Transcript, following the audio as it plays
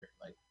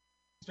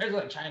especially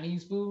like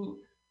Chinese food.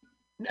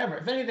 Never.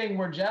 If anything,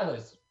 we're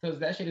jealous because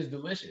that shit is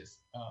delicious.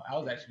 I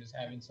was actually just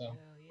having some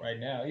right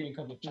now. It even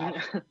comes with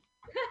chocolate.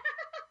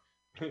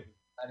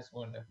 I just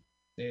wanted to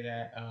say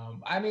that.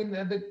 I mean,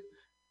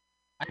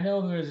 I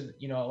know there's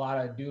a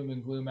lot of doom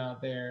and gloom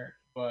out there,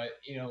 but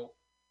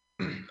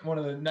one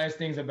of the nice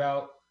things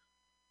about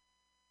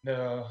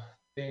the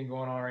thing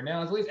going on right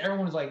now is at least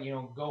everyone's like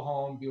go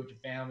home, be with your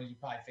families. You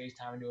probably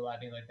FaceTime and do a lot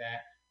of things like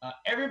that.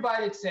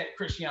 Everybody except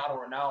Cristiano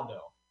Ronaldo.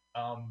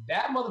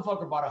 That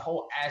motherfucker bought a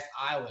whole ass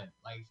island.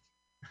 Like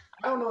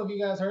I don't know if you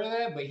guys heard of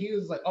that, but he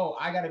was like, "Oh,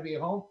 I gotta be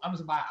at home. I'm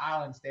just gonna buy an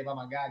island, and stay by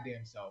my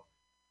goddamn self."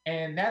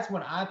 And that's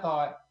when I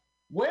thought,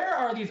 where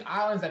are these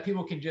islands that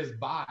people can just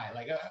buy?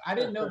 Like I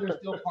didn't know there's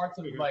still parts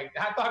of like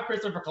I thought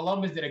Christopher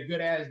Columbus did a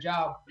good ass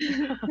job.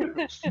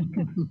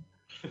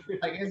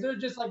 Like, is there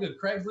just like a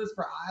Craigslist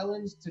for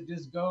islands to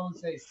just go and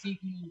say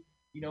seeking,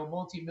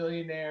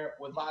 multimillionaire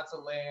with lots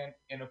of land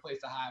and a place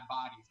to hide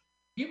bodies?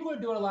 People are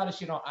doing a lot of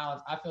shit on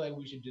islands. I feel like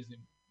we should just,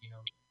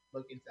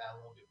 look into that a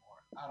little bit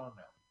more. I don't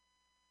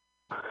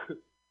know.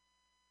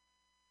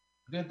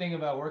 Good thing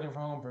about working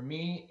from home for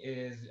me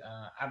is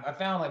I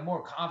found like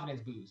more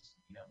confidence boost.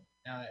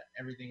 Now that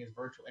everything is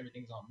virtual,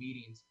 everything's on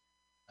meetings.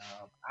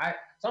 I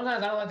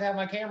sometimes I don't like to have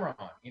my camera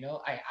on.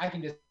 I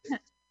can just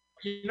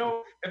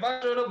if I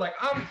showed up like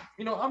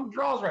I'm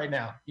draws right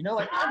now.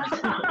 Like I'm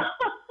just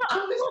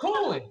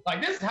cooling.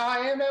 Like this is how I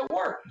am at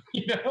work.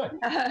 Like,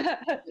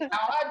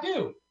 how I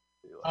do.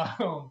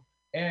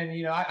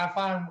 And I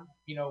find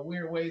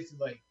weird ways to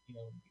like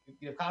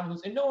give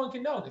confidence, and no one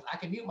can know because I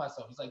can mute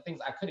myself. It's like things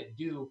I couldn't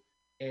do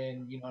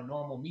in a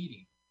normal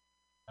meeting.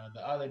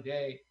 The other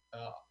day,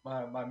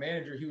 my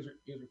manager he was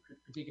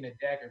critiquing a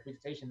deck or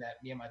presentation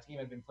that me and my team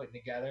had been putting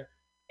together,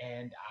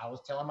 and I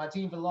was telling my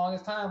team for the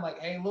longest time like,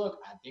 hey, look,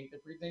 I think the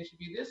presentation should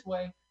be this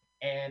way.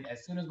 And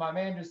as soon as my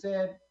manager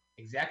said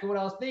exactly what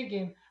I was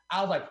thinking,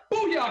 I was like,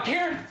 booyah,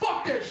 Karen,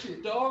 fuck that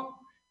shit, dog.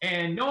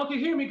 And no one could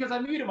hear me because I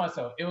muted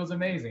myself. It was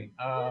amazing.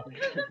 I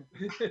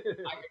could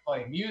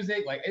play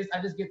music. Like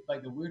I just get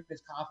like the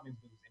weirdest confidence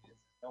boost, and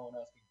no one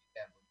else can get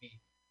that but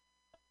me.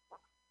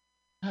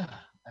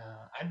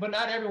 But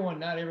not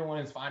everyone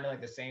is finding like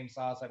the same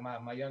sauce. Like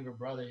my younger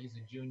brother, he's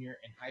a junior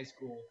in high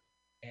school,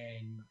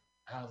 and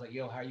I was like,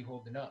 "Yo, how are you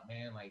holding up,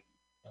 man? Like,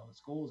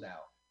 school's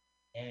out."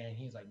 And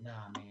he's like,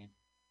 "Nah, man,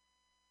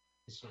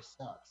 this shit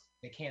sucks.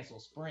 They cancel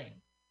spring."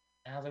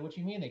 And I was like, "What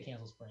you mean they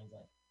cancel spring?" He's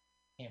like,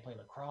 "Can't play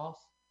lacrosse."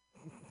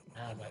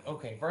 And I was like,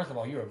 "Okay, first of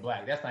all, you're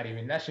black. That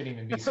shouldn't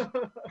even be."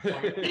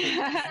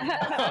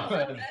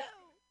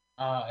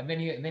 And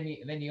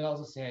then he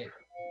also said,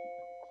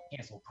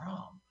 "Cancel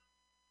prom."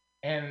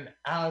 And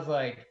I was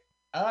like,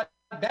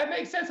 that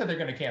makes sense that they're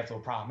going to cancel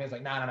prom. He's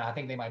like, no, I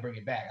think they might bring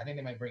it back. And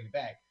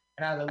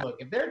I was like, look,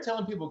 if they're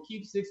telling people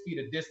keep 6 feet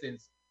of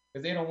distance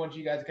because they don't want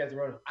you guys to catch the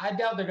road, I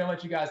doubt they're going to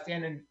let you guys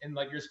stand in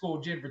like your school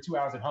gym for 2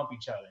 hours and hump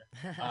each other.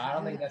 I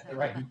don't think that's the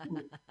right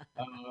move.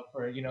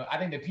 I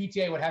think the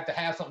PTA would have to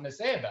have something to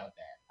say about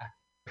that.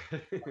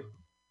 At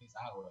least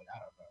I would. I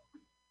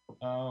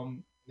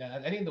don't know.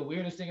 I think the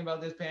weirdest thing about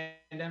this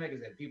pandemic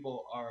is that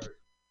people are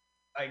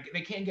like,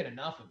 they can't get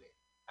enough of it.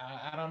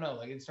 I don't know,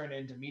 like it's turned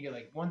into media.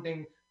 Like one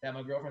thing that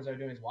my girlfriends are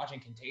doing is watching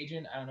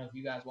Contagion. I don't know if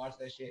you guys watch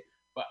that shit,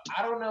 but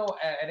I don't know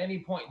at any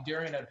point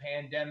during a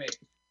pandemic,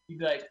 you'd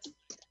be like,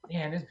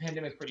 man, this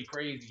pandemic's pretty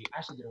crazy. I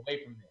should get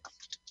away from this.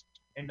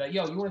 And like,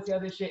 yo, you want to see how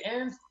this shit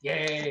ends?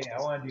 Yeah,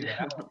 I want to do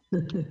that.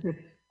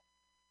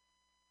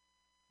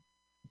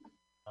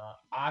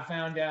 I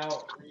found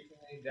out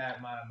recently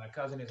that my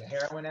cousin is a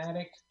heroin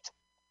addict,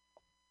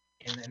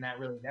 and that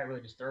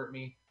really disturbed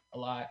me a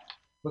lot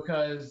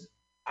because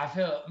I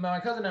feel my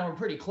cousin and I were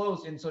pretty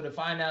close, and so to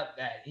find out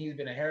that he's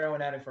been a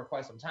heroin addict for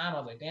quite some time, I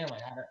was like, damn, I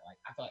feel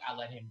like I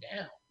let him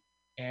down.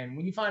 And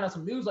when you find out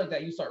some news like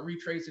that, you start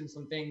retracing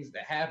some things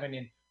that happened.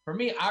 And for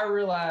me, I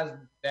realized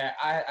that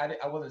I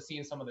wasn't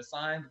seeing some of the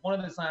signs. One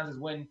of the signs is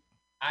when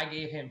I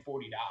gave him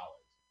 $40,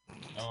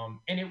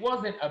 and it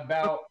wasn't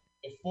about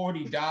the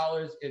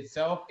 $40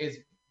 itself. It's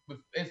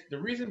the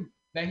reason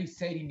that he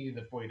said he needed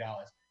the $40.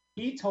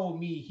 He told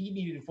me he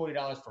needed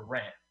 $40 for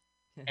rent,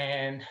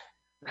 and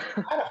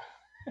I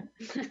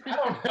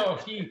don't know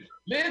if he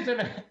lives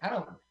in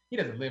he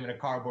doesn't live in a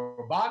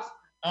cardboard box.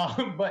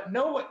 But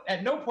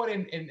at no point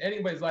in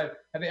anybody's life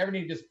have they ever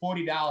needed just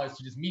 $40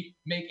 to just make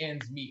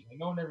ends meet. Like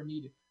no one ever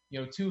needed,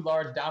 2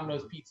 large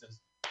Domino's pizzas.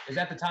 Is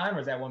that the time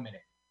or is that 1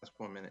 minute? That's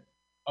 1 minute.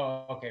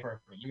 Oh, okay,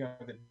 perfect. You're gonna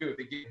have to do it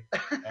again.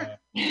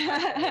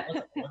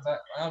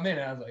 I'm in.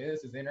 I was like,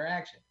 this is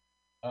interaction.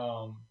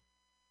 Well,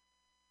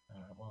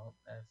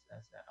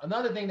 that's that.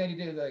 Another thing that he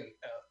did, like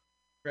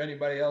for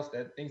anybody else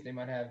that thinks they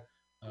might have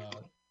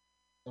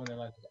someone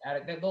like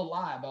addict, they'll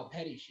lie about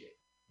petty shit.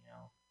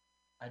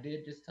 I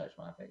did just touch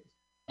my face.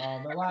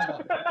 They lie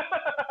about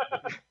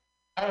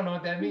I don't know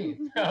what that means.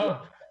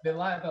 They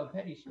lie about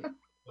petty shit.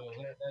 So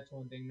that's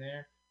one thing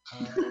there.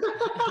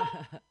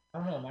 I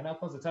don't know. Am I not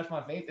supposed to touch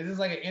my face? Is this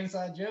like an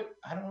inside joke?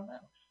 I don't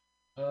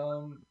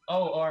know.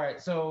 All right.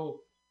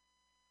 So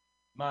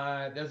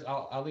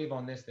I'll leave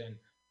on this then.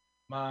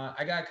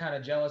 I got kind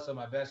of jealous of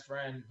my best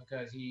friend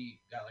because he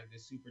got like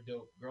this super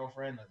dope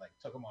girlfriend that like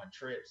took him on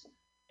trips,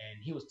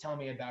 and he was telling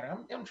me about it.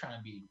 I'm trying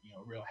to be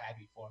real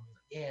happy for him. He's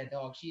like, yeah,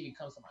 dog, she even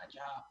comes to my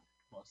job,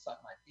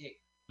 suck my dick,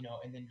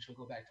 and then she'll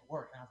go back to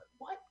work. And I was like,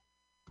 what?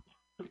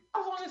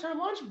 How long is her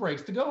lunch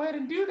breaks to go ahead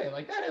and do that?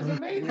 Like that is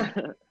amazing.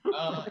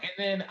 And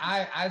then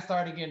I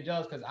started getting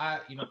jealous because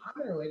I'm in a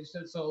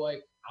relationship, so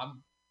like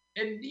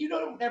and you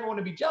don't ever want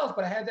to be jealous,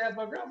 but I had to ask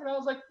my girlfriend. I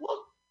was like,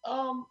 look,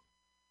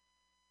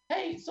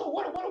 hey, so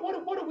what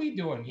are we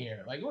doing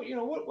here? Like,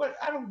 what?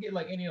 I don't get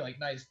like any like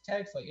nice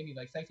text, like any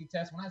like sexy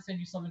text. When I send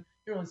you something,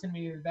 you don't really send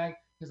me anything back.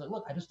 He's like,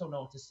 look, I just don't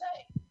know what to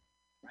say,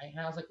 right? And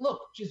I was like,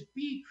 look, just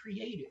be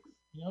creative.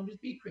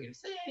 Just be creative.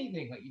 Say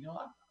anything, like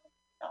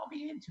I'll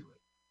be into it.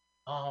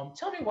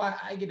 Tell me why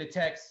I get a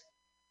text,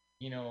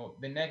 the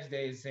next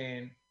day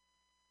saying,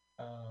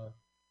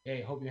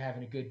 hey, hope you're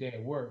having a good day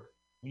at work.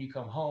 When you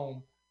come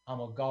home, I'm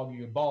gonna goggle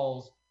your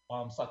balls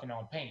while I'm sucking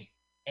on paint.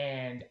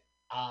 And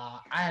I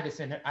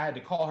had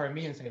to call her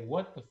immediately and say,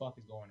 what the fuck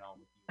is going on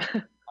with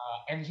you?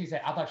 And she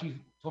said, I thought you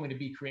told me to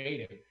be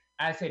creative.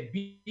 I said,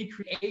 be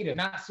creative,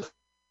 not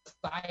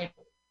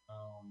societal.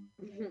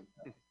 Yeah,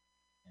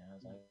 I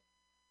was like,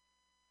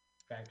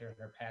 factor in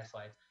her past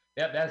life.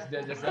 Yep, that's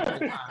the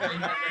time.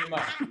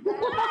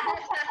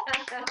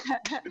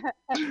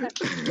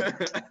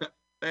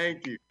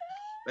 Thank you.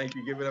 Thank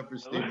you. Give it up for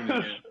Stephen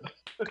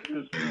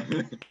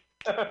again.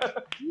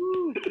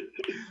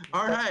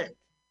 All right.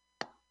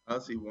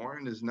 Let's see.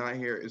 Warren is not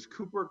here. Is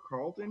Cooper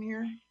Carlton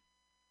here?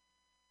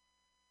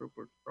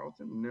 Cooper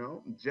Carlton?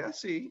 No.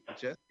 Jesse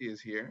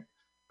is here.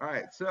 All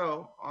right.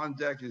 So on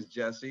deck is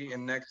Jesse,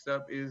 and next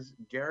up is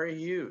Gary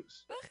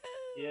Hughes.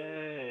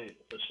 Yay,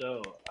 for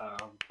sure.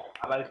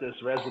 I like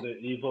this Resident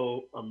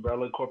Evil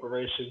Umbrella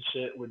Corporation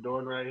shit we're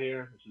doing right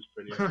here. This is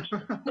pretty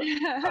interesting.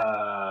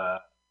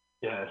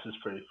 Yeah, this is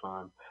pretty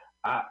fun.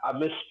 I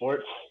miss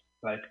sports.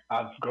 Like,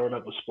 I've grown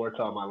up with sports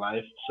all my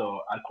life, so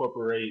I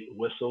incorporate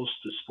whistles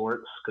to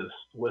sports because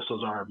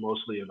whistles are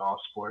mostly in all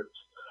sports.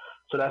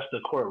 So that's the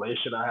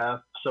correlation I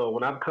have. So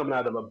when I'm coming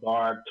out of a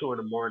bar at 2 in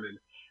the morning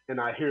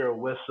and I hear a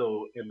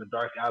whistle in the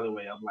dark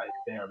alleyway, I'm like,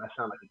 damn, that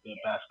sounds like a good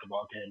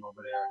basketball game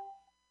over there.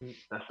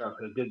 That sounds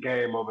like a good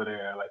game over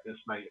there. Like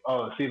it's like,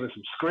 oh, it's even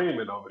some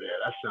screaming over there.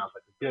 That sounds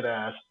like a good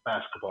ass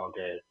basketball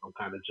game. I'm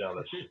kind of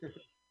jealous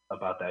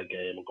about that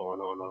game going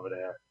on over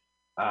there.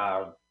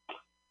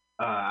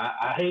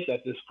 I hate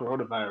that this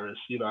coronavirus.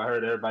 I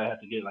heard everybody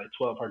had to get like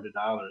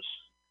 $1,200,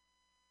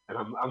 and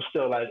I'm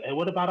still like, hey,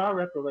 what about our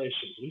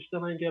reparations? We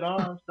still ain't get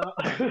ours.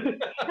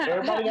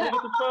 Everybody gotta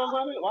get the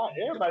 1,200. Why?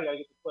 Everybody gotta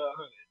get the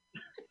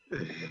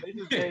 1,200. If they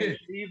just gave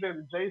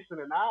Steven, Jason,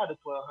 and I the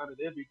 1,200,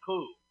 it'd be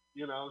cool.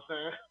 You know what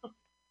I'm saying?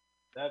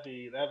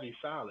 that'd be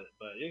solid,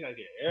 but you gotta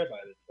get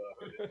everybody to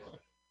 1,200.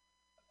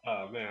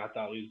 Oh man, I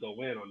thought we was gonna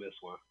win on this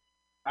one.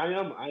 I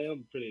am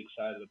pretty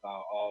excited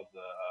about all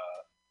the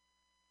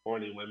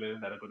horny women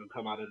that are gonna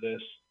come out of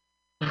this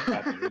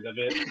at the end of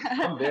it.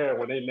 I'm there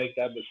when they make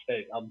that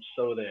mistake. I'm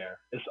so there.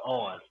 It's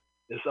on.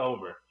 It's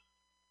over.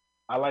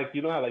 I like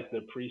how like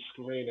the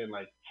pre-screen and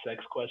like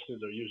sex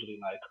questions are usually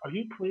like, "Are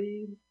you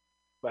clean?"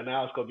 But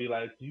now it's gonna be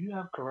like, do you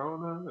have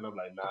corona? And I'm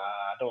like, nah,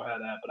 I don't have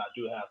that, but I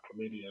do have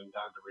chlamydia and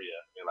gonorrhea.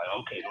 And they're like,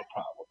 okay, no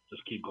problem.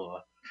 Just keep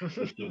going.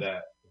 Let's do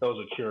that. Those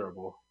are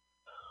curable.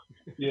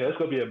 Yeah, it's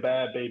gonna be a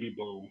bad baby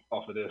boom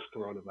off of this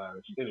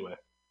coronavirus. Anyway,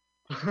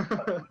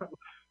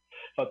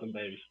 fuck them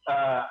babies.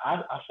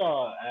 I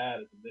saw an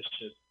ad at the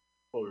mission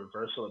for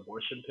reversal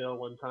abortion pill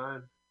one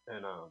time,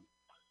 and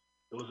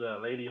it was a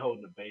lady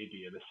holding a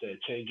baby, and it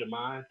said, "Change your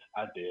mind."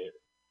 I did.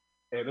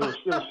 And it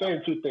was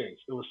saying two things.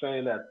 It was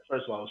saying that,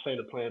 first of all, it was saying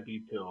the Plan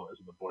B pill is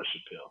an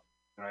abortion pill,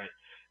 right?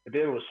 And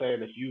then it was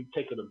saying if you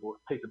take the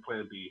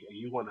Plan B and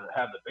you want to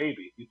have the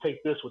baby, you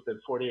take this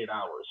within 48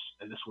 hours,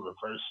 and this will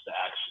reverse the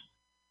action.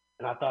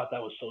 And I thought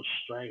that was so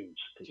strange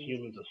because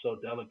humans are so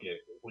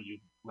delicate when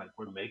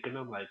we're making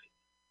them. Like,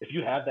 if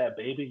you have that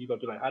baby, you're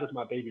going to be like, how does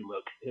my baby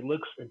look? It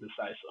looks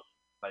indecisive.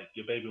 Like,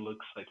 your baby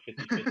looks like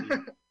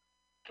 50-50.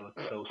 It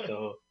looks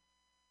so.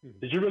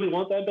 Did you really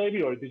want that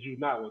baby or did you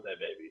not want that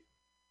baby?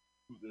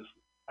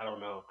 I don't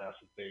know if that's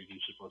the thing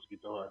you're supposed to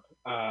be doing.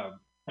 I've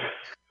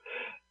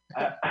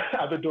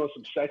been doing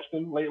some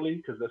sexting lately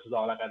because this is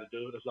all I got to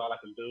do. This is all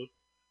I can do.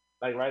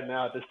 Like right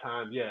now at this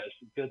time, yeah, it's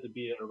good to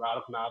be an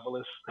erotic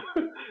novelist.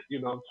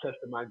 I'm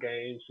testing my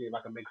game, seeing if I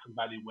can make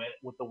somebody wet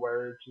with the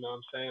words. You know what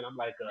I'm saying? I'm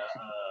like a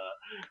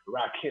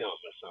Rakim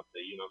or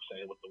something. You know what I'm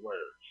saying, with the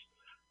words.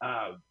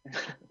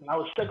 I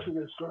was texting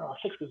this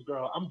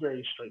girl. I'm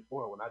very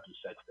straightforward when I do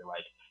sexting.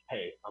 Like,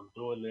 hey, I'm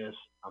doing this,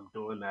 I'm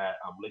doing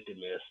that, I'm licking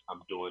this,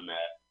 I'm doing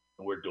that,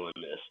 and we're doing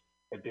this.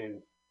 And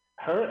then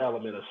her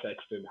element of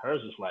sexting,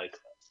 hers is like,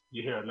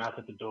 you hear a knock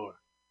at the door.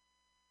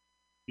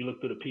 You look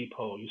through the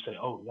peephole. You say,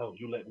 "Oh no,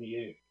 you let me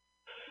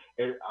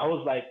in." And I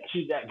was like,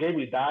 gave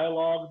me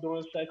dialogue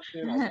during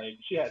sexting. I was like,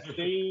 she had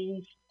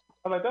scenes.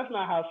 I'm like, that's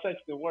not how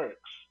sexting works.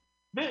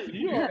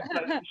 You are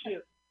like,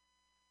 shit.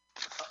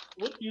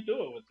 What are you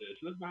doing with this?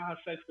 This is not how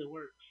sexting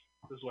works.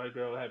 This white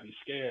girl had me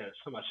scared.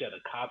 Somebody she had a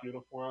cop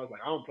uniform. I was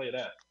like, I don't play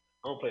that.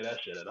 I don't play that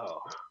shit at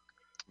all.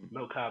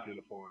 No cop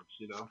uniforms,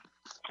 you know.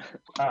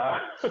 Uh,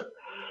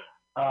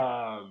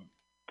 um,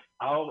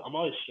 I'm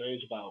always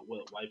strange about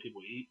what white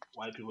people eat.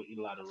 White people eat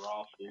a lot of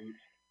raw food,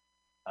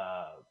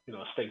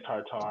 steak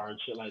tartare and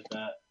shit like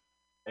that.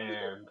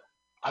 And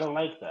I don't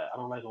like that. I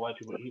don't like when white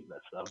people eat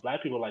that stuff.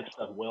 Black people like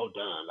stuff well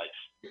done. Like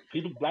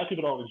black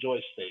people don't enjoy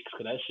steaks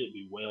because that shit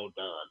be well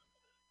done.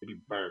 It be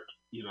burnt,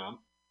 you know.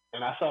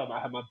 And I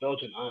had my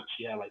Belgian aunt.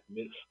 She had like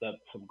mixed up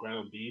some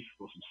ground beef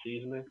with some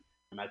seasoning.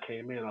 And I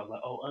came in. I was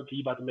like, "Oh, auntie,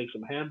 you about to make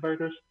some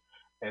hamburgers?"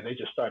 And they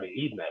just started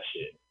eating that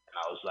shit. And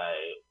I was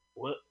like,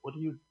 "What? What do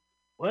you?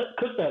 What?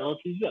 Cook that,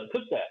 auntie? You gotta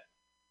cook that."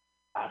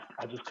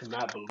 I just could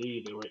not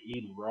believe they were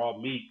eating raw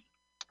meat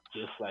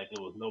just like it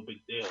was no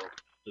big deal,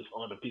 just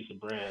on a piece of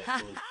bread.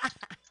 It was.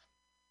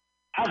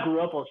 I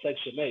grew up on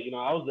Section 8. You know,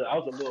 I was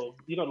a little,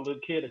 the little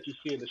kid that you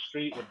see in the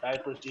street with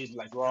diapers eating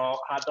like raw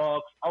hot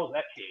dogs. I was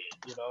that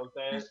kid. You know what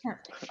I'm saying?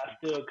 I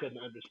still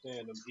couldn't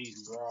understand them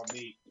eating raw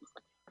meat.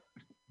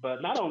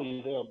 But not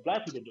only them,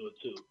 black people do it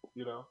too.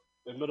 You know,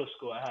 in middle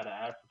school, I had an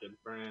African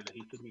friend, and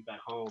he took me back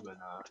home and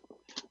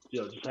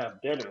just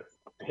have dinner.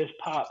 His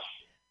pops,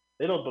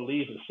 they don't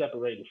believe in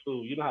separating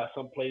food. You know how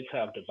some plates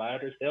have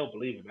dividers? They don't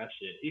believe in that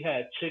shit. He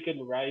had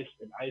chicken, rice,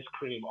 and ice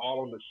cream all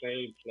on the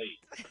same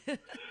plate.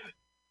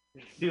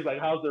 He was like,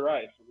 "How's the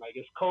rice?" I'm like,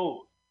 "It's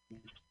cold.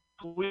 It's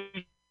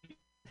sweet."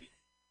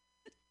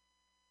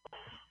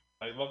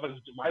 Like,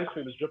 my ice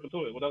cream is dripping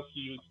through it. What else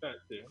do you expect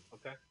there?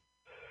 Okay,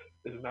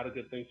 this is not a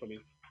good thing for me.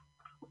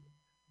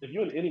 If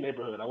you're in any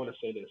neighborhood, I want to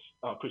say this.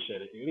 I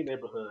appreciate it. In any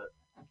neighborhood,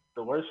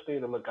 the worst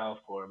thing to look out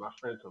for, my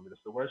friend told me this,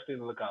 the worst thing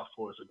to look out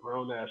for is a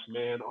grown ass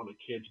man on a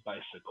kid's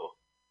bicycle.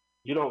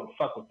 You don't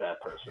fuck with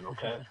that person,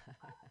 okay?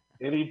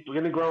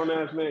 Any grown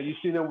ass man, you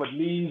see them with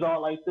knees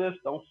all like this,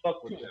 don't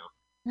fuck with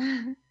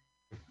them.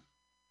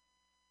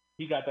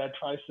 He got that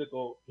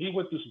tricycle. He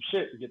went through some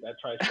shit to get that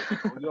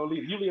tricycle. You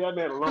leave that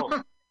man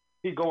alone.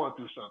 He going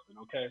through something,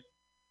 okay?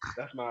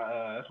 That's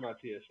my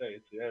TSA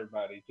to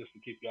everybody, just to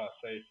keep y'all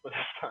safe for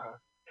this time.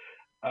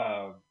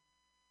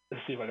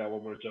 Let's see if I got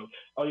one more joke.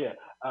 Oh yeah,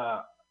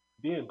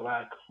 being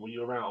black when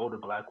you're around older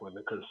black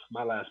women, because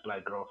my last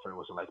black girlfriend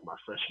was like my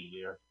freshman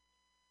year.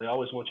 They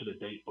always want you to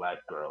date black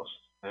girls,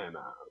 and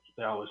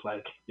they're always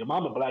like, "Your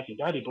mama black, your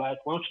daddy black.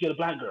 Why don't you get a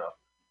black girl?"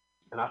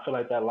 And I feel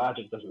like that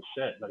logic doesn't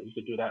set. Like you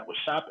could do that with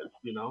shopping,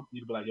 you know.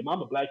 You could be like, "Your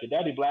mama black, your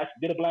daddy black.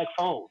 Get a black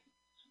phone.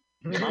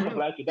 Your mama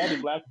black, your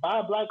daddy black. Buy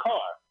a black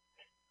car."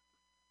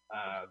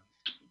 Uh,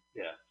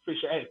 yeah,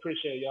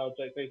 appreciate y'all.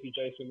 Thank you,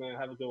 Jason. Man,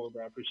 have a good one,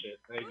 bro. I appreciate it.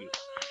 Thank you.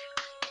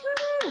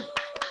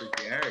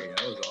 Gary,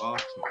 that was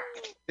awesome.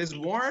 Is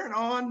Warren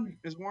on?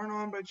 Is Warren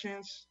on by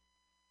chance?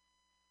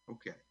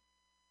 Okay.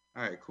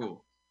 All right,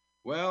 cool.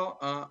 Well,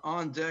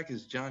 on deck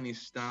is Johnny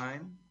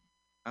Stein.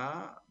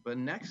 But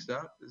next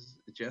up is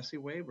Jesse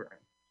Wayburn.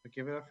 So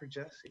give it up for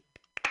Jesse.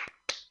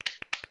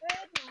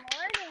 Good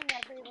morning,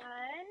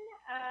 everyone.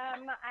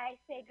 I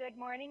say good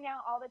morning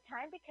now all the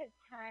time because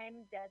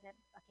time doesn't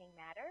fucking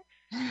matter.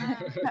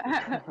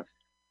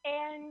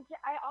 And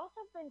I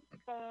also been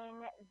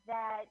saying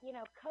that,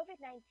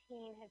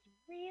 COVID-19 has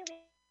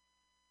really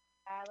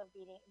style of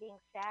being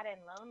sad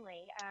and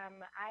lonely.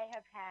 I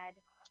have had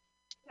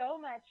so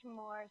much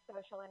more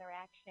social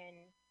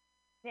interaction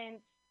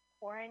since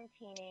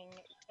quarantining.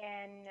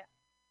 And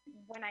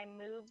when I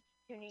moved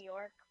to New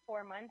York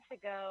 4 months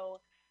ago,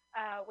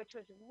 which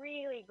was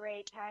really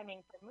great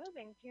timing for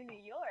moving to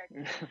New York.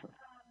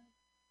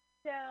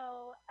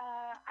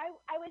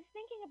 I was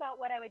thinking about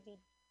what I would be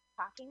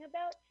talking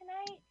about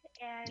tonight,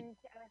 and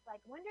I was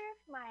like, wonder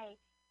if my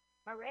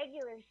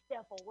regular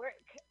stuff will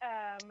work.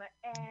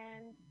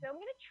 And so I'm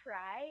gonna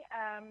try.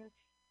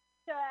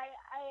 So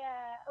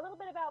a little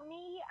bit about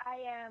me. I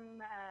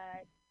am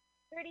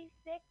 36,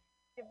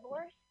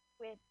 divorced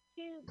with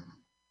two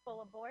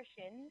full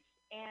abortions,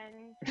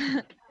 and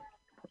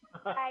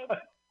I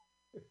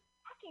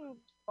talking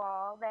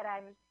ball that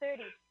I'm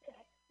 36.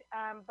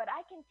 But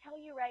I can tell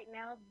you right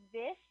now,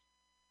 this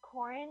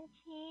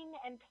quarantine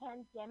and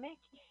pandemic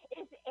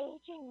is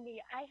aging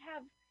me. I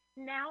have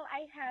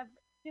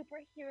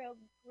superhero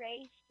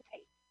gray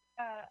stripes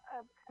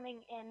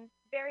coming in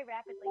very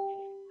rapidly.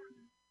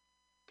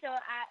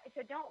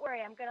 So don't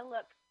worry, I'm gonna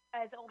look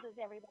as old as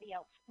everybody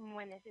else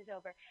when this is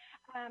over.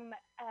 I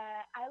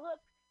look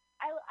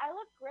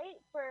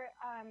great for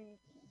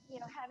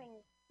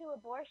having two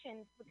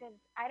abortions because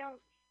I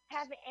don't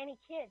have any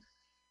kids.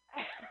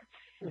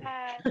 And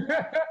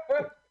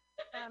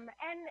I'm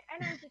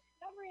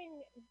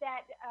discovering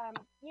that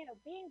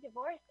being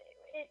divorced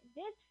it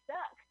did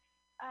suck.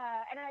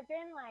 And I've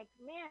been like,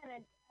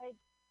 man, I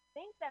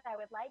think that I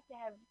would like to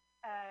have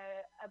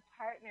a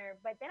partner,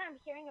 but then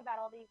I'm hearing about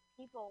all these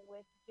people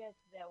with just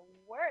the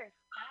worst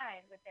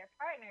times with their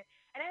partner,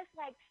 and it's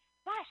like,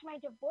 gosh,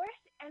 my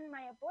divorce and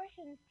my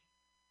abortions,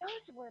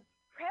 those were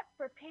prep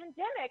for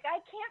pandemic. I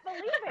can't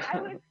believe it. I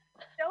was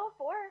so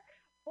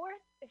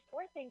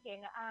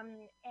thinking,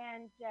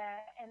 and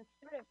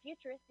sort of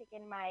futuristic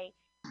in my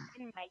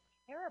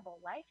terrible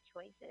life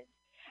choices.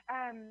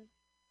 I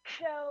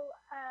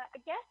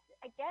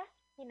guess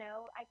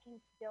I can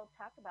still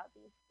talk about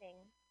these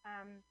things.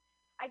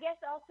 I guess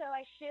also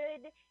I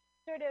should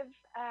sort of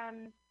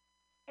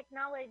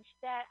acknowledge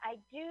that I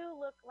do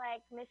look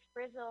like Miss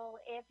Frizzle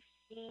if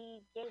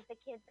she gave the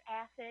kids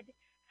acid.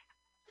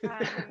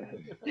 Like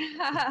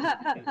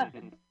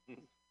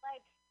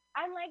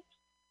I'm like,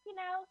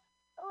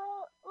 a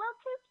little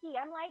kooky.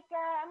 I'm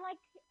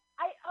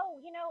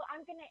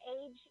gonna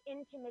age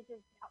into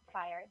Mrs.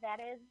 Doubtfire. That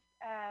is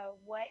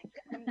what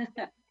I'm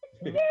gonna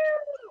do.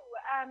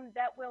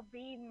 That will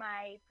be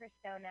my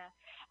persona.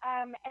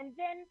 And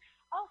then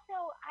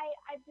also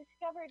I've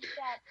discovered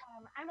that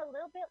I'm a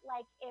little bit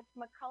like if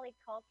Macaulay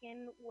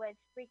Culkin was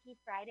Freaky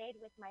Friday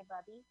with my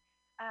bubby.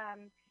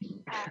 Um,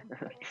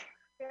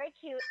 very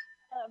cute,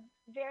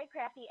 very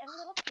crafty, and a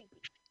little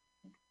creepy.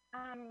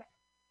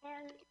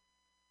 And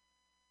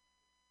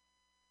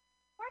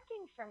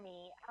working for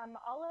me.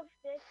 All of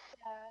this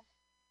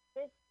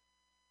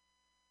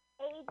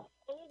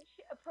age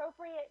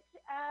appropriate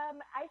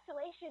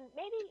isolation.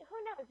 Maybe who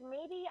knows?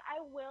 Maybe I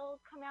will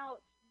come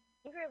out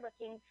younger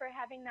looking for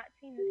having not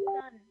seen the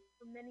sun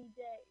for many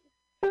days.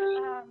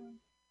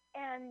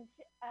 And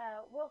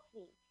we'll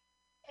see.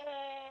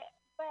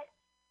 But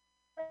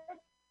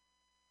let's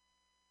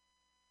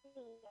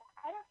see.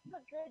 I don't have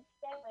a good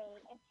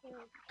segue into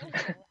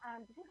anything.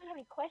 Does anybody have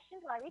any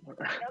questions while I read this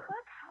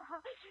notebook?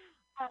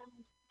 um,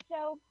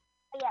 so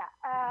yeah,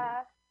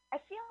 I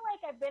feel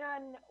like I've been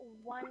on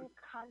one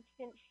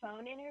constant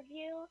phone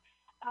interview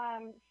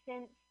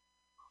since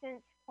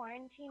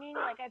quarantining.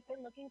 Like I've been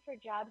looking for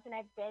jobs and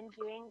I've been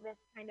doing this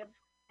kind of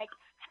like,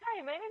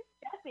 hi, my name's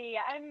Jessie.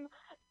 I'm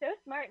so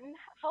smart and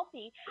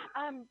healthy.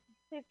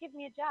 Please give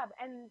me a job.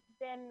 And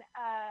then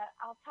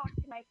I'll talk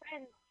to my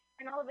friends,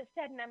 and all of a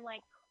sudden I'm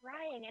like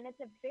crying, and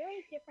it's a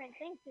very different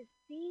thing to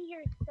see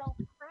yourself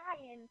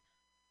crying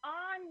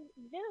on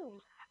Zoom.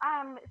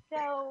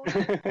 So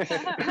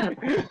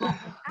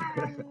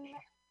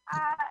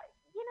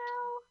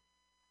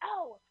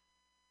oh,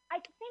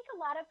 I think a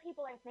lot of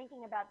people are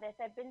thinking about this.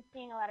 I've been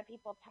seeing a lot of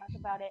people talk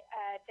about it.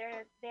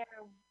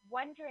 They're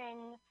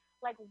wondering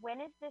like when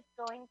is this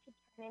going to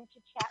turn into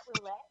chat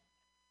roulette?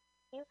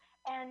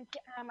 And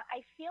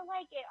I feel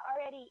like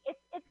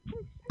it's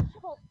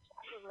consensual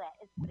chat roulette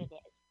is what it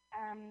is.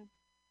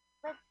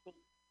 Let's see.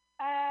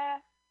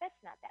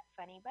 That's not that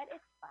funny, but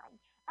it's fine.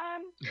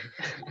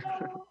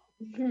 So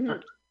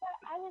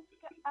I was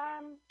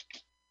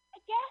I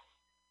guess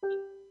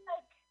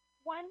like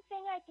one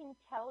thing I can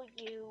tell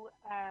you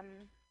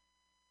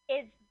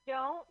is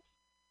don't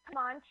come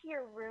on to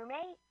your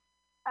roommate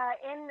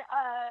in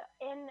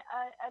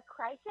a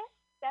crisis.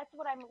 That's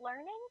what I'm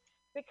learning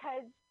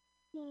because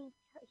he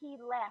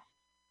left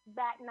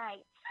that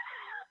night.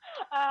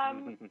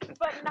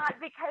 But not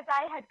because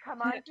I had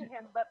come on to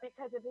him, but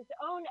because of his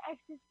own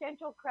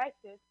existential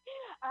crisis,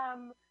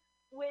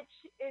 which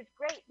is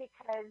great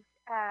because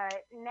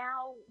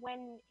now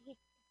when the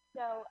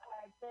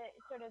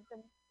sort of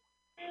the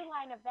through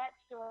line of that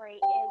story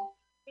is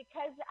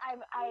because I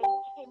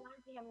came on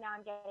to him, now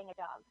I'm getting a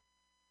dog.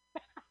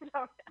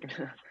 So,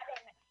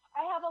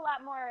 I have a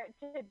lot more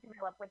to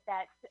develop with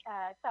that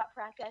thought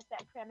process,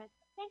 that premise.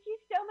 Thank you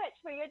so much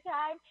for your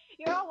time.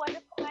 You're all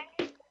wonderful.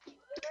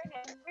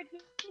 And we're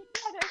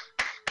together.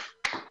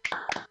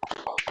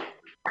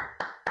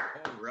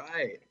 All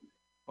right.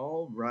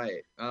 All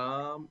right.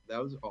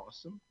 That was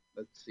awesome.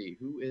 Let's see.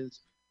 Who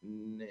is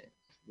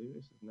next?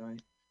 Lewis is nice.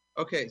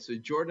 Okay, so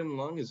Jordan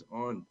Lung is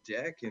on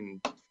deck and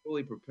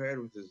fully prepared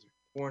with his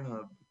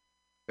Pornhub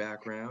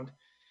background.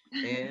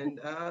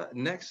 And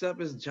next up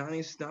is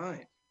Johnny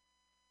Stein.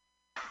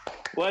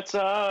 What's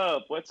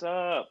up? What's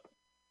up?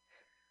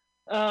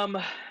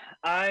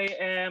 I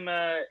am,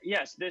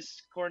 yes,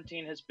 this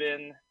quarantine has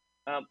been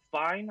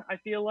fine, I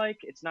feel like.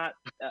 It's not,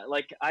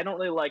 like, I don't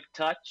really like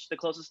touch. The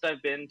closest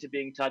I've been to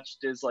being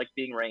touched is, like,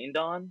 being rained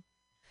on,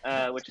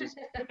 which has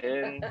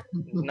been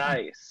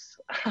nice.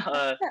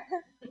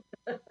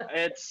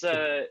 It's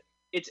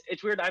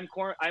weird.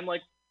 I'm,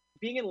 like,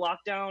 being in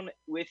lockdown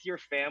with your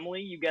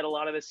family, you get a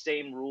lot of the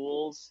same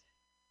rules,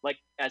 like,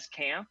 as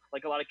camp,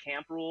 like, a lot of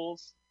camp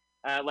rules.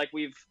 Like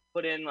we've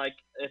put in like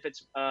if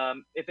it's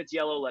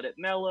yellow, let it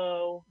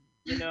mellow.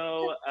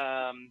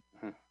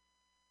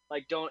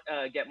 Like don't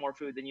get more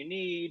food than you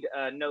need.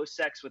 No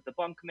sex with the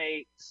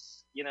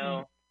bunkmates.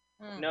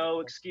 No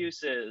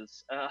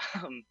excuses.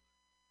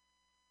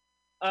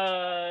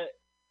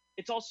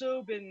 It's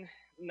also been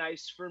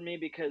nice for me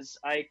because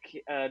I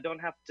don't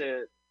have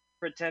to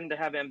pretend to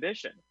have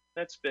ambition.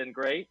 That's been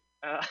great.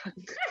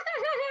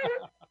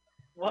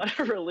 What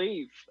a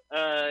relief.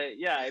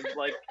 Yeah, I've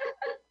like.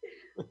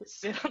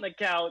 Sit on the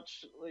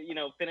couch,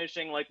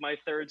 finishing like my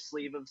third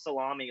sleeve of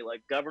salami,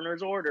 like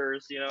governor's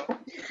orders,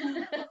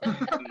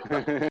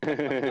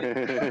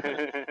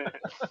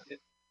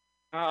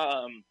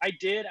 I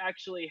did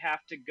actually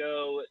have to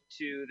go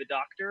to the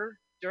doctor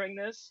during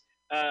this,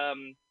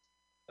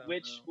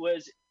 which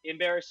was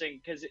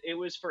embarrassing because it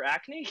was for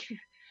acne.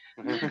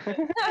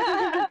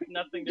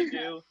 Nothing to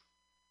do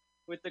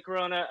with the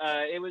corona.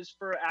 It was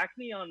for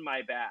acne on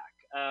my back,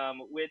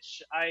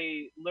 which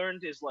I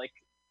learned is like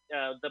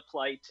the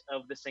plight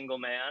of the single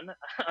man.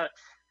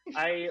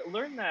 I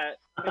learned that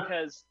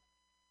because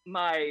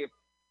my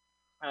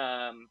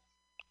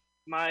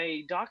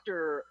my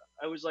doctor,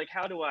 I was like,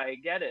 how do I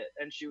get it?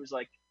 And she was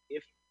like,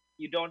 if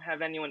you don't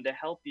have anyone to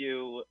help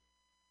you,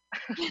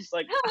 it's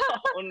like,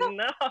 oh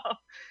no,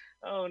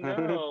 oh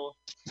no.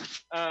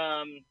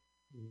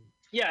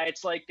 Yeah,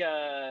 it's like,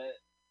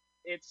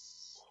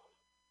 it's.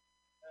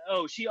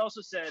 Oh, she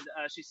also said,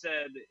 she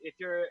said, if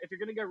you're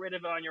gonna get rid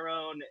of it on your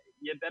own,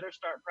 you better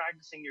start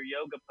practicing your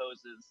yoga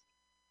poses,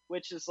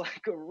 which is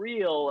like a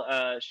real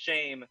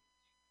shame.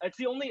 It's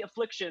the only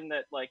affliction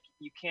that like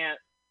you can't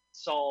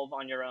solve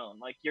on your own.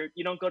 Like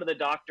you don't go to the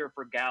doctor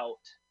for gout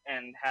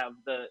and have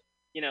the,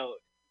 you know,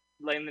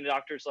 then the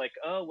doctor's like,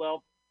 oh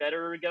well,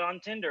 better get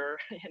on Tinder,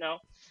 you know.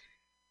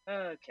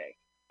 Okay.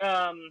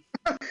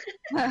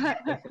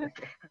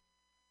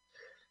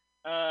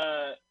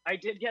 I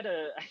did get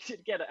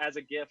as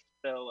a gift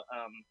though,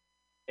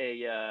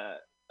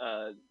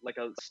 like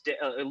a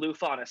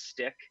loofah on a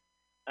stick,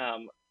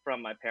 from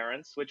my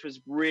parents, which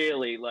was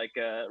really like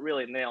a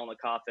really nail in the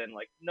coffin.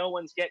 Like, no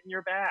one's getting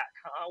your back,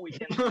 huh? We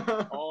can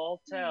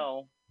all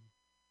tell.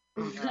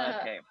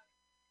 Okay.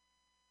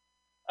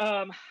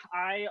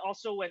 I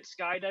also went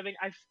skydiving.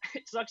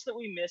 It sucks that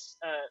we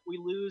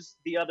lose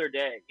the other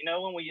day. You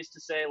know, when we used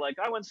to say like,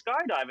 I went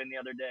skydiving the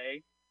other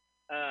day.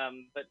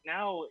 But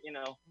now, you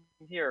know,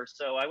 I'm here.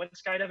 So I went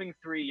skydiving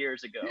 3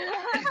 years ago.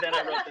 And then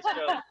I wrote this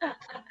joke.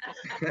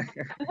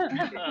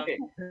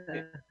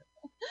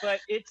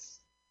 But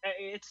it's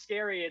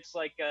scary. It's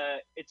like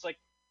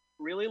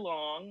really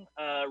long,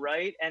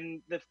 right?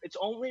 And it's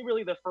only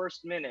really the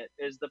first minute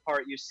is the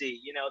part you see.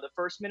 You know, the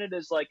first minute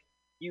is like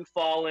you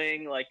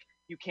falling, like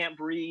you can't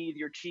breathe,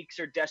 your cheeks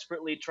are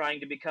desperately trying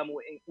to become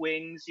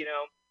wings. You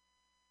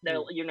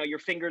know, you know, your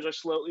fingers are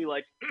slowly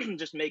like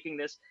just making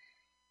this.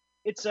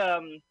 It's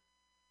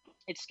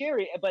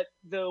scary, but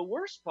the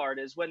worst part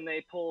is when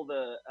they pull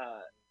the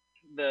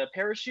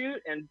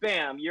parachute and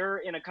bam, you're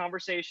in a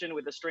conversation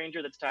with a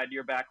stranger that's tied to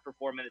your back for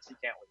 4 minutes and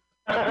can't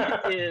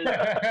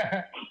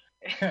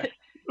leave.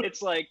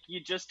 It's like you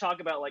just talk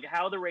about like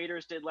how the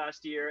Raiders did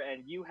last year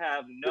and you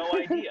have no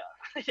idea.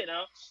 You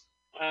know,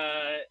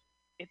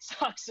 it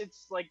sucks.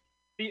 It's like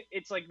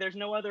there's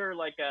no other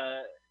like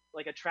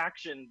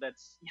attraction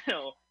that's, you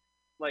know,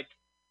 like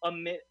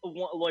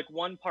like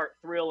 1 part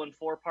thrill and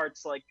 4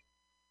 parts like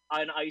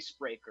an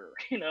icebreaker,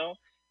 you know.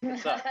 It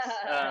sucks.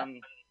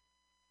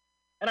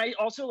 And I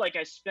also like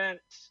I spent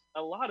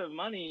a lot of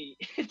money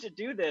to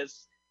do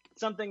this,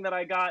 something that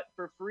I got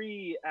for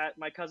free at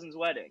my cousin's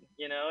wedding.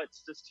 You know,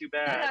 it's just too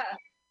bad.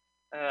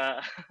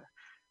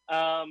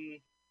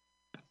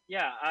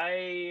 Yeah,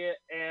 I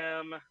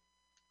am.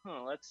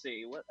 Let's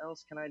see, what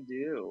else can I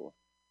do?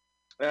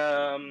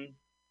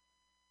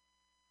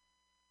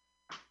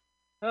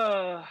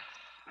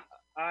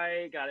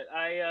 I got it.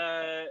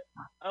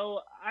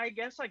 I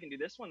guess I can do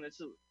this one.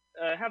 This is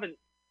haven't.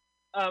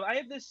 I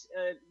have this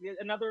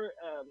another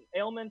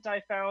ailment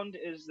I found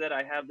is that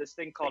I have this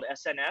thing called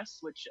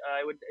SNS, which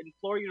I would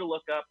implore you to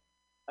look up.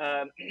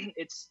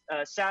 It's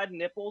sad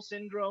nipple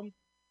syndrome.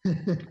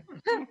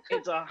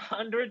 It's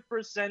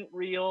 100%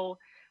 real.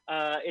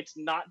 It's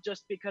not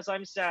just because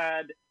I'm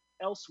sad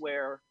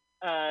elsewhere.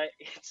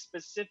 It's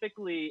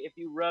specifically if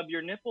you rub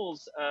your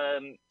nipples,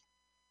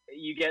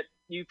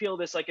 you feel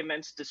this like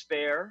immense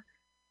despair,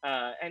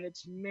 and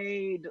it's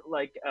made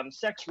like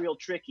sex real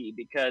tricky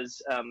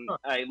because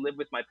I live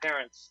with my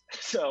parents,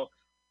 so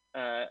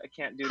I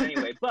can't do it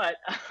anyway. But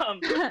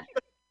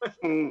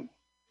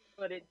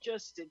but it's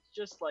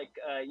just like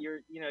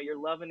you're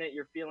loving it,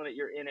 you're feeling it,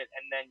 you're in it,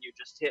 and then you're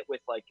just hit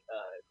with like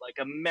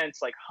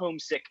immense like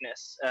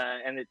homesickness,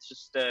 and it's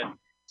just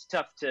it's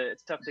tough to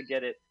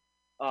get it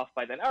off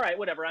by then. All right,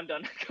 whatever, I'm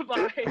done.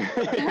 Goodbye.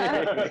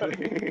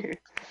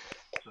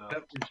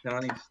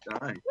 Johnny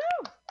Stein.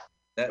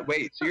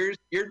 Wait, so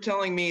you're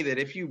telling me that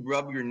if you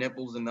rub your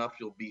nipples enough,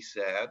 you'll be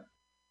sad?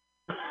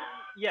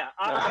 Yeah,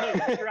 I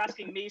mean, if you're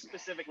asking me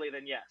specifically,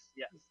 then yes.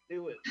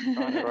 Do it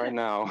right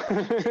now.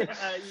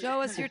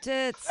 Show us your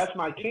tits. That's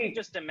my You kink. can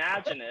just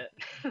imagine it.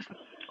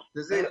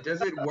 Does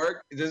it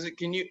work?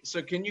 Can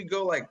you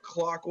go like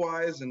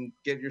clockwise and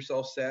get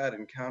yourself sad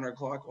and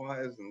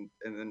counterclockwise and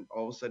then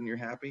all of a sudden you're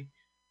happy?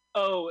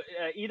 Oh,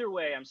 either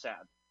way, I'm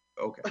sad.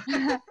 Okay.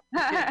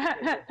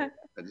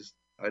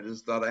 I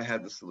just thought I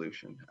had the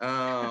solution.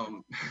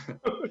 So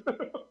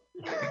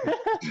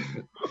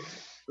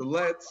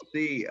let's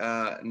see.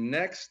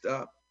 Next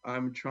up,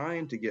 I'm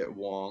trying to get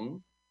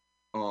Wong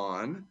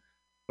on,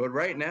 but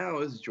right now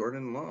is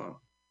Jordan Long.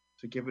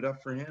 So give it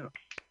up for him.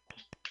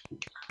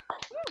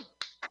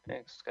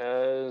 Thanks,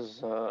 guys.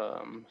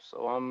 So it's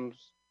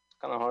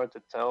kind of hard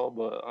to tell,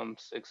 but I'm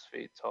 6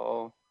 feet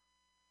tall.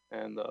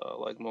 And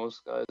like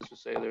most guys who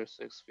say they're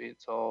 6 feet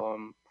tall,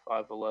 I'm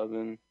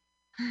 5'11".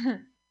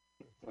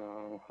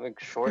 I think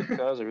short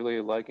guys are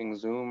really liking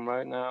Zoom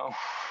right now.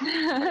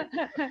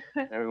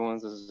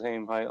 Everyone's the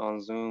same height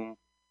on Zoom.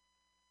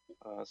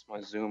 It's my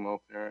Zoom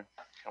opener.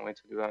 Can't wait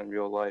to do that in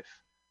real life.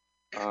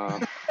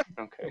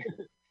 Okay.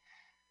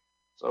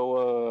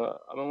 So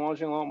I've been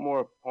watching a lot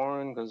more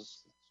porn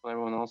because that's what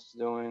everyone else is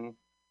doing.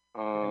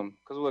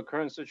 Because of the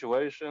current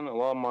situation, a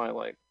lot of my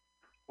I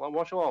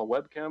watch a lot of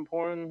webcam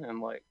porn, and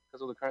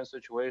because of the current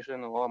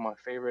situation, a lot of my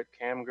favorite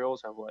cam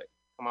girls have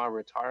come out of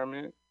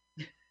retirement.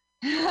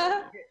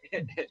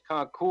 It's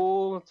kind of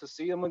cool to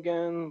see them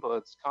again, but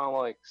it's kind of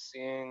like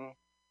seeing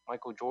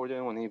Michael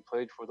Jordan when he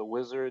played for the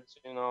Wizards,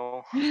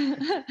 not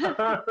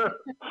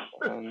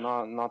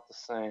the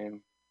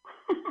same.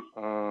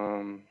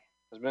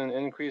 There's been an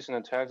increase in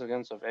attacks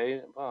against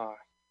Asian. I'm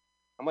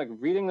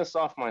reading this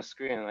off my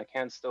screen and I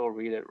can't still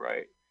read it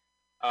right.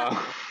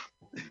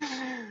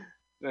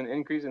 An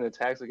increase in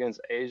attacks against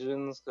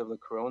Asians because of the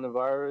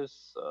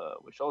coronavirus,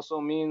 which also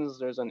means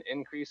there's an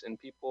increase in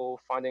people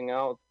finding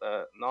out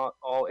that not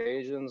all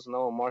Asians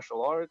know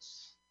martial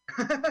arts.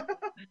 So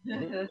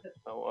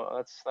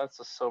that's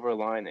a silver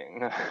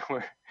lining.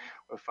 we're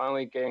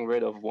finally getting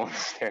rid of one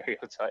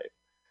stereotype.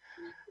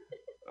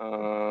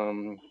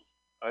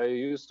 I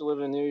used to live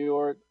in New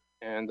York,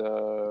 and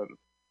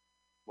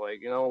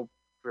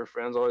your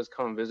friends always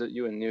come visit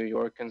you in New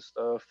York and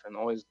stuff, and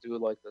always do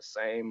the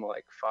same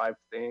 5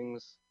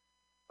 things.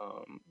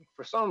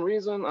 For some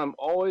reason, I'm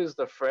always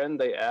the friend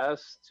they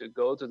ask to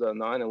go to the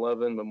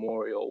 9/11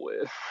 memorial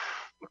with.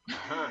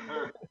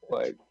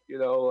 Why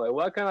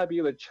can't I be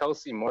the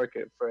Chelsea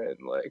Market friend?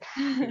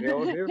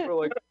 Here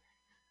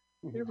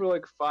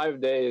for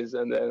 5 days,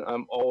 and then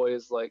I'm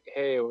always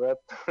hey, we're at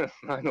the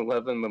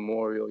 9/11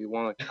 memorial. You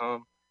want to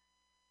come?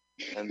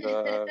 And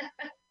I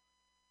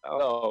don't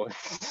know.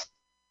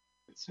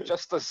 It's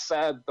just as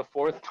sad the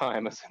 4th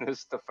time as it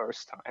is the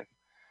first time.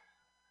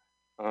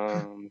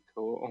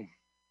 Cool.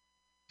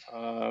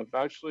 I'm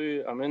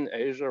in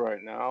Asia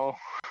right now.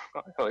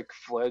 I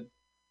fled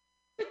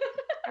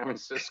San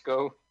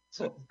Francisco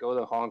to go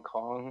to Hong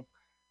Kong.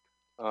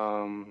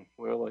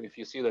 Where if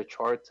you see the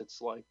charts, it's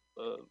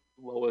the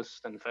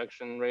lowest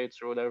infection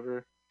rates or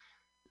whatever.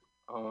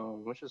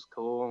 Which is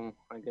cool,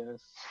 I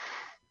guess.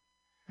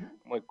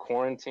 I'm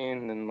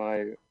quarantined in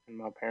my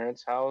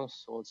parents'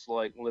 house, so it's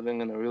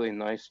living in a really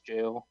nice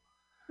jail.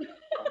 They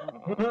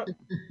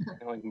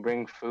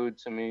bring food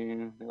to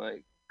me.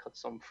 They cut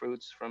some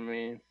fruits from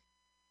me.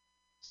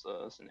 It's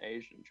an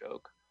Asian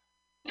joke.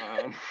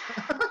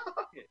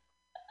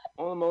 One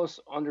of the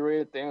most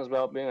underrated things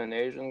about being an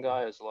Asian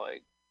guy is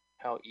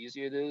how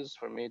easy it is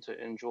for me to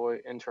enjoy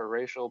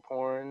interracial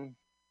porn.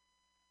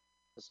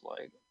 It's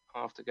I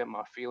don't have to get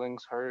my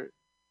feelings hurt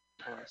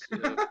when I see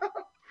it.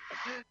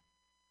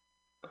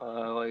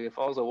 If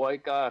I was a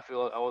white guy, I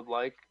feel I would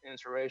like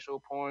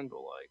interracial porn, but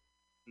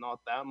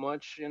not that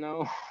much,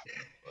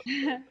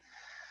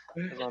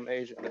 Because I'm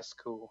Asian, that's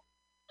cool.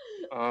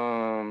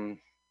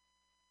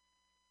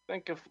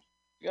 Think if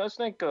you guys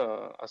think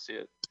I see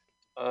it.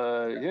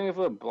 You think if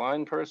a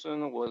blind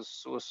person was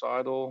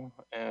suicidal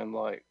and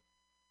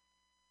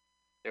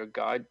their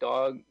guide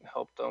dog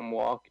helped them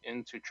walk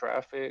into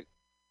traffic,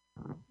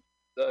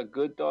 a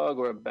good dog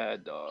or a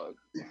bad dog?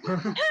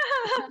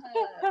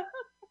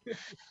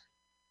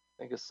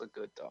 I think it's a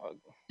good dog.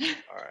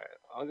 All right,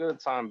 I'll get the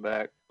time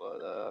back,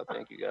 but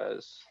thank you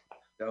guys.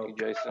 Thank you,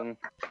 Jason.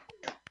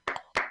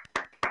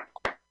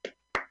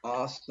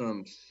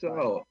 Awesome.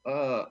 So,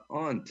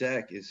 on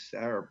deck is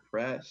Sarah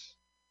Press.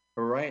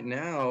 But right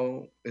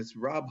now, it's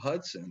Rob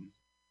Hudson.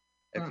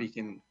 If he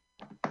can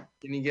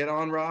you get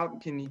on,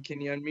 Rob? Can you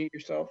unmute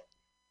yourself?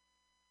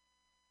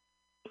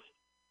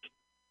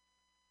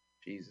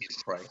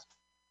 Jesus Christ.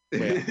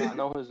 I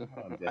know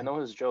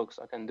his jokes.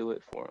 I can do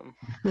it for him.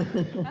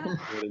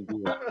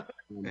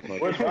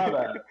 Where's Rob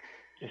at?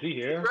 Is he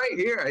here? He's right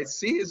here. I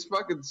see his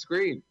fucking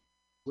screen.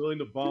 Willing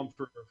to bomb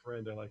for a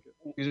friend. I like it.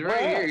 He's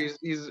right here.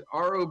 He's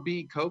ROB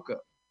Coca.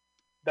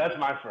 That's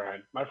my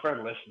friend. My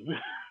friend listens.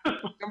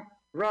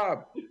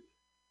 Rob.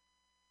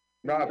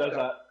 That's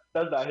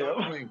not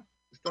him.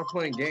 Stop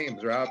playing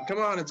games, Rob. Come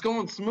on, it's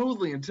going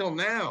smoothly until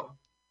now.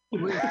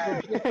 Rob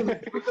has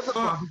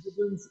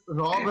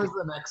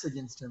an X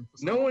against him.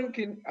 No one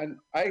can.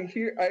 I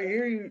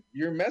hear you.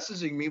 You're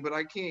messaging me, but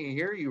I can't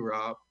hear you,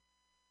 Rob.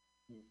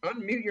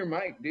 Unmute your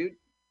mic, dude.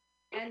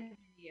 And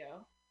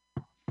video.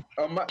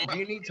 Do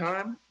you need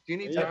time? Do you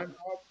need time,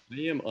 Rob? I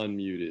am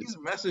unmuted. He's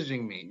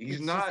messaging me.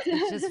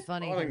 It's just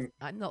funny.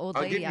 I'm the old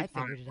lady. I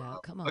figured it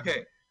out. Come on.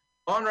 Okay.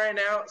 On right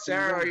now.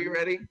 Sarah, are you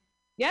ready?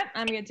 Yep,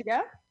 I'm good to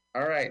go.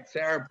 All right.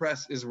 Sarah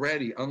Press is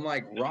ready,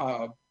 unlike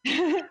Rob.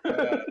 Give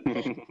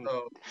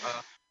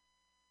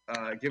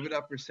it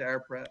up for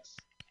Sarah Press.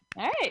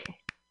 All right.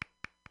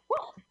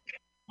 Cool.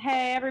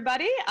 Hey,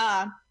 everybody.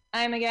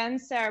 I'm again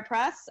Sarah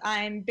Press.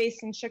 I'm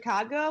based in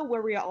Chicago,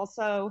 where we are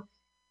also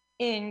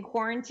in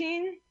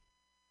quarantine.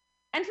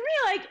 And for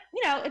me,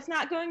 it's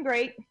not going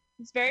great.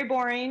 It's very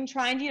boring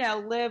trying to,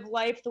 live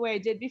life the way I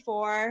did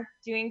before,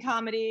 doing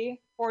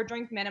comedy,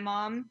 4-drink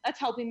minimum. That's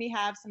helping me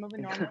have some of a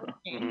normal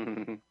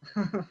routine.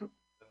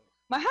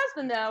 My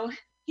husband, though,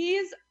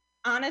 he's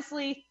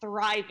honestly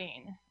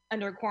thriving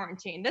under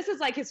quarantine. This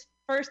is his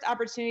first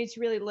opportunity to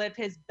really live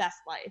his best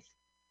life.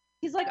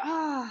 He's like,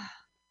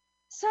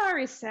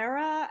 sorry,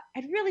 Sarah,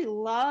 I'd really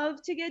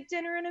love to get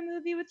dinner and a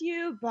movie with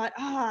you, but,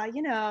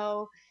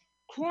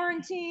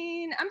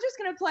 quarantine. I'm just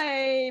going to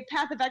play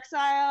Path of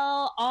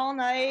Exile all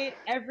night,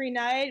 every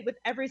night, with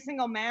every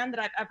single man that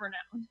I've ever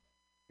known.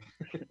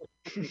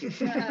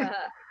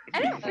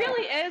 And it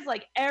really is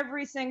like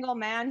every single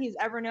man he's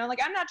ever known. Like,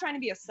 I'm not trying to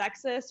be a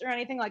sexist or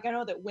anything. Like, I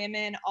know that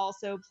women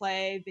also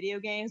play video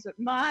games, but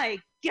my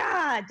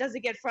God, does it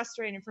get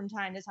frustrating from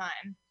time to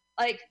time.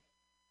 Like,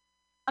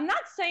 I'm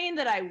not saying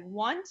that I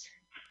want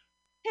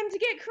him to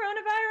get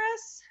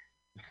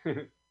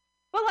coronavirus,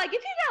 but like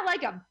if he got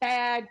like a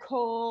bad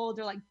cold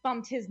or like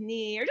bumped his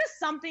knee or just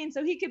something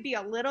so he could be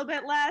a little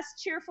bit less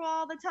cheerful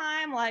all the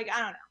time, like,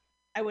 I don't know,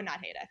 I would not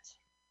hate it.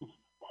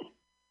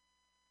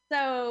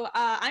 So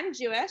I'm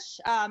Jewish.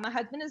 My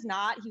husband is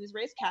not. He was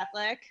raised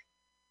Catholic,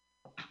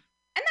 and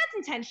that's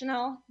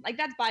intentional. Like,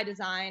 that's by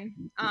design.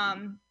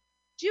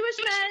 Jewish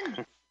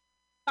men,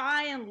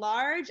 by and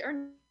large,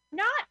 are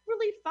not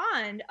really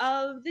fond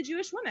of the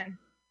Jewish women.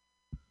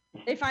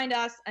 They find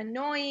us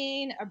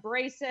annoying,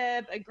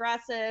 abrasive,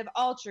 aggressive,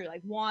 all true,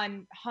 like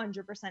 100%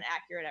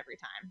 accurate every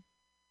time.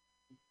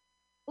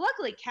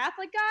 Luckily,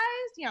 Catholic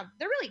guys,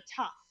 they're really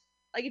tough.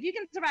 Like, if you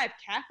can survive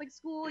Catholic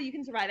school, you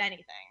can survive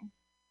anything.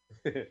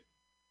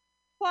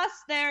 Plus,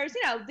 there's,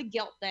 the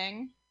guilt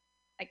thing.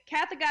 Like,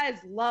 Catholic guys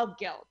love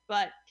guilt,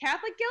 but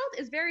Catholic guilt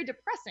is very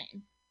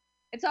depressing.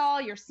 It's all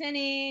you're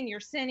sinning, you're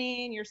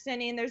sinning, you're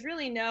sinning. There's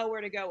really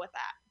nowhere to go with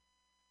that.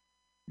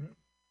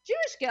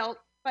 Jewish guilt,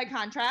 by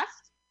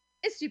contrast,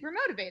 is super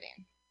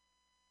motivating.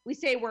 We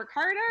say work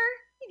harder,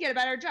 you get a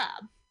better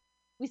job.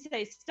 We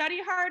say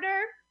study harder,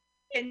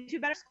 get into a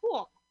better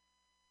school.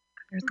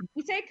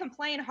 We say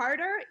complain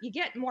harder, you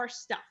get more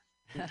stuff.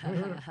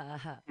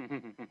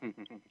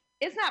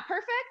 It's not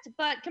perfect,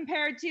 but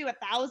compared to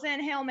 1,000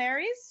 Hail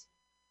Marys,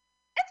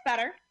 it's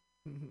better.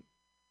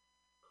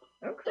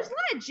 Okay. There's a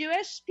lot of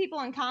Jewish people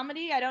in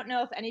comedy. I don't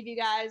know if any of you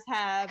guys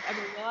have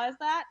ever realized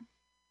that.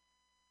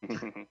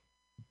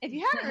 If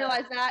you haven't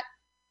realized that,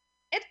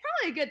 it's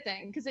probably a good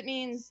thing, because it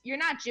means you're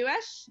not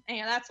Jewish,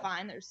 and that's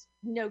fine. There's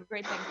no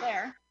great things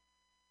there.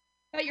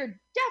 But you're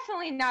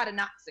definitely not a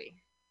Nazi.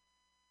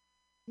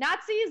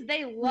 Nazis,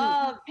 they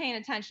love paying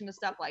attention to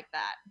stuff like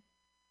that.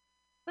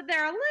 But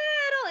they're a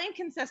little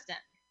inconsistent.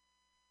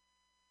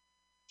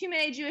 Too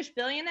many Jewish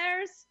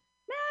billionaires?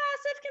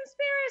 Massive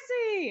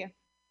conspiracy!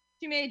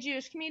 Too many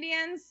Jewish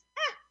comedians?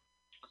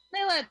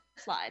 They let it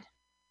slide.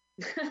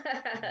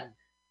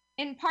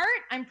 In part,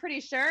 I'm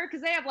pretty sure,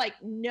 because they have like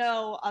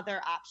no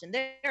other option.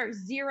 There are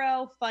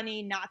zero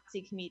funny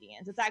Nazi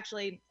comedians. It's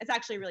actually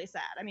really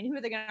sad. I mean, who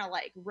are they gonna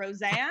like?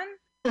 Roseanne?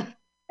 Nope,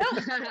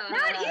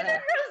 not even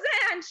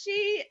Roseanne.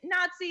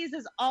 Nazis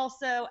is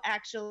also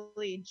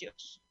actually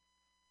Jewish.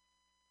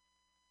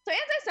 So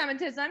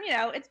anti-Semitism,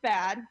 it's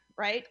bad,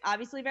 right?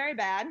 Obviously very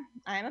bad.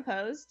 I am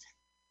opposed.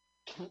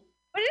 But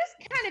it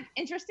is kind of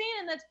interesting,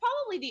 and that's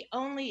probably the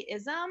only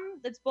ism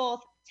that's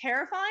both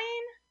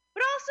terrifying,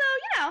 but also,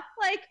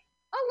 like,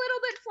 a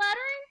little bit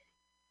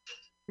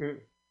flattering.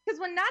 Because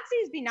when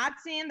Nazis be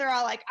Naziing, they're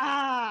all like,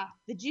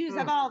 the Jews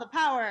have all the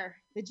power.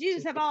 The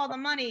Jews have all the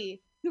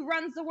money. Who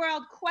runs the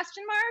world? ?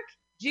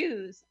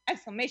 Jews! !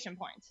 That's like, all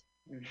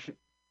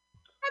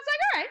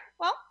right,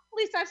 well, at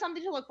least I have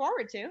something to look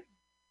forward to.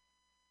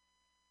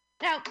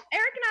 Now,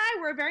 Eric and I,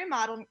 we're a very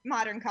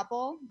modern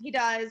couple. He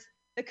does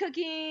the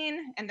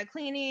cooking and the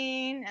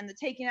cleaning and the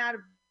taking out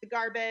of the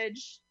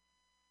garbage.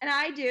 And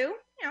I do,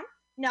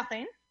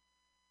 nothing.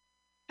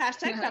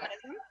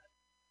 #feminism.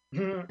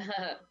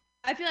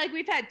 I feel like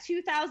we've had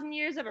 2,000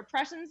 years of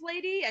oppressions,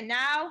 lady, and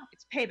now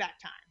it's payback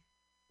time.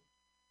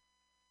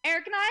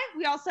 Eric and I,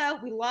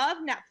 we love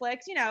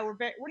Netflix.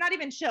 We're not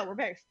even chill. We're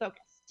very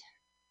focused.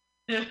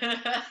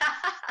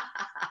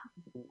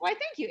 Why,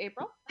 thank you,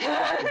 April.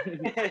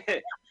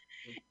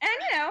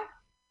 And,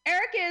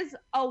 Eric is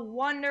a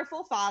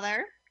wonderful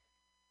father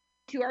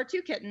to our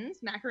 2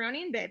 kittens,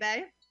 Macaroni and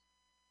Bebe.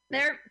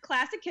 They're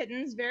classic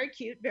kittens, very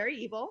cute, very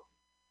evil.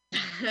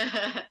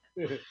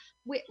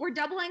 We're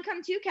double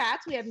income 2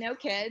 cats. We have no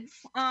kids.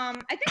 I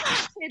think we'll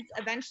have kids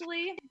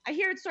eventually. I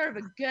hear it's sort of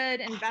a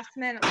good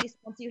investment, at least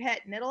once you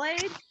hit middle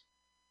age.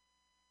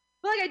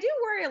 But like, I do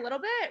worry a little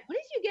bit. What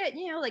if you get,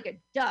 like a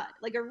dud,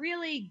 like a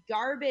really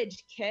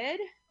garbage kid?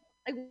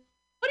 Like,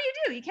 what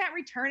do? You can't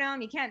return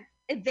them. You can't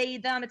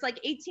evade them. It's like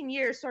 18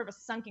 years, sort of a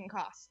sunken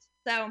cost.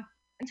 So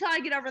until I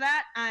get over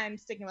that, I'm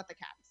sticking with the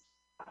cats.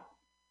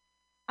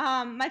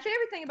 My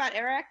favorite thing about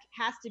Eric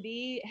has to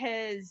be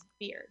his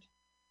beard.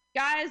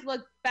 Guys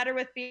look better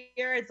with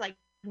beards like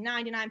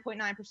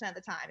 99.9% of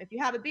the time. If you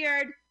have a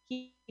beard,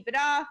 keep it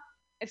off.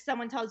 If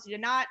someone tells you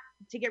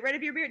to get rid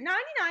of your beard,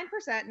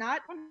 99%,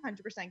 not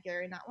 100%,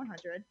 Gary, not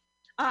 100.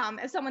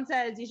 If someone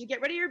says you should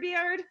get rid of your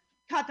beard,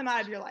 cut them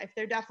out of your life.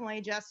 They're definitely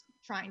just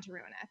trying to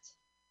ruin it.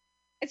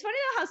 It's funny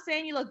though how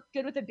saying you look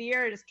good with a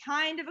beard is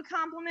kind of a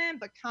compliment,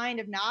 but kind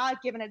of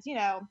not, given it's,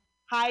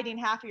 hiding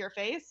half of your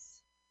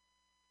face.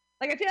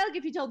 Like, I feel like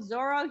if you told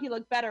Zorro he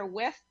looked better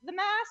with the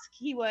mask,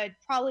 he would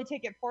probably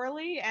take it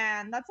poorly,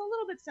 and that's a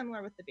little bit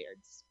similar with the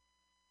beards.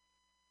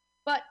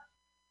 But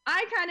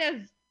I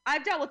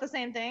I've dealt with the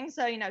same thing,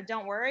 so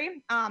don't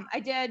worry. I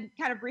did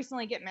kind of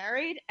recently get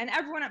married, and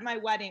everyone at my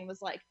wedding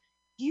was like,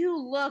 "You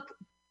look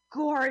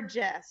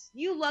gorgeous.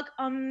 You look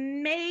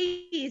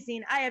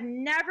amazing. I have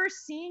never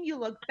seen you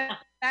look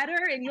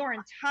better in your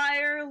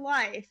entire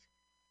life."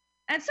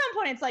 And at some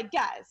point, it's like,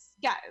 guys,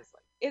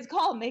 it's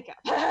called makeup.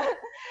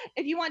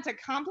 If you want to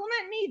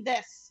compliment me,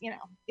 this,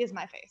 is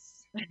my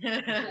face.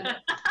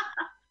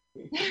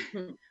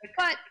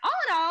 But all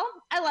in all,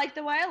 I like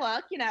the way I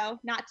look,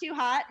 not too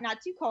hot, not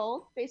too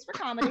cold, face for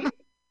comedy.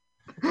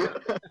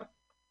 The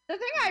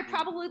thing I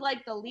probably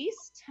like the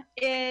least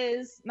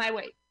is my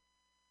weight.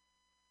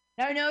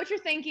 Now, I know what you're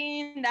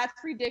thinking.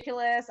 That's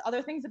ridiculous.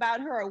 Other things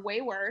about her are way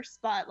worse,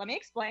 but let me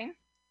explain.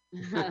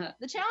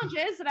 The challenge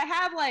is that I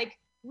have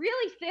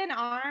really thin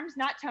arms,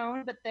 not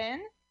toned, but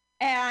thin,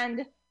 and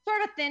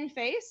sort of a thin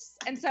face.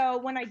 And so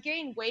when I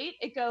gain weight,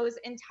 it goes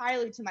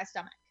entirely to my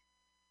stomach.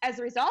 As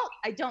a result,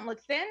 I don't look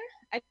thin.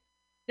 I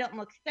don't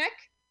look thick.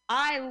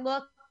 I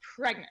look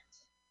pregnant.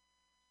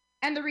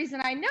 And the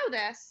reason I know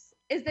this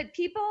is that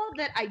people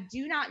that I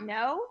do not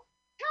know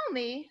tell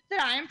me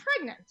that I am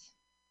pregnant.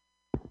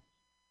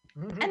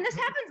 And this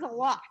happens a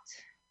lot.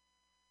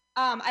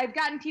 I've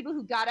gotten people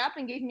who got up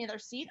and gave me their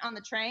seat on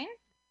the train.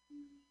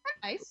 That's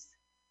nice.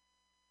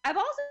 I've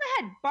also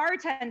had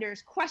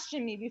bartenders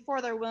question me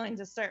before they're willing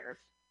to serve.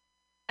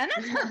 And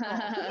that's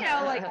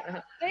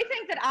hurtful. They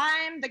think that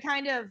I'm the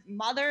kind of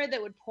mother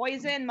that would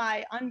poison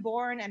my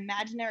unborn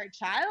imaginary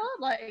child.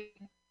 No,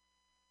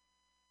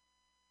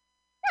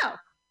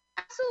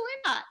 absolutely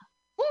not.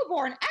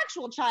 Full-born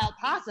actual child,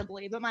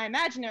 possibly, but my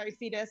imaginary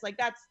fetus,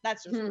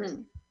 that's just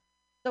rude.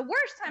 The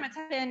worst time it's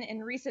happened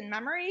in recent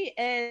memory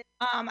is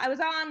I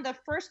was on the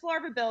first floor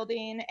of a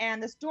building,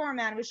 and this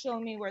doorman was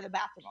showing me where the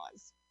bathroom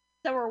was.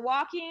 So we're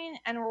walking,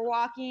 and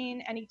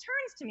he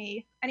turns to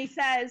me, and he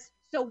says,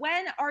 "So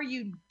when are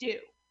you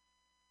due?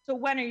 So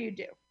when are you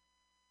due?"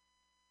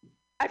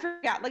 I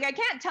forgot. I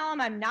can't tell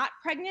him I'm not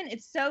pregnant.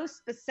 It's so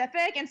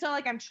specific. And so,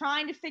 I'm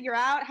trying to figure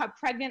out how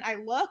pregnant I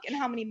look and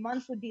how many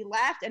months would be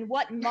left and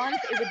what month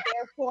it would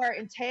therefore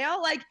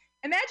entail.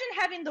 Imagine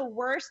having the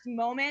worst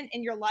moment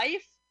in your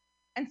life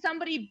and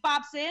somebody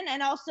bops in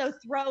and also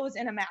throws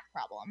in a math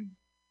problem.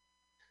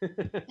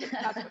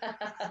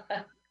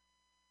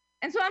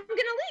 And so I'm going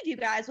to leave you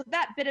guys with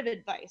that bit of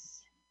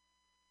advice.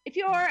 If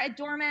you're a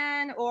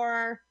doorman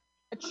or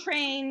a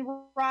train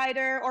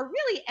rider or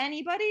really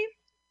anybody,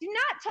 do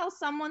not tell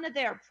someone that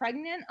they are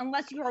pregnant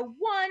unless you are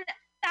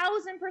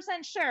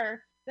 1,000%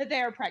 sure that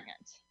they are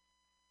pregnant.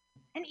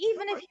 And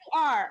even if you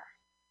are,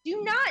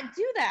 do not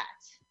do that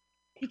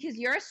because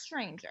you're a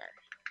stranger.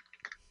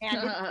 And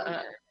it's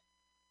weird.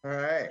 All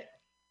right.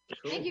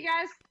 Cool. Thank you,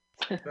 guys.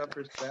 Up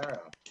for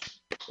Sarah.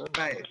 All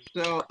right.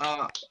 So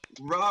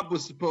Rob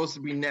was supposed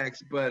to be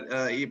next, but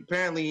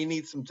apparently he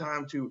needs some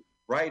time to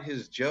write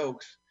his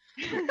jokes.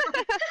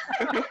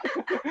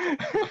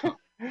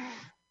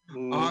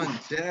 On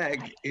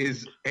deck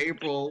is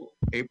April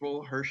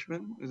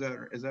Hirschman. Is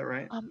that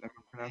right? Am I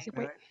pronouncing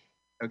that right?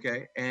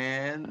 Okay.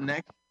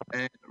 And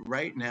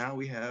right now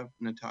we have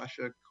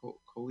Natasha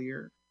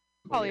Collier.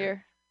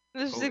 Collier.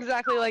 This is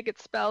exactly like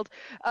it's spelled.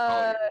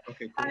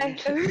 Okay, cool.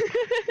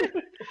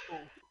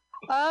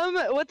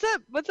 What's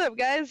up,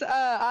 guys?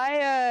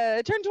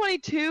 I turned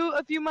 22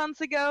 a few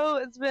months ago.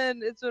 It's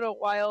been a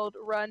wild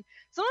run.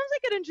 Sometimes I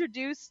get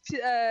introduced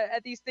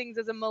at these things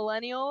as a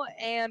millennial,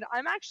 and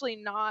I'm actually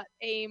not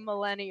a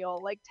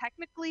millennial.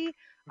 Technically,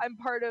 I'm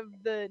part of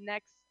the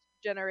next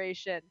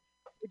generation,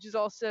 which is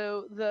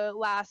also the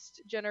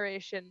last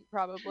generation,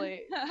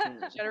 probably.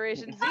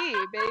 Generation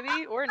Z,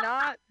 baby. We're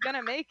not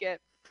gonna make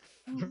it.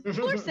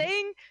 People are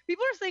saying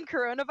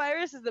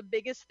coronavirus is the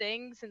biggest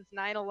thing since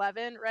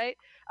 9/11, right?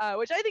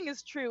 Which I think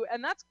is true,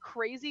 and that's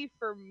crazy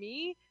for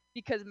me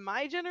because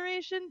my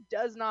generation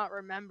does not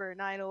remember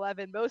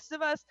 9/11. Most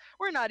of us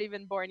were not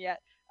even born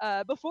yet.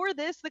 Before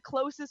this, the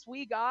closest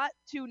we got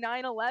to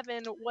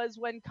 9/11 was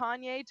when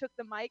Kanye took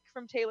the mic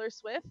from Taylor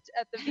Swift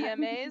at the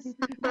VMAs.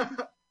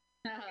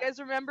 You guys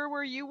remember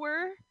where you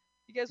were?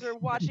 You guys were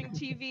watching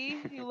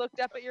TV. You looked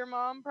up at your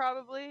mom,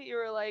 probably. You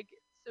were like,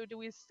 "So do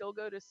we still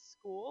go to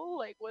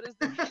school? What does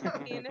this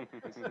mean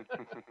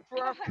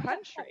for our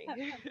country?"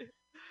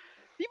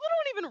 People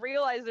don't even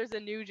realize there's a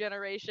new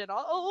generation.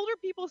 Older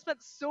people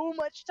spent so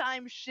much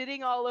time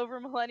shitting all over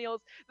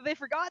millennials that they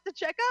forgot to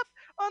check up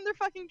on their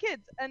fucking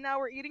kids. And now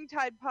we're eating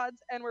Tide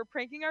Pods and we're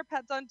pranking our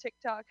pets on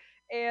TikTok.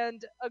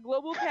 And a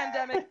global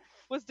pandemic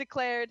was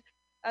declared.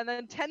 And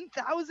then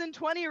 10,000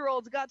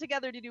 20-year-olds got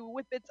together to do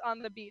whippets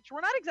on the beach.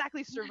 We're not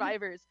exactly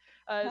survivors,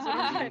 is what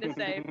I'm trying to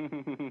say.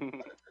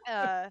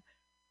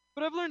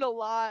 But I've learned a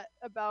lot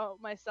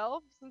about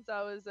myself since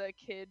I was a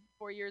kid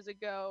 4 years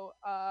ago.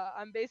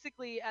 I'm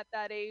basically at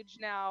that age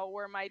now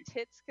where my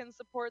tits can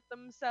support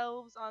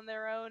themselves on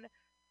their own,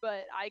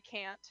 but I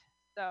can't.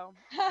 So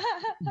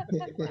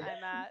that's where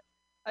I'm at.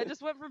 I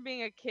just went from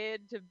being a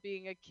kid to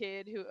being a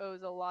kid who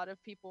owes a lot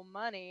of people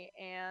money,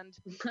 and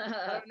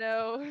I don't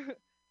know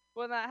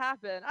when that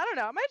happened. I don't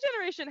know. My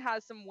generation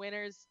has some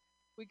winners.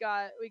 We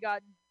got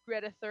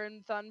Greta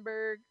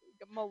Thunberg,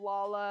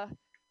 Malala.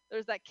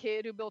 There's that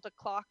kid who built a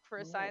clock for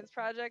a science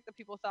project that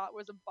people thought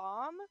was a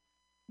bomb.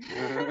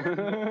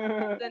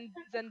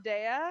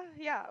 Zendaya,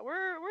 yeah,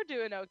 we're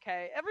doing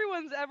okay.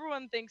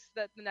 Everyone thinks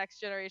that the next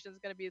generation is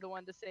going to be the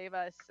one to save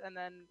us, and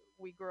then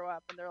we grow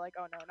up and they're like,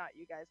 oh no, not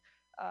you guys.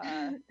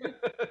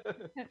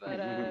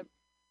 But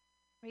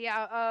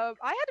yeah, I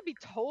had to be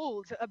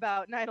told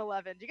about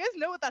 9/11. Do you guys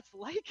know what that's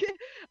like?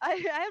 I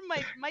had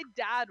my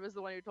dad was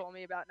the one who told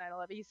me about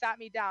 9/11. He sat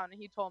me down and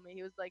he told me,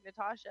 he was like,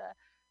 Natasha,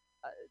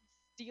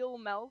 steel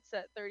melts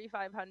at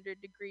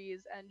 3,500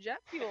 degrees and jet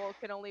fuel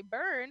can only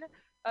burn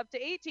up to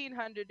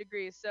 1,800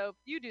 degrees. So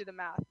you do the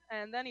math.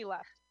 And then he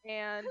left.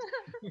 And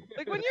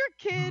like when you're a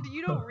kid,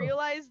 you don't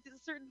realize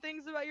certain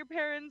things about your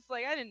parents.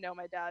 Like I didn't know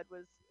my dad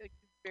was a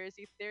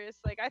conspiracy theorist.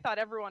 Like I thought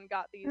everyone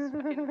got these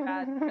fucking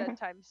bad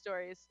bedtime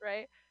stories,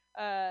 right?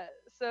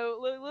 So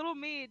little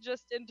me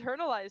just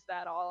internalized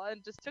that all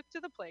and just took to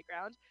the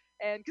playground.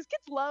 And because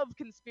kids love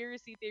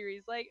conspiracy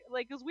theories, like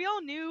because we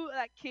all knew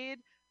that kid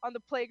on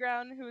the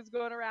playground who was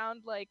going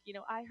around like,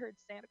 I heard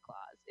Santa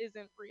Claus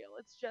isn't real.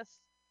 It's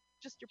just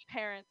your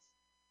parents.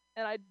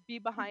 And I'd be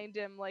behind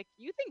him like,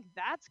 you think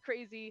that's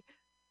crazy?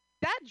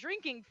 That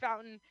drinking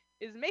fountain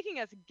is making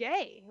us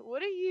gay.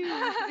 What are you?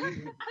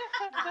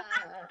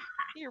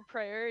 Your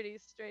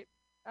priorities straight.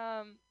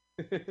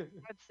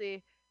 Let's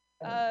see.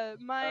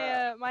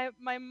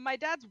 My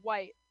dad's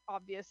white,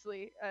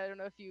 obviously. I don't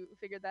know if you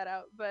figured that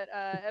out, but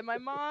and my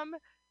mom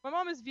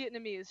is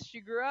Vietnamese.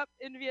 She grew up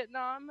in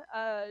Vietnam.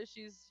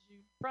 She's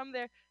from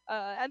there.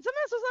 And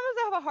sometimes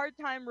I have a hard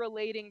time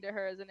relating to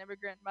her as an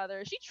immigrant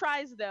mother. She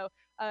tries though.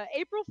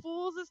 April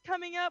Fool's is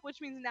coming up,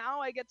 which means now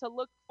I get to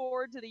look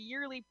forward to the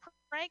yearly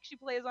prank she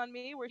plays on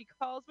me, where she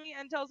calls me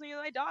and tells me that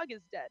my dog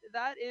is dead.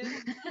 That is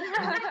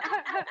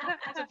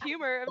sense of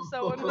humor of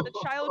someone with a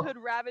childhood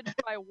ravaged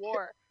by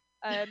war.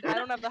 And I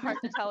don't have the heart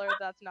to tell her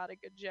that's not a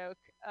good joke.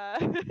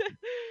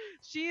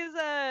 She's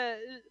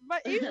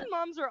but Asian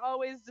moms are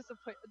always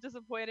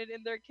disappointed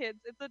in their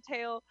kids. It's a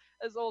tale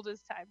as old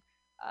as time.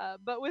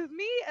 But with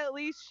me, at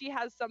least she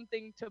has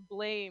something to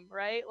blame,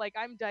 right? Like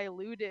I'm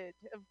diluted.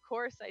 Of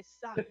course, I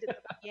sucked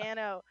at the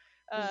piano.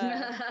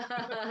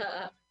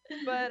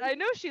 But I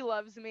know she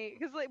loves me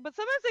because, like, but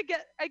sometimes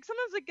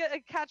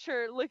I catch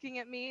her looking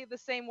at me the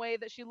same way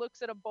that she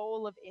looks at a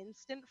bowl of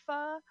instant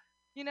pho.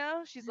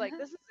 She's like,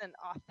 this isn't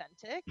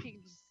authentic. You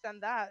can just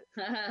send that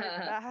right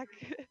back.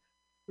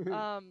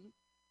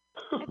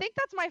 I think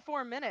that's my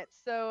 4 minutes.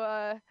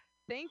 So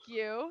thank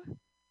you.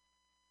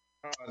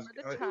 For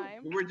the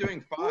time. We're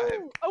doing 5.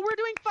 Ooh. Oh, we're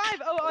doing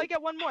 5. Oh, I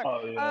get one more.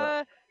 Oh,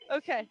 yeah.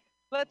 Okay.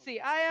 Let's see.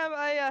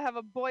 I have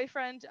a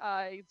boyfriend.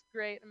 He's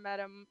great. Met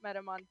him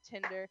on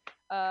Tinder.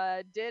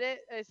 Did it.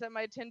 I set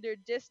my Tinder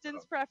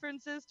distance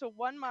preferences to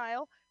 1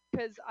 mile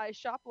because I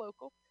shop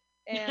local,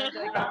 and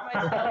I got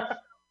myself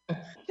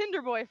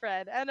Tinder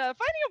boyfriend. And finding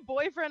a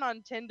boyfriend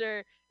on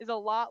Tinder is a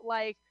lot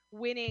like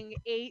winning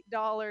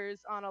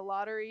 $8 on a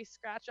lottery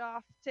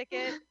scratch-off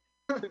ticket,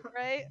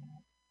 right?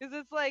 Because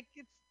it's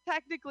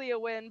technically a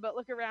win, but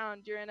look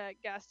around, you're in a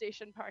gas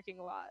station parking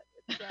lot.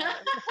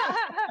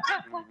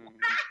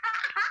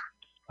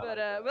 But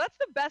that's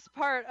the best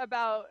part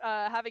about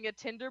having a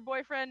Tinder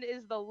boyfriend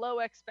is the low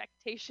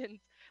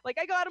expectations. Like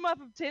I got him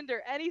off of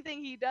Tinder.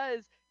 Anything he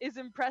does is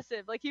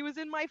impressive. Like he was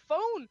in my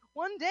phone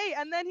one day,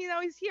 and then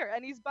he's here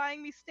and he's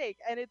buying me steak,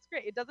 and it's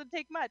great. It doesn't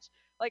take much.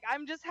 Like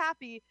I'm just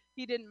happy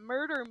he didn't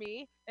murder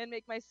me and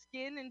make my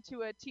skin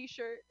into a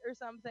t-shirt or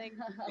something.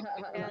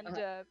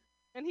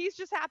 And he's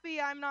just happy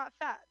I'm not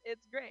fat.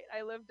 It's great.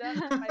 I lived up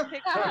to my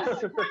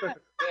pictures.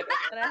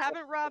 And I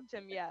haven't robbed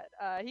him yet.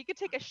 He could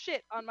take a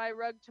shit on my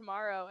rug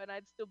tomorrow, and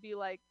I'd still be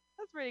like,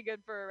 that's pretty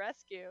good for a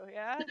rescue,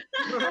 yeah?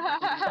 All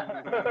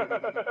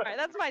right,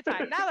 that's my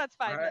time. Now that's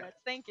 5 minutes.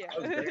 Thank you.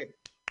 That was great.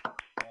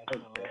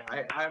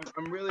 Okay.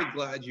 I'm really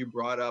glad you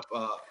brought up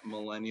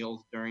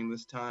millennials during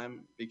this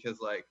time, because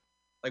like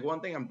one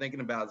thing I'm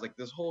thinking about is like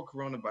this whole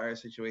coronavirus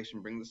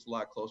situation brings us a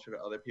lot closer to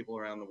other people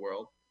around the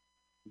world.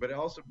 But it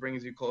also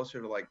brings you closer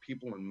to like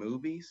people in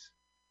movies,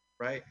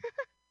 right?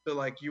 So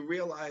like you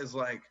realize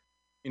like,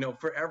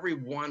 for every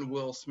one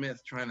Will Smith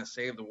trying to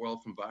save the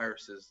world from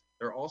viruses,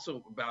 there are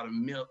also about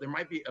there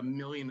might be a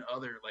million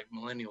other like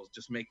millennials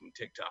just making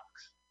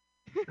TikToks.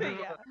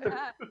 Yeah.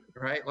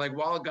 Right? Like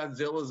while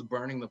Godzilla's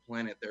burning the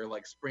planet, they're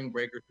like spring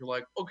breakers who are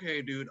like,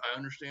 okay, dude, I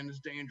understand it's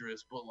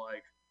dangerous, but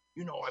like,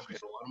 I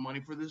paid a lot of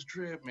money for this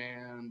trip,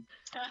 man.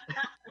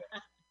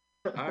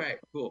 All right,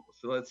 cool.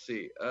 So let's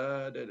see.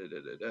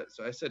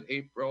 So I said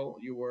April,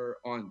 you were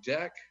on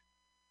deck.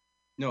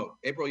 No,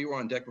 April, you were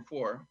on deck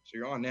before, so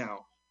you're on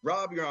now.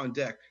 Rob, you're on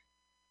deck.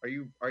 Are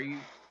you?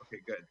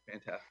 Okay, good,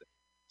 fantastic.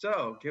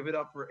 So give it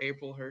up for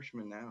April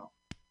Hirschman now.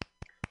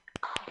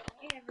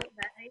 Hey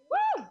everybody.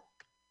 Woo!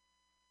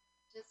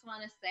 Just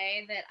want to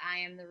say that I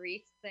am the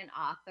recent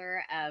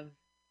author of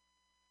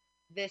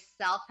this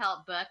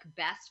self-help book,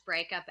 Best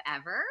Breakup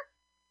Ever.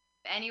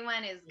 If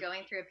anyone is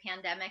going through a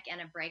pandemic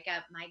and a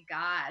breakup, my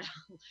God,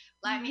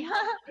 let me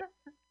help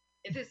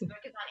you. This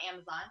book is on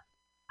Amazon.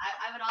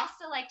 I would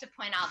also like to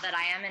point out that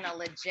I am in a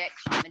legit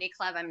comedy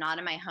club. I'm not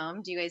in my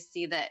home. Do you guys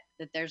see that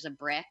there's a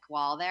brick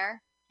wall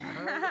there?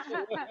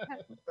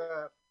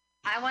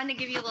 I wanted to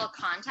give you a little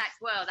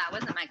context. Whoa, that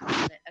wasn't my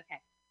closet. Okay.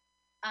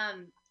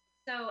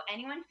 So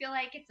anyone feel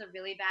like it's a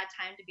really bad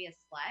time to be a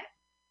slut?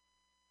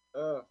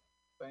 Oh,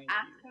 thank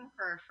Asking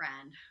for a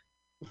friend.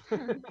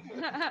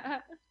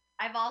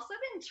 I've also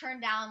been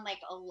turned down like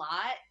a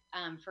lot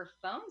for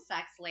phone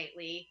sex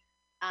lately.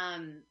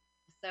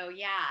 So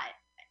yeah,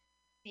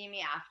 see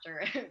me after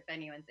if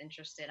anyone's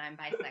interested. I'm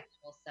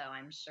bisexual, so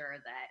I'm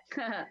sure that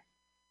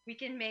we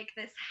can make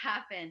this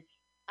happen.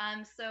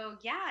 So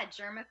yeah,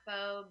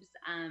 germaphobes,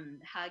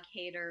 hug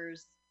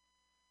haters,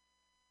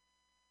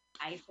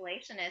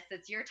 isolationists,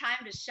 it's your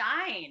time to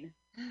shine.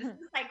 This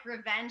is like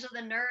Revenge of the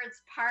Nerds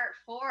Part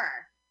 4.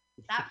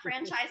 That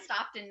franchise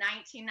stopped in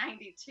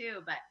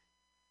 1992, but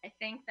I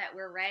think that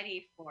we're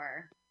ready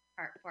for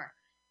Part 4.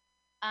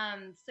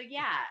 So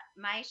yeah,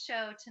 my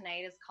show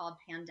tonight is called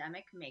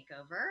Pandemic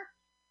Makeover.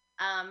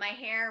 My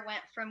hair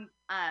went from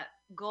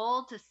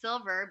gold to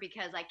silver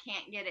because I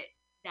can't get it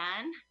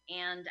done,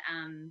 and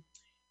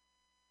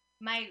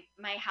my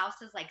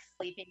house is like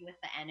Sleeping with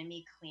the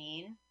Enemy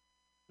clean.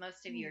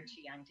 Most of you are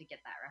too young to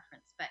get that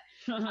reference, but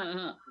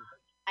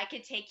I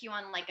could take you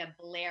on like a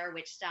Blair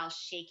Witch style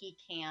shaky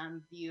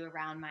cam view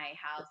around my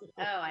house.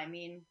 Oh, I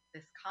mean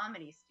this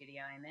comedy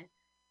studio I'm in.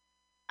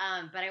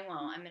 But I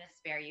won't. I'm gonna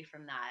spare you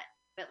from that.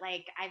 But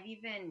like I've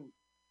even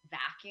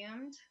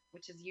vacuumed,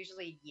 which is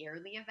usually a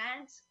yearly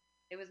event.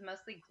 It was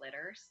mostly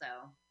glitter,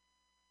 so.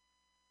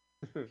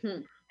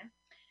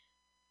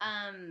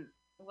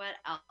 What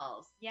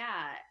else?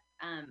 Yeah.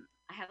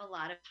 I have a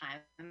lot of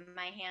time in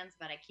my hands,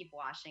 but I keep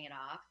washing it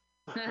off.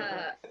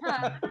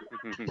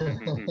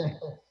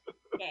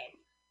 Okay,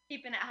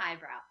 keeping it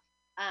highbrow.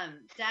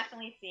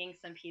 Definitely seeing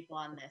some people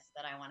on this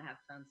that I want to have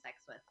phone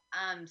sex with.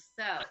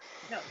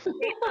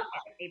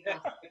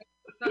 April,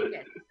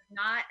 focus. It's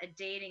not a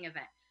dating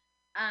event.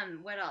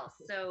 What else?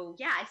 So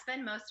yeah, I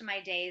spend most of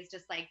my days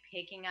just like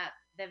picking up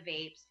the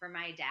vapes for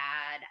my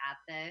dad at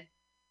the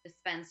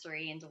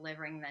dispensary and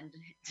delivering them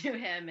to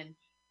him, and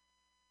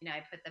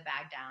I put the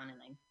bag down and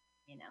I'm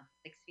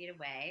 6 feet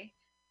away.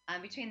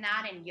 Between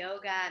that and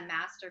yoga,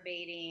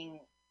 masturbating,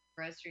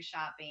 grocery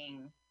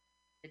shopping,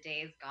 the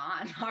day is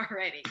gone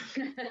already.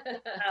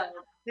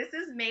 This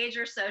is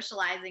major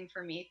socializing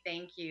for me.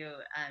 Thank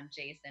you,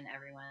 Jason,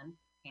 everyone,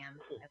 Pam,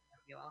 I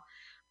love you all.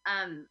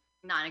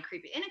 Not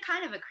in a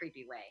kind of a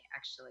creepy way,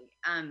 actually.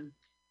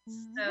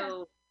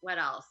 So what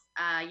else?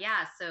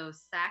 So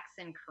sex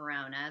and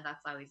Corona,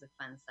 that's always a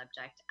fun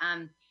subject.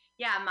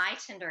 My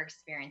Tinder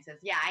experiences.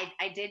 Yeah,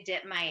 I did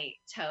dip my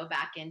toe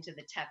back into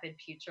the tepid,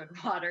 putrid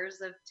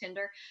waters of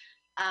Tinder.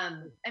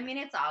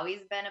 It's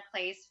always been a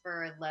place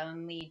for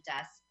lonely,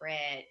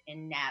 desperate,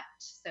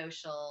 ineptly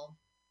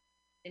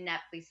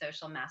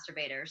social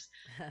masturbators.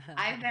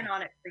 I've been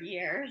on it for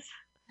years.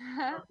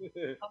 A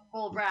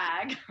full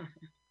brag.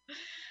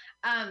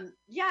 And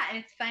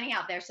it's funny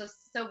out there. So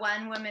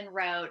one woman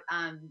wrote,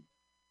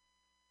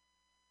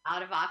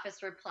 out of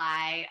office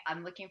reply,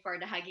 I'm looking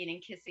forward to hugging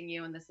and kissing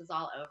you when this is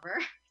all over.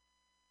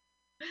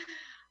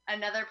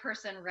 Another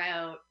person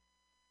wrote,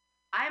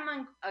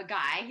 a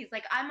guy, he's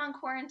like, I'm on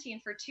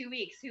quarantine for 2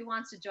 weeks. Who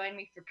wants to join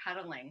me for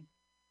cuddling?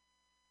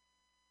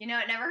 It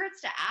never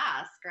hurts to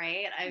ask,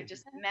 right?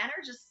 Men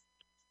are just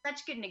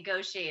such good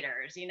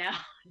negotiators,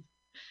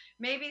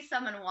 Maybe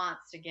someone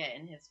wants to get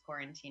in his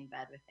quarantine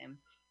bed with him.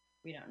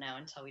 We don't know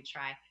until we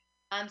try.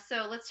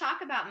 So let's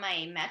talk about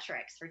my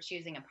metrics for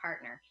choosing a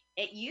partner.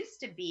 It used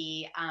to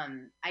be,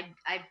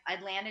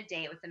 I'd land a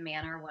date with a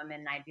man or a woman,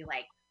 and I'd be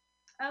like,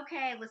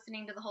 okay,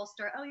 listening to the whole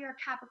story. Oh, you're a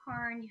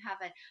Capricorn. You have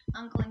an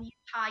uncle in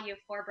Utah. You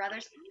have 4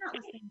 brothers. I'm not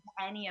listening to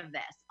any of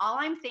this. All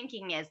I'm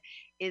thinking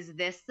is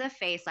this the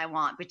face I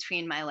want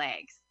between my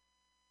legs?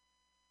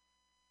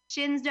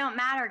 Chins don't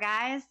matter,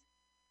 guys.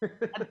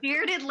 A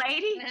bearded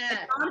lady,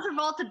 a John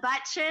Travolta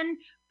butt chin,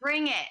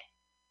 bring it.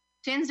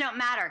 Chins don't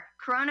matter.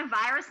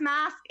 Coronavirus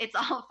mask, it's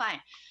all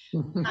fine.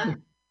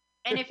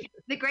 And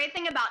the great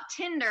thing about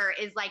Tinder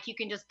is like you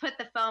can just put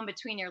the phone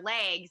between your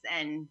legs,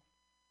 and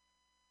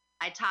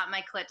I taught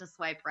my clit to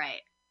swipe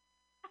right.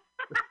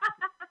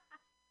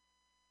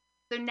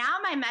 So now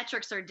my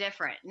metrics are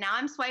different. Now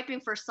I'm swiping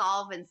for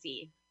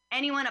solvency.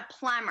 Anyone a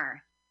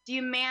plumber? Do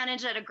you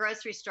manage at a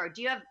grocery store?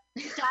 Do you have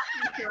stock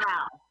in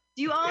Purell?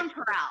 Do you own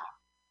Purell?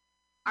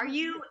 Are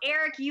you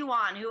Eric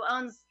Yuan, who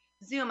owns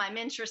Zoom? I'm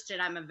interested.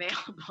 I'm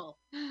available.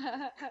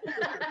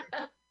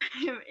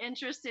 I'm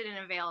interested and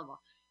available.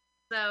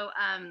 So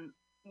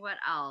what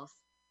else?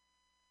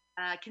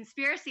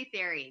 Conspiracy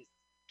theories.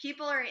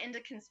 People are into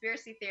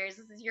conspiracy theories.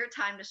 This is your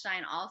time to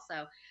shine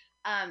also.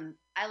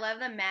 I love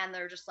the men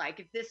that are just like,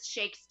 if this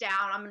shakes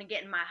down, I'm going to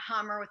get in my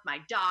Hummer with my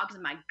dogs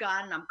and my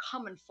gun, and I'm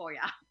coming for you.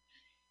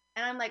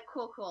 And I'm like,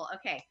 cool.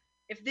 Okay.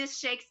 If this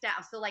shakes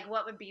down, so like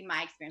what would be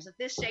my experience? If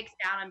this shakes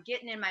down, I'm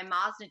getting in my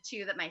Mazda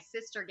 2 that my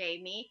sister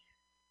gave me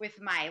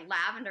with my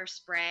lavender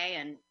spray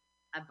and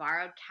a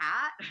borrowed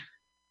cat.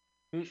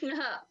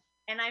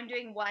 And I'm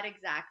doing what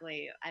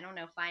exactly? I don't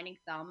know, Finding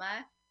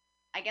Thelma.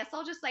 I guess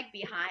I'll just like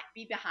be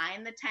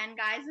behind the 10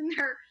 guys in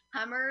their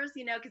Hummers,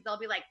 you know, because they'll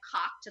be like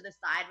cocked to the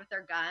side with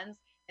their guns,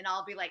 and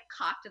I'll be like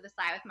cocked to the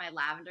side with my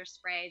lavender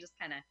spray, just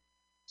kind of.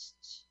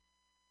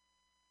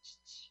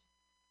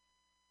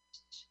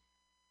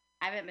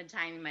 I haven't been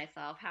timing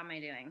myself. How am I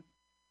doing?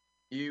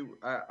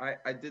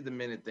 I did the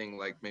minute thing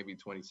like maybe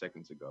 20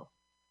 seconds ago.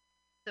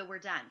 So we're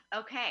done.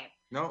 Okay.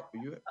 No,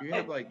 you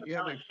have like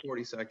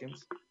 40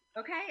 seconds.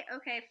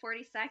 Okay,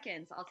 40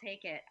 seconds. I'll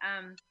take it.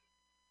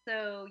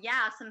 So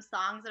yeah, some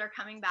songs that are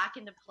coming back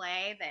into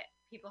play that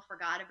people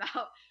forgot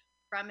about.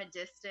 From a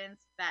Distance,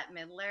 Bette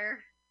Midler.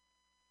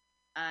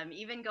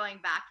 Even going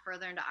back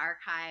further into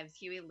archives,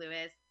 Huey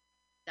Lewis,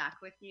 Stuck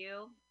With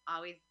You.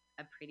 Always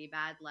a pretty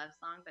bad love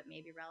song, but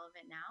maybe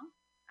relevant now.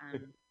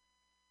 What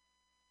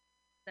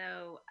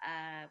else?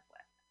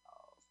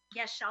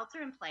 Yeah,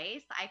 Shelter in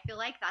Place. I feel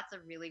like that's a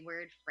really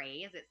weird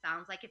phrase. It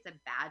sounds like it's a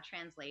bad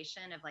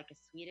translation of like a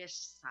Swedish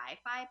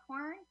sci-fi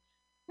porn.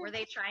 Were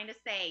they trying to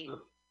say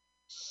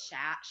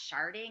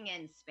sharding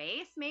in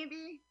space,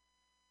 maybe?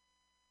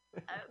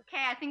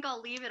 Okay, I think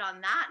I'll leave it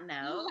on that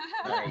note.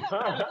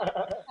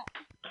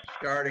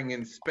 Starting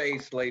in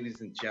space, ladies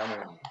and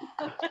gentlemen.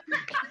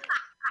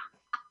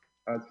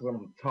 That's what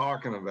I'm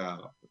talking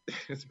about.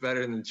 It's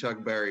better than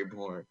Chuck Berry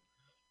porn.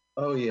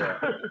 Oh, yeah.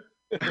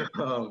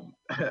 So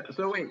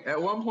wait, at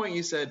one point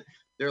you said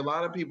there are a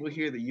lot of people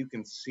here that you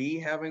can see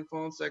having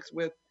phone sex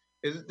with.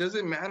 Does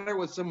it matter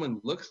what someone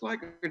looks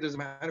like, or does it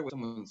matter what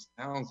someone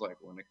sounds like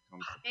when it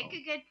comes to Make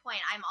a good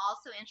point. I'm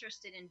also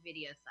interested in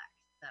video sex,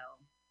 so.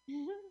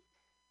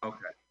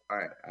 Okay. All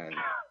right.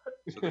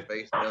 So the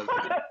face does.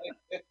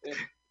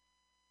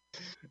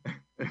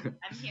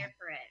 I'm here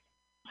for it.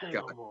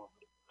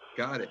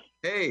 Got it.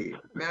 Hey,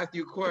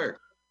 Matthew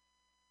Quirk.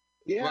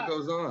 Yeah. What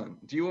goes on?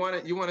 Do you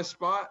want a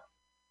spot?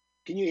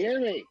 Can you hear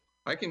me?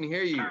 I can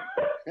hear you.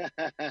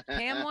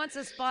 Pam wants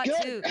a spot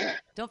too.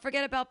 Don't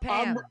forget about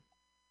Pam.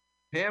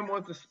 Pam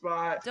wants a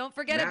spot. Don't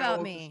forget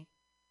about me.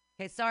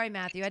 Okay, sorry,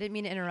 Matthew. I didn't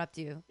mean to interrupt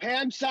you.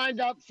 Pam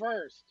signed up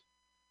first.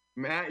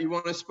 Matt, you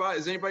want a spot?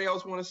 Does anybody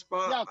else want a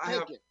spot? Yeah, I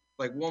have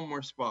like one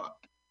more spot.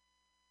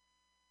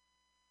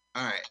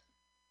 All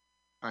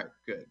right,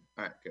 good.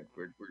 All right, good.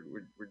 We're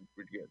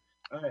good.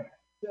 All right.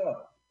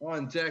 So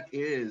on deck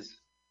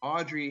is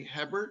Audrey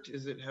Hebert.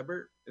 Is it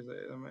Hebert? Is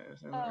it? Am I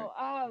saying that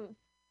right?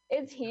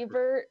 It's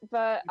Hebert,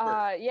 but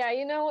yeah,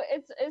 you know,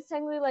 it's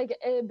technically like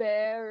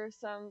Hébert or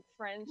some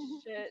French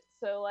shit.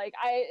 So like,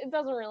 it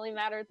doesn't really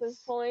matter at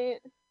this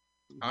point.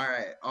 All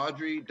right,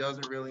 Audrey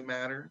doesn't really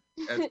matter.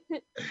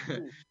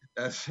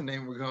 That's the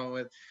name we're going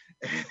with.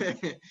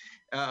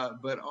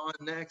 But on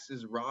next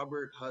is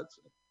Robert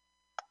Hudson.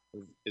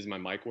 Is my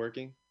mic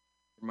working?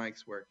 Your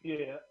mic's working.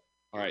 Yeah.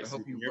 All right. I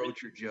hope you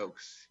wrote your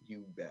jokes,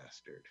 you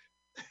bastard.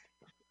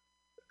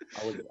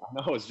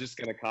 I was just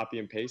gonna copy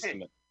and paste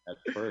them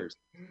at first.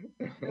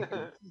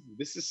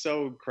 This is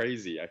so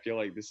crazy. I feel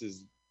like this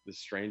is the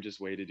strangest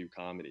way to do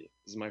comedy.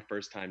 This is my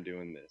first time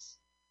doing this.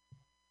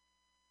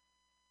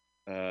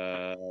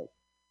 All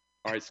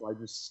right, so I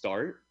just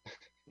start.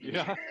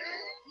 Yeah.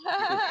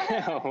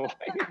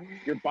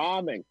 You're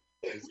bombing.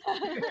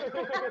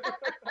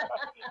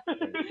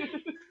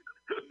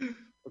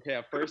 Okay,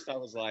 at first I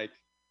was like,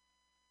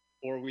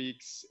 4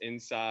 weeks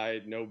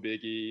inside, no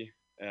biggie.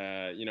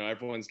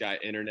 Everyone's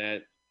got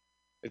internet.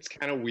 It's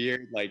kind of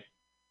weird. Like,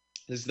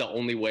 this is the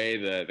only way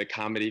the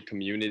comedy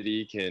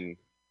community can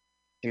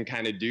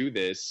kind of do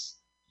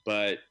this.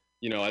 But,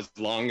 as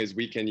long as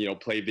we can,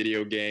 play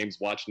video games,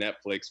 watch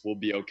Netflix, we'll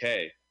be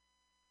okay.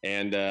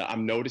 And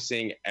I'm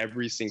noticing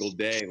every single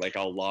day, like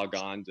I'll log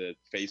on to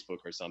Facebook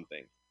or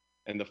something,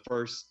 and the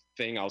first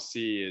thing I'll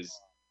see is,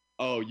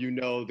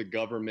 the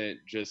government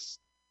just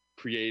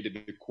created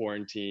the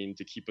quarantine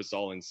to keep us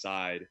all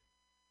inside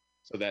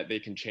so that they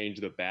can change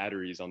the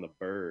batteries on the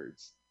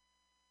birds.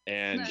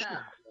 And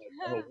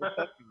we're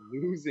fucking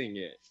losing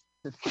it.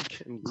 We're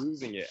fucking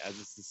losing it as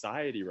a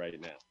society right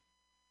now.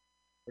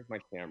 Where's my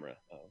camera?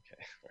 Oh,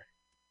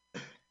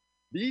 okay.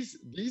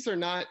 These are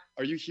not.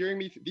 Are you hearing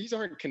me? These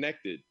aren't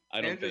connected.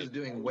 I don't Andrew's think.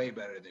 doing way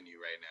better than you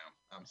right now.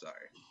 I'm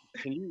sorry.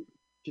 Can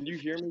you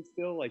hear me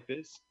still like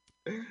this?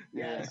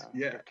 Yeah.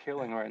 You're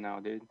killing right now,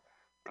 dude.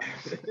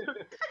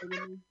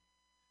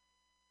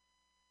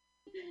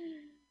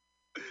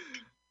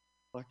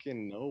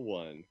 Fucking no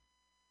one.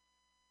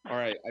 All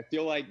right, I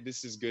feel like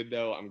this is good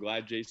though. I'm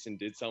glad Jason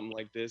did something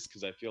like this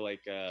because I feel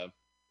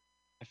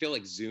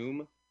like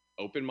Zoom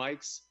open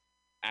mics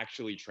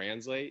actually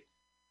translate,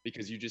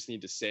 because you just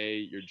need to say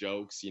your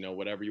jokes,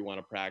 whatever you want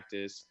to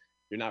practice.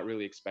 You're not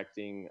really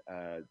expecting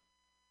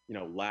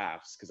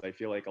laughs, because I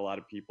feel like a lot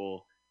of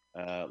people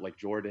like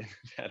Jordan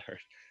that are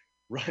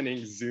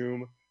running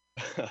Zoom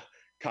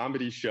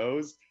comedy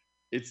shows,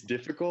 it's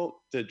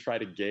difficult to try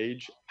to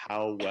gauge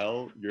how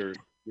well your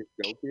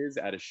joke is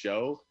at a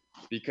show,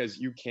 because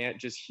you can't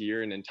just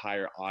hear an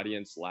entire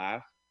audience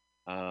laugh.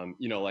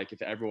 Like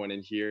if everyone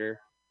in here,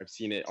 I've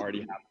seen it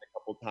already happen a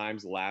couple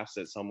times, laughs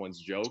at someone's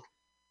joke,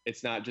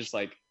 it's not just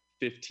like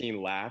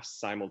 15 laughs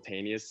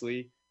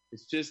simultaneously.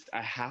 It's just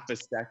a half a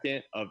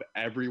second of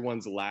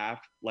everyone's laugh,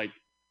 like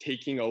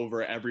taking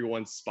over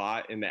everyone's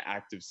spot in the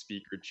active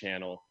speaker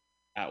channel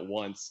at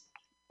once.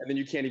 And then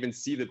you can't even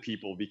see the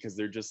people because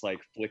they're just like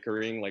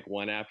flickering like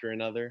one after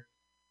another.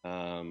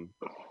 All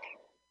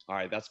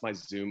right, that's my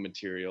Zoom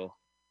material.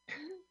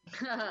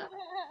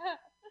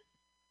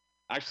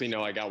 Actually,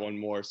 no, I got one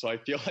more. So I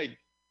feel like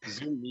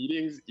Zoom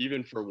meetings,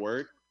 even for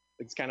work,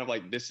 it's kind of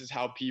like this is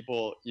how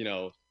people,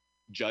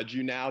 judge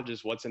you now,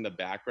 just what's in the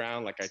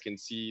background. Like I can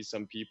see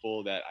some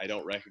people that I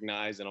don't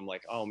recognize and I'm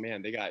like, oh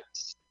man, they got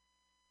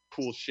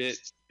cool shit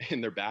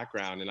in their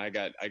background and I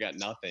got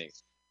nothing.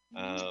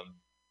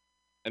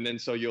 And then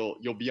so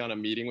you'll be on a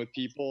meeting with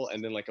people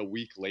and then like a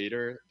week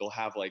later they'll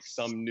have like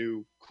some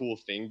new cool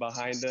thing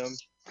behind them.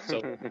 So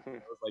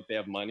like they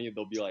have money,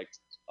 they'll be like,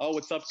 oh,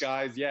 what's up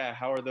guys? Yeah,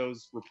 how are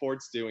those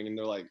reports doing? And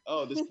they're like,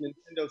 oh, this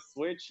Nintendo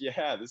Switch?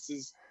 Yeah,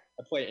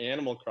 I play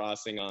Animal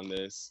Crossing on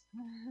this.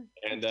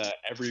 And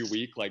every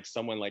week like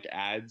someone like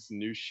adds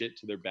new shit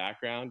to their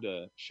background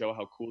to show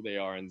how cool they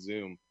are in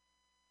Zoom.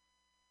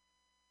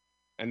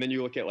 And then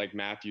you look at like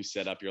Matthew's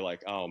setup, you're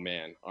like, oh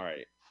man, all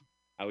right.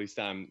 At least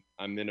I'm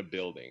in a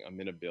building. I'm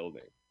in a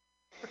building.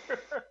 But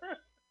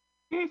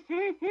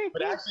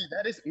actually,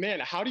 that is,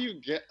 man. How do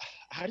you get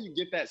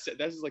that set?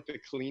 That is like the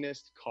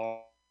cleanest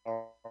car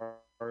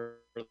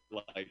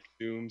like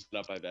Zoom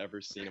setup I've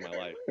ever seen in my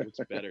life. It looks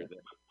better than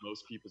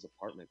most people's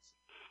apartments.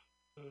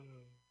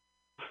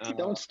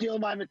 Don't steal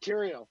my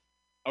material.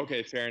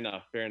 Okay, fair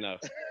enough.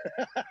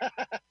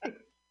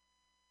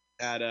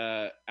 At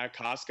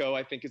Costco,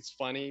 I think it's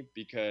funny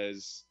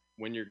because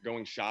when you're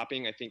going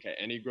shopping, I think at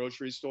any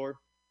grocery store,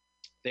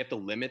 they have to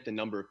limit the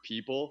number of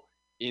people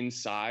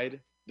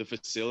inside the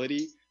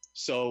facility.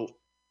 So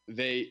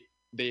they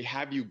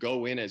have you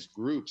go in as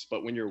groups,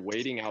 but when you're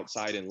waiting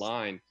outside in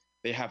line,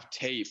 they have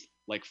tape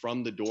like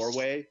from the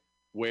doorway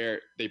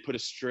where they put a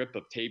strip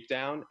of tape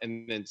down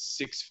and then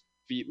 6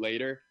 feet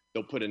later,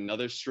 they'll put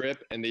another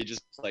strip and they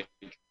just like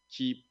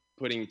keep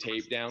putting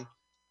tape down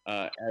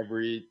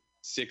every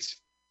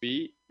 6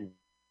 feet.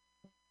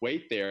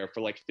 Wait there for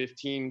like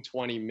 15,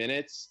 20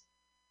 minutes.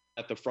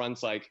 At the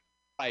front's like,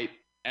 right,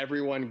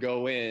 everyone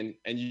go in,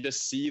 and you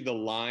just see the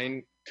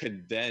line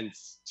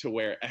condense to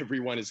where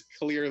everyone is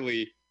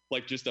clearly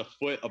like just a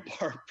foot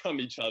apart from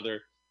each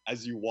other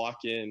as you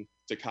walk in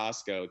to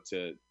Costco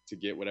to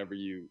get whatever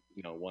you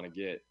want to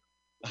get.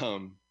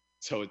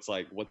 So it's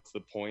like, what's the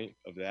point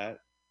of that?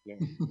 Yeah.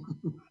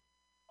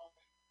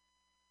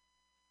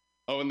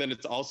 Oh, and then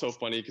it's also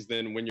funny because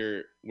then when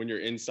you're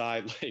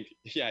inside, like,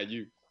 yeah,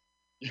 you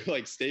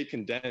like stay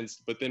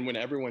condensed, but then when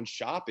everyone's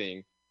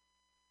shopping,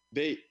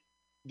 they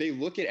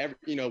look at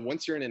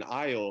once you're in an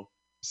aisle,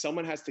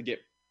 someone has to get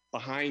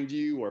behind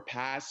you or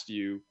past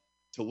you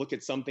to look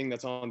at something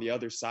that's on the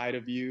other side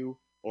of you,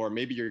 or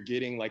maybe you're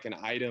getting like an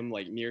item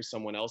like near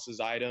someone else's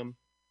item.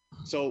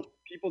 So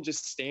people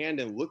just stand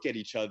and look at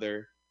each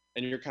other,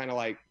 and you're kind of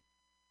like,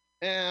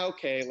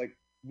 okay, like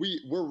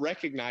we're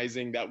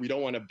recognizing that we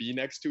don't want to be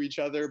next to each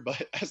other,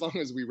 but as long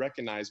as we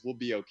recognize, we'll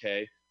be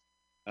okay.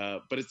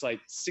 But it's like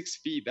 6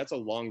 feet, that's a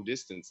long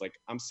distance. Like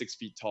I'm 6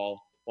 feet tall.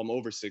 Well, I'm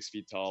over 6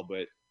 feet tall,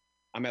 but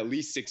I'm at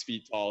least 6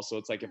 feet tall. So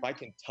it's like, if I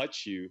can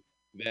touch you,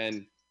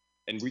 then,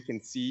 and we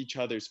can see each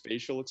other's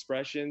facial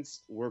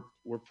expressions, we're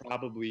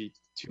probably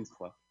too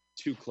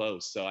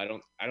close. So I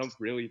don't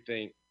really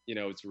think,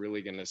 it's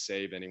really going to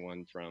save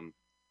anyone from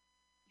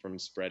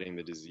spreading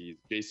the disease.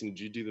 Jason, did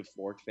you do the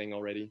fork thing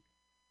already?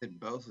 Did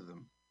both of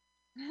them.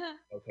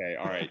 Okay,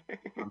 all right.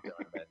 I'm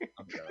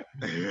done.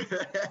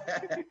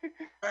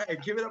 All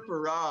right, give it up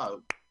for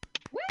Rob.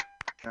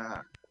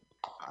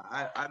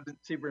 I've been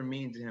super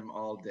mean to him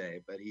all day,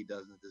 but he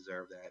doesn't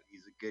deserve that.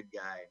 He's a good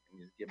guy, and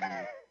he's given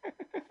me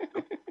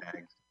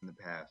bags in the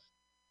past.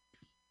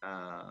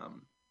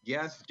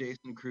 Yes,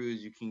 Jason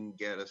Cruz, you can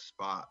get a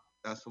spot.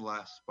 That's the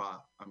last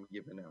spot I'm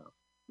giving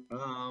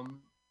out.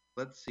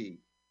 Let's see.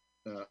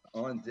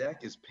 On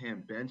deck is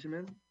Pam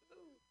Benjamin.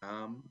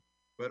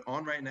 But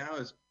on right now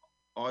is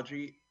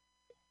Audrey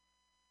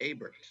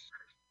Abers.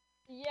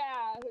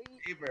 Yeah.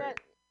 Aber.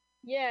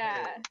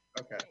 Yeah.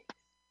 Okay.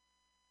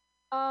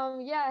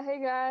 Yeah, hey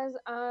guys,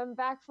 I'm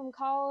back from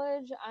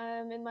college.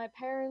 I'm in my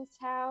parents'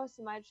 house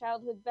in my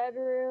childhood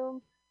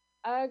bedroom.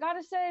 I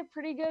gotta say,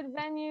 pretty good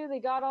venue. They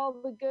got all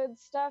the good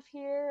stuff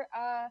here.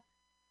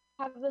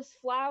 Have this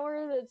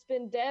flower that's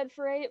been dead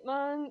for 8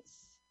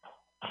 months.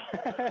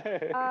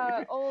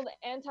 Old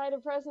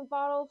antidepressant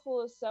bottle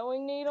full of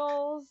sewing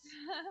needles.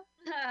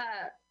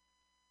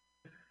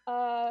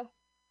 Got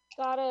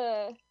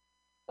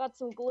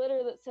some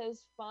glitter that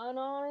says fun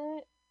on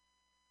it.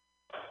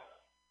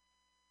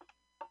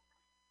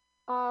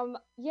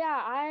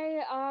 Yeah,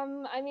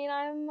 I mean,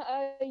 I'm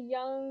a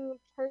young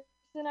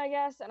person, I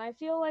guess, and I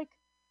feel like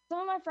some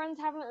of my friends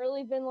haven't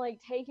really been, like,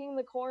 taking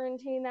the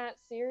quarantine that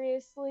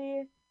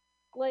seriously.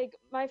 Like,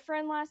 my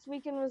friend last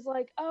weekend was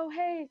like, oh,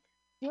 hey,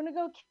 you want to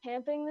go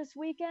camping this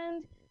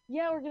weekend?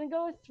 Yeah, we're going to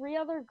go with 3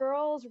 other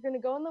girls. We're going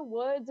to go in the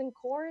woods and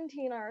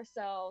quarantine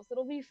ourselves.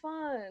 It'll be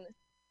fun.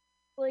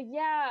 Like,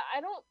 yeah,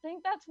 I don't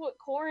think that's what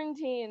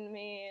quarantine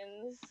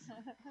means.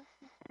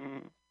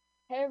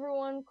 Hey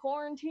everyone,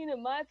 quarantine at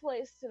my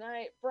place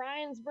tonight.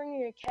 Brian's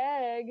bringing a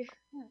keg.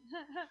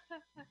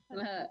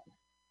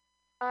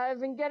 I've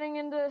been getting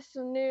into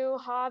some new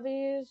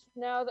hobbies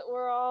now that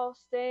we're all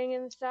staying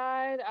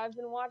inside. I've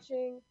been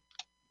watching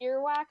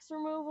earwax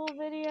removal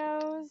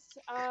videos.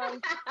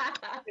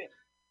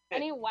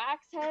 Any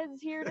wax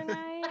heads here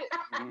tonight?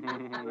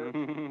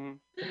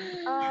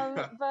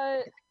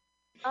 But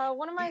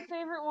one of my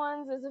favorite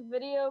ones is a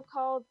video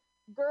called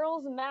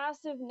Girl's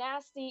Massive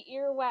Nasty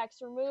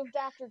Earwax Removed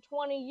After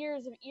 20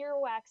 Years of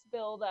Earwax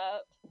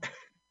Buildup.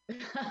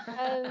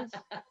 And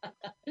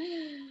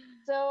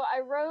so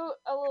I wrote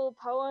a little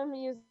poem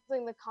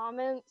using the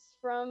comments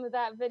from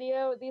that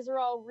video. These are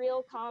all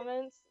real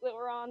comments that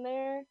were on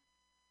there.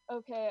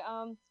 Okay,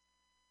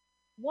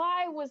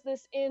 why was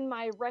this in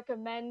my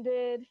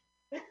recommended?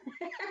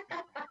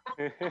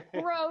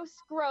 Gross,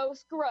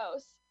 gross,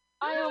 gross.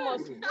 I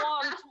almost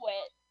glommed to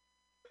it.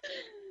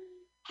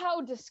 How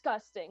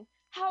disgusting.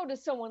 How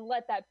does someone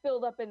let that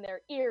build up in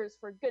their ears,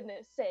 for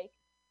goodness sake?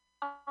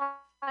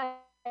 I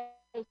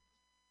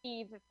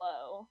heave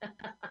low.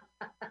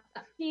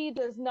 He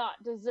does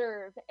not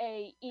deserve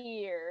a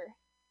ear.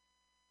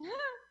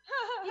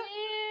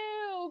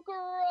 Ew,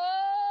 gross.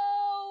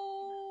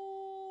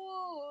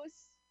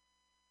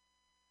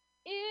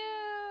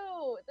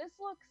 Ew, this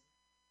looks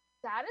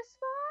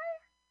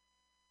satisfying?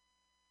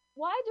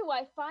 Why do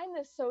I find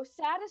this so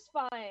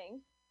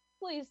satisfying?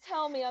 Please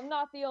tell me I'm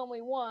not the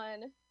only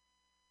one.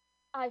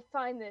 I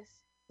find this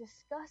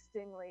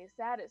disgustingly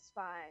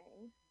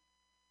satisfying.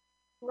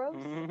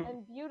 Gross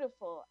and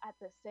beautiful at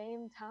the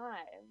same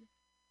time.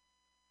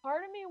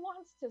 Part of me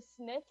wants to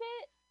sniff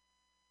it.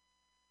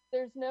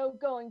 There's no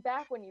going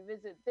back when you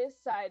visit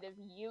this side of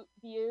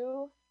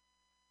View.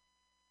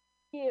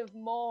 Give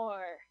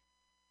more.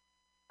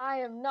 I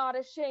am not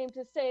ashamed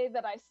to say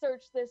that I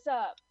searched this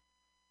up.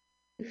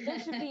 There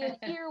should be an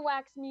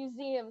earwax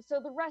museum so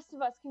the rest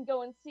of us can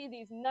go and see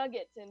these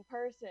nuggets in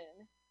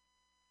person.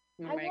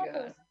 Oh I my want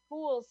God. those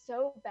tools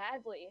so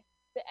badly.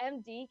 The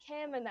MD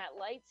cam and that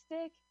light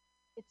stick,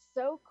 it's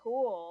so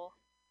cool.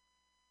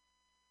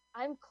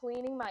 I'm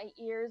cleaning my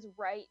ears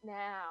right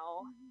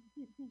now.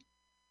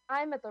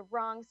 I'm at the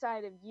wrong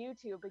side of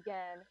YouTube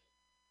again.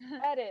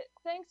 Edit.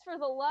 Thanks for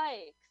the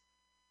likes.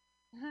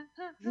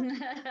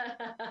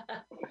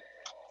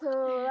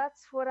 So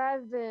that's what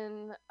I've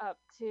been up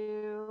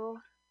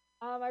to.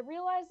 I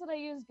realized that I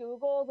use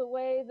Google the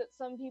way that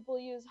some people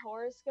use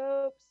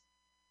horoscopes,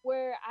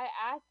 where I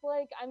act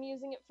like I'm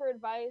using it for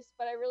advice,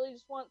 but I really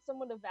just want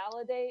someone to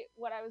validate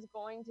what I was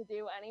going to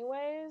do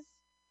anyways.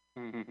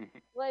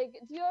 Like,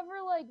 do you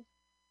ever, like,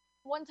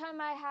 one time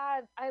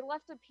I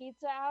left a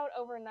pizza out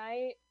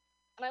overnight,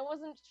 and I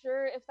wasn't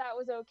sure if that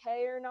was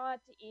okay or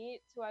not to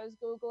eat, so I was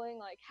Googling,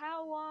 like,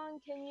 how long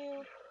can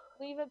you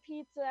leave a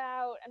pizza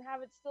out and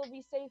have it still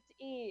be safe to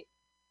eat?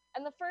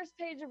 And the first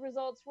page of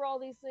results were all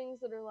these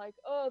things that are like,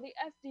 oh, the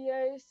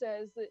FDA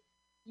says that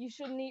you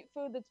shouldn't eat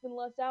food that's been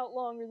left out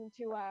longer than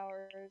 2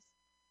 hours.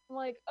 I'm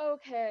like,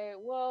 okay,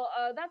 well,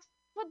 that's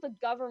what the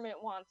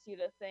government wants you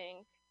to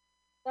think.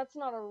 That's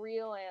not a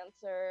real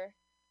answer.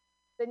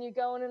 Then you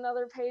go in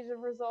another page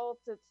of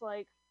results, it's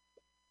like,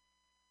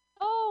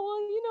 oh, well,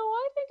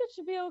 I think it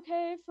should be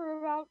okay for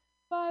about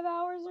 5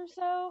 hours or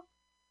so.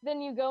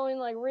 Then you go in,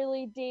 like,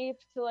 really deep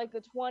to, like,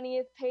 the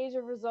 20th page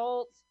of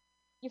results.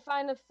 You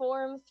find a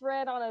forum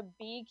thread on a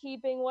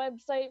beekeeping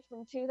website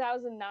from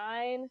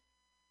 2009.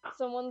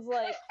 Someone's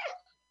like,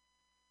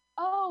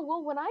 oh,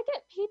 well, when I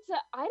get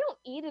pizza, I don't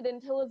eat it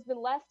until it's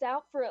been left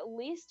out for at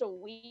least a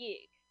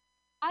week.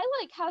 I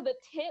like how the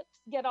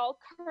tips get all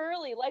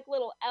curly like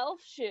little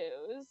elf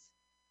shoes.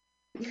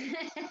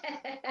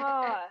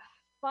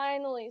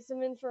 Finally,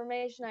 some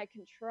information I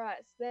can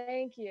trust.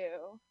 Thank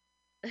you.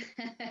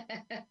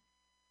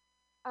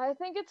 I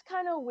think it's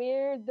kind of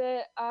weird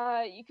that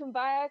you can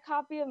buy a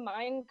copy of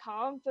Mein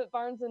Kampf at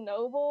Barnes &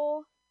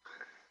 Noble.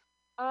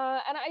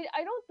 And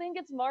I don't think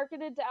it's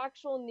marketed to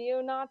actual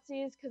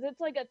neo-Nazis because it's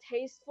like a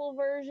tasteful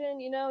version.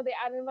 They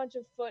add in a bunch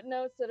of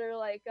footnotes that are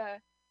like,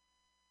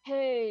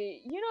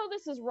 hey,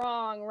 this is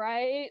wrong,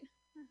 right?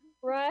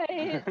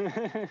 Right?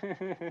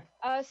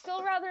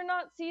 Still rather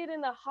not see it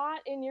in the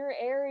hot in your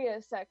area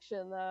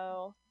section,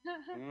 though.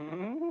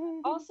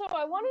 Also,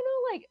 I want to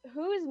know, like,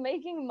 who's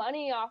making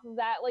money off of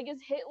that? Like,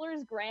 is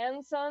Hitler's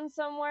grandson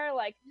somewhere?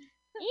 Like,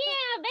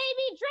 yeah,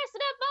 baby, dress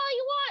it up all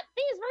you want.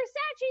 These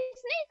Versace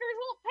sneakers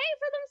won't pay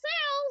for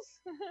themselves.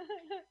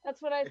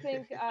 That's what I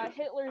think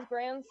Hitler's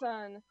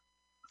grandson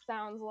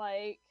sounds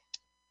like.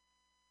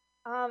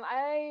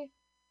 I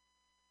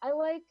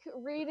like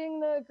reading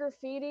the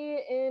graffiti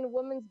in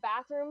women's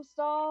bathroom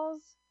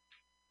stalls.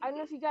 I don't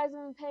know if you guys have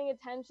been paying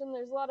attention.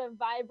 There's a lot of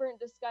vibrant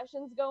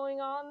discussions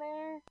going on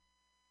there.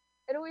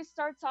 It always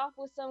starts off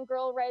with some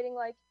girl writing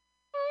like,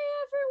 hey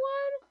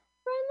everyone,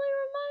 friendly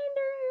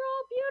reminder, you're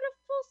all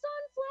beautiful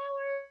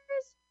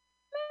sunflowers.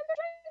 Remember to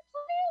drink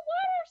plenty of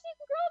water so you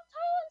can grow up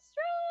tall and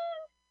strong.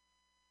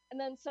 And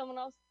then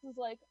someone else is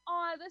like,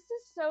 aw, this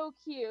is so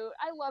cute.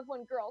 I love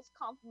when girls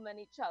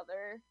compliment each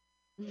other.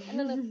 And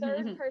then the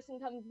third person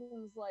comes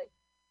and is like,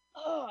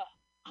 ugh,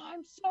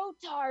 I'm so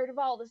tired of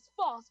all this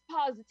false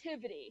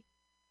positivity.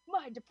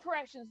 My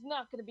depression's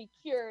not going to be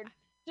cured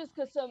just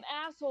because some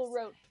asshole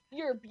wrote,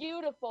 "You're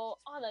beautiful"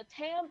 on a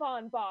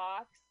tampon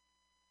box.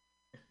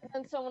 And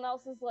then someone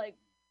else is like,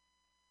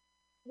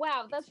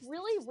 "Wow, that's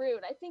really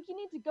rude. I think you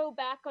need to go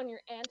back on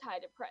your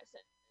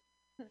antidepressant."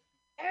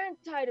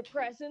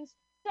 Antidepressants?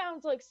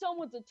 Sounds like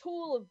someone's a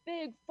tool of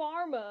big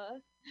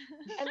pharma.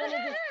 And then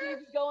it just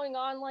keeps going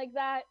on like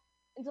that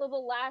until the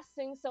last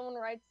thing someone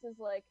writes is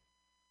like,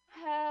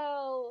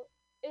 "Hell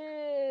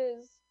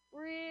is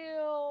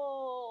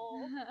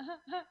real."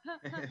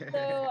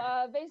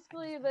 So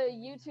basically the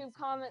YouTube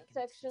comment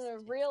section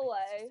of real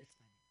life.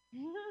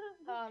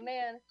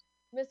 Man,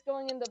 miss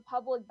going into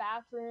public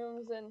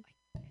bathrooms and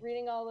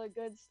reading all the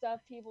good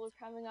stuff people are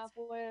coming up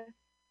with.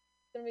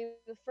 It's gonna be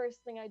the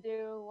first thing I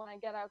do when I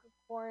get out of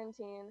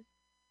quarantine.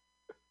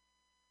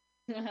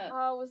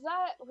 Was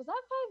that 5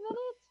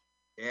 minutes?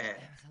 Yeah.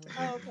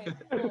 Oh, okay,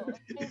 cool.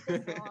 Thanks,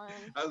 everyone.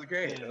 That was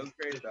great. That was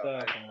great,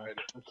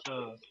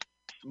 though.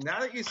 Now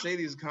that you say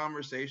these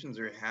conversations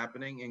are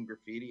happening in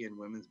graffiti in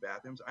women's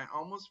bathrooms, I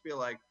almost feel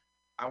like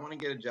I want to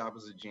get a job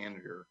as a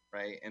janitor,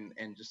 right?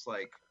 And just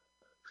like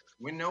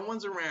when no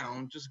one's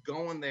around, just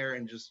go in there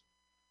and just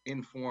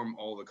inform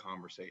all the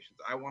conversations.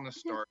 I want to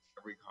start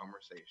every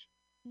conversation.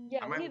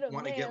 Yeah, I we need might a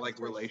want to get man's like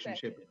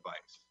relationship perspective.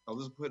 advice. I'll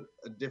just put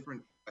a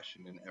different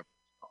question in every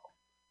call.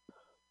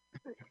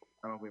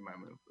 That'll be my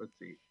move. Let's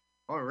see.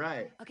 All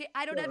right. Okay,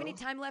 I don't have any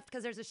time left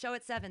because there's a show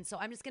at 7, so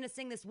I'm just going to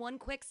sing this one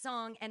quick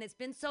song, and it's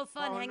been so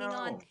fun hanging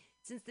on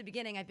since the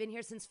beginning. I've been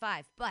here since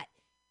 5, but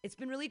it's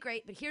been really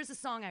great. But here's a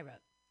song I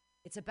wrote.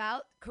 It's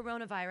about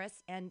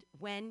coronavirus and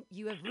when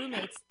you have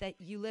roommates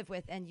that you live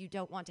with and you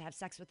don't want to have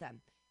sex with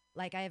them.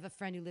 Like I have a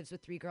friend who lives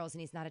with 3 girls,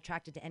 and he's not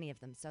attracted to any of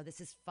them, so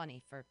this is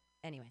funny for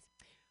anyways.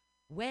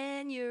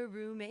 When your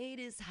roommate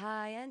is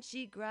high and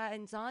she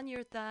grinds on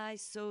your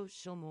thighs,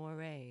 social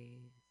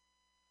mores.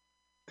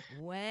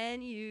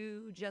 When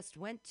you just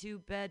went to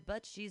bed,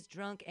 but she's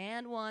drunk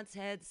and wants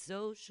head,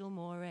 social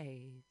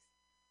mores.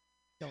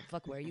 Don't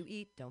fuck where you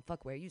eat, don't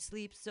fuck where you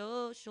sleep,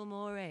 social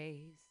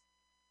mores.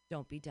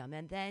 Don't be dumb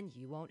and then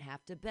you won't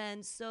have to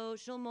bend,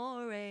 social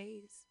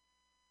mores.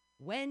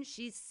 When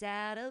she's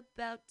sad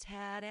about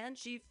Tad and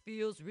she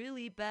feels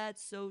really bad,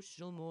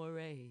 social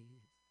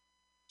mores.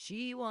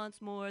 She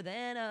wants more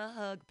than a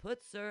hug,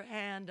 puts her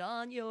hand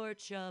on your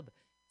chub,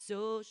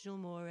 social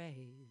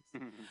mores.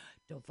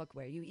 Don't fuck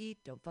where you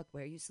eat, don't fuck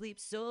where you sleep,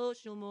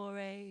 social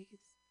mores.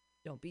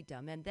 Don't be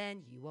dumb and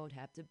then you won't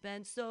have to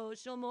bend,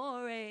 social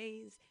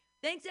mores.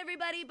 Thanks,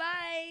 everybody.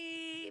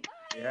 Bye.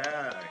 Bye.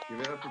 Yeah, give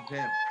it up for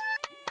Tim.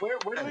 Where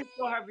do we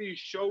still have these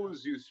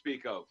shows you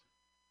speak of?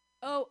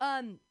 Oh,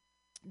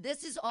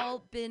 this has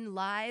all been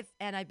live,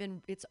 and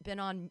it's been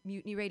on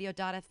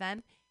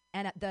MutinyRadio.fm.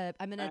 And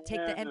I'm going to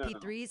take the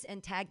MP3s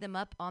and tag them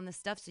up on the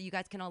stuff so you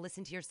guys can all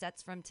listen to your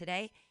sets from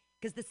today.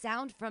 Because the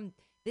sound from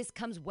this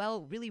comes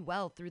really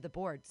well through the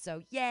board.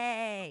 So,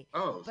 yay.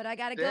 Oh, but I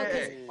got to go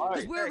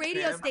because we're a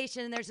radio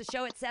station and there's a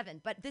show at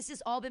 7. But this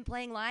has all been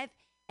playing live.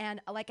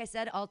 And like I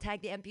said, I'll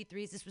tag the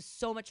MP3s. This was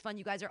so much fun.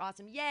 You guys are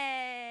awesome.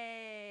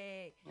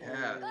 Yay.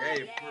 Yeah.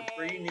 Hey, for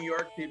free New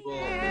York people.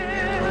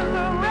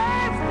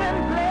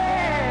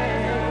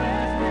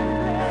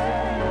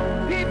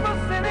 People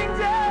sitting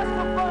just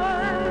for fun.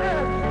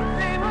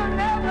 They will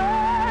never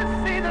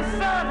see the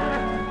sun,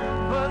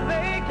 but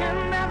they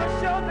can never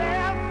show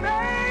their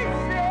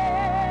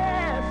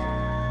faces.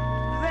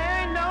 There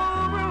ain't no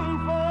room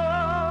for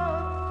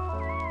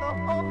the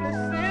hopeless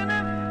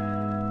sinner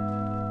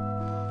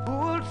who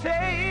will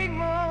take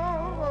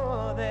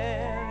more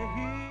than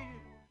he.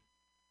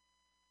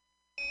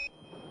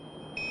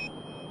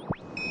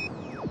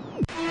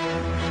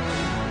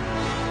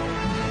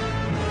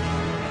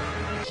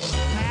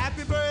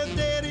 Happy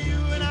birthday to you,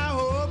 and I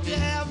hope you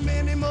have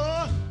many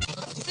more.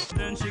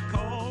 Then she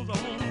calls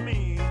on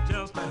me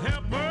just to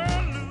help her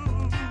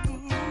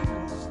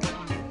lose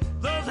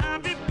those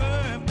happy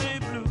birthday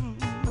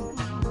blues.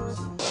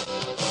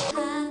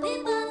 Happy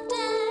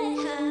birthday.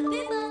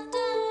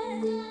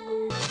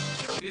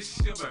 It's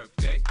your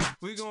birthday.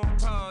 We gonna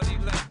party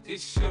like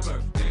it's your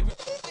birthday.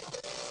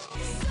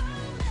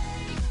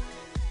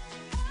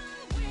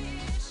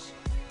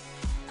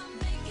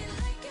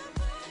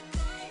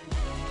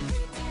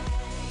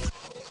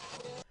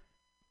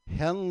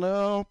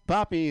 Hello,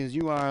 poppies.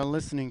 You are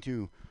listening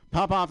to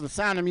Pop Off the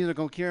Sound of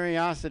Musical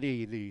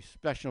Curiosity, the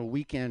special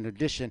weekend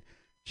edition,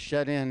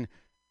 shut-in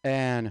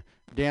and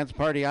dance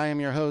party. I am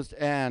your host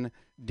and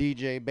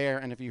DJ Bear,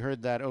 and if you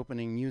heard that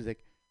opening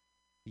music,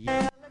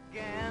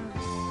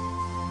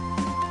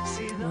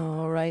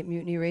 All right,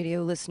 Mutiny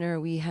Radio listener,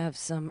 we have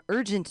some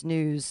urgent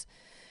news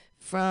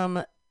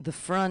from the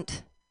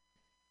front.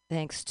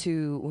 Thanks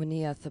to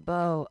Wania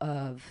Thabeau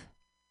of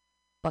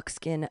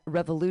Buckskin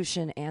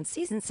Revolution and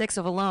season 6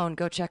 of Alone.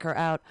 Go check her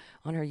out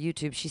on her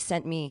YouTube. She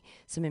sent me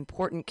some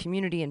important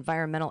Community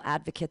Environmental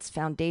Advocates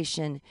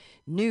Foundation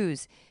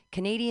news.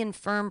 Canadian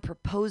firm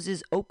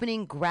proposes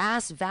opening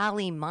Grass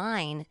Valley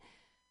Mine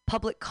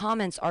public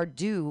comments are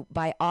due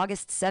by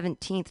August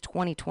 17th,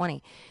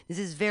 2020. This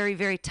is very,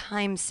 very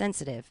time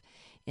sensitive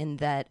in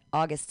that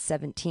August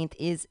 17th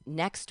is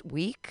next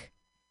week.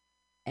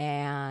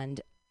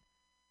 And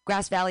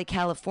Grass Valley,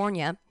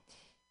 California,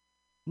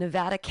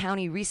 Nevada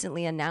County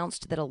recently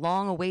announced that a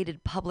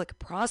long-awaited public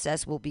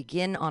process will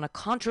begin on a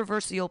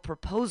controversial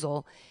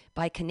proposal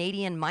by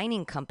Canadian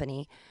mining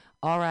company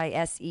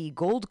RISE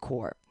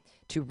Goldcorp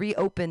to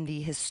reopen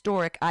the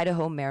historic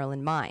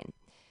Idaho-Maryland mine.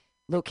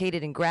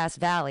 Located in Grass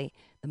Valley,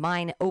 the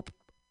mine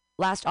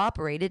last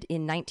operated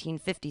in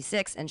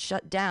 1956 and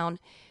shut down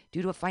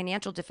due to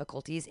financial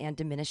difficulties and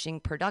diminishing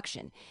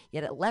production.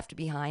 Yet it left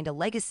behind a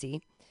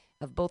legacy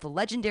of both a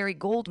legendary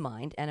gold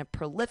mine and a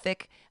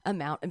prolific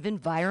amount of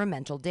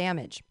environmental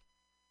damage.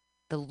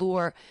 The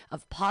lure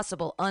of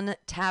possible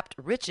untapped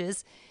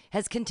riches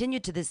has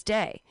continued to this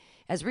day.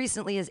 As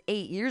recently as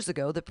 8 years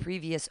ago, the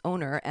previous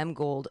owner, M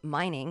Gold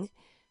Mining,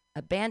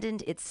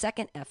 abandoned its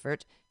second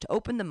effort to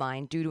open the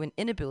mine due to an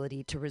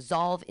inability to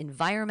resolve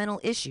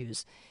environmental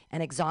issues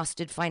and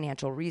exhausted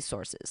financial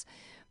resources.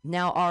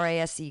 Now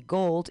RISE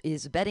Gold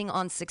is betting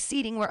on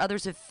succeeding where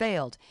others have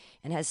failed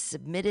and has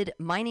submitted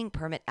mining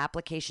permit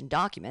application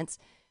documents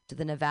to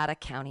the Nevada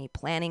County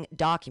Planning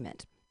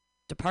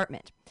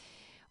Department.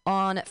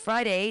 On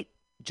Friday,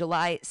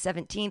 July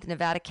 17th,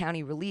 Nevada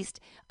County released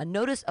a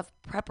notice of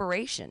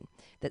preparation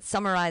that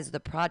summarized the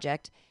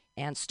project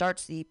and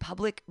starts the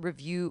public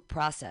review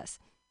process.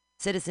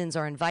 Citizens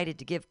are invited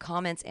to give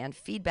comments and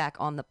feedback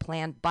on the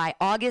plan by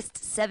August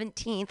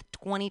 17th,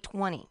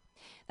 2020.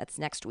 That's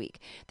next week.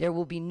 There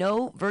will be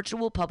no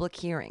virtual public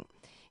hearing.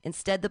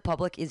 Instead, the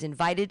public is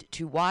invited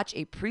to watch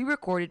a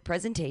pre-recorded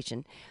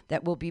presentation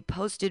that will be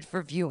posted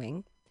for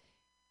viewing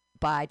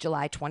by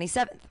July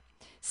 27th.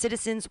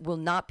 Citizens will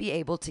not be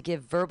able to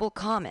give verbal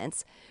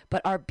comments,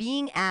 but are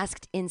being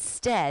asked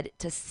instead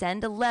to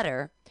send a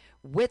letter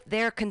with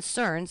their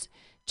concerns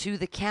to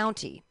the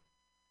county.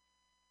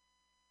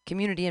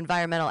 Community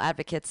Environmental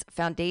Advocates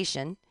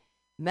Foundation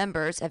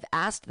members have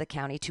asked the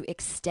county to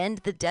extend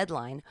the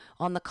deadline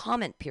on the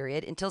comment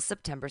period until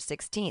September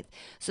 16th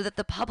so that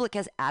the public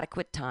has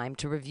adequate time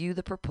to review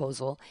the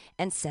proposal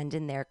and send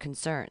in their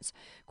concerns.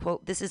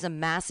 Quote, "This is a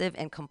massive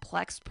and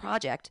complex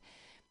project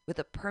with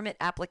a permit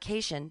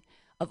application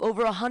of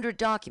over 100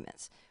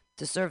 documents.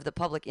 To serve the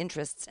public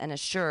interests and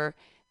assure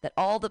that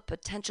all the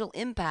potential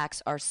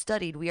impacts are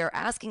studied, we are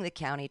asking the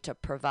county to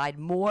provide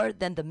more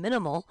than the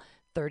minimal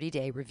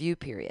 30-day review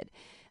period,"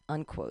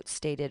 unquote,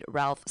 stated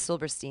Ralph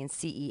Silberstein,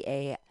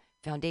 CEA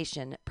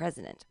Foundation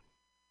president.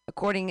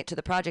 According to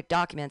the project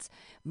documents,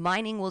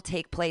 mining will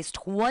take place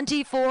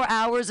 24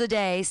 hours a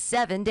day,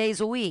 7 days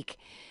a week.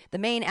 The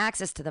main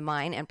access to the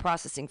mine and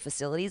processing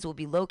facilities will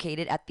be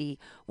located at the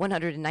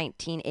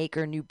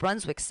 119-acre New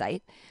Brunswick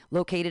site,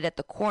 located at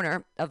the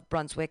corner of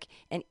Brunswick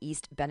and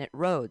East Bennett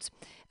Roads.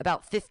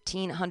 About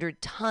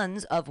 1,500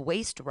 tons of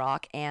waste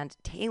rock and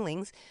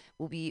tailings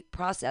will be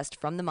processed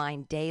from the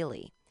mine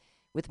daily,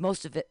 with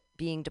most of it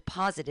being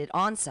deposited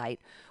on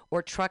site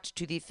or trucked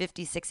to the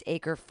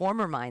 56-acre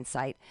former mine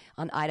site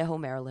on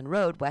Idaho-Maryland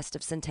Road west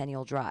of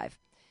Centennial Drive.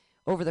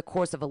 Over the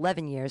course of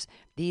 11 years,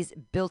 these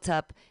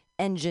built-up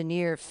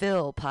engineer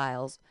fill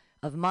piles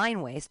of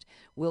mine waste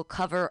will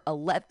cover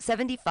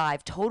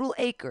 75 total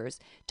acres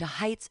to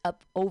heights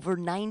up over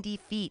 90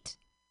 feet.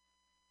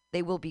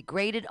 They will be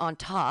graded on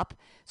top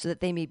so that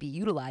they may be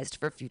utilized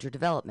for future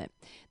development.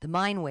 The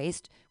mine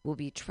waste will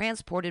be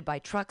transported by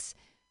trucks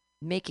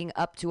making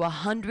up to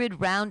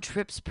 100 round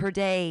trips per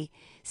day,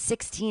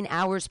 16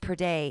 hours per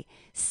day,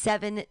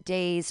 7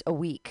 days a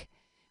week.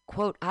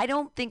 Quote, "I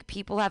don't think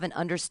people have an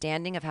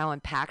understanding of how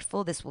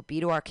impactful this will be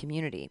to our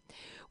community.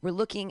 We're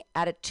looking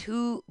at a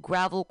 2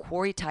 gravel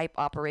quarry type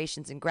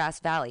operations in Grass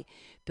Valley,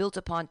 built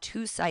upon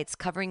 2 sites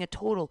covering a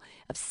total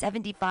of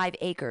 75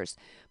 acres,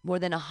 more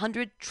than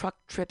 100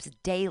 truck trips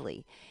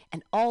daily,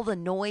 and all the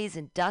noise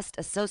and dust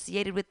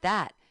associated with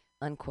that,"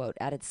 unquote,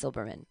 added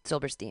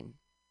Silberstein.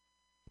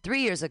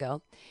 3 years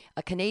ago,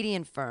 a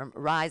Canadian firm,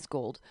 Rise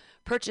Gold,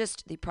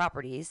 purchased the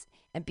properties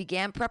and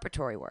began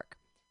preparatory work.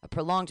 A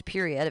prolonged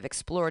period of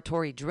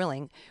exploratory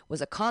drilling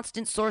was a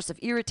constant source of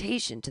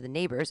irritation to the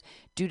neighbors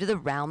due to the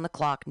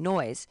round-the-clock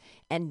noise,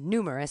 and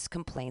numerous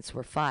complaints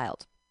were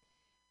filed.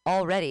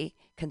 Already,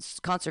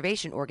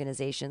 conservation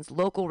organizations,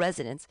 local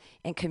residents,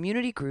 and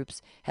community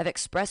groups have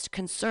expressed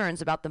concerns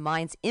about the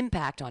mine's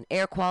impact on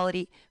air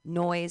quality,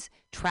 noise,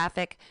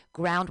 traffic,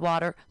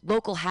 groundwater,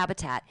 local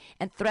habitat,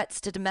 and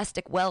threats to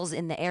domestic wells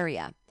in the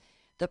area.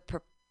 The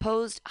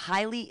proposed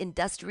highly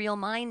industrial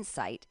mine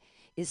site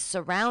is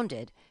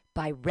surrounded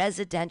by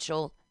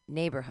residential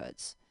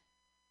neighborhoods.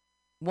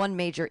 One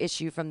major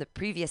issue from the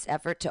previous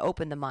effort to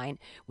open the mine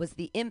was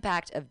the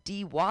impact of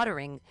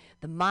dewatering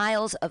the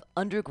miles of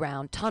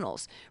underground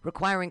tunnels,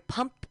 requiring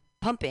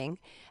pumping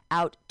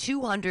out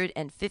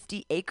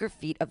 250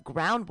 acre-feet of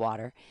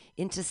groundwater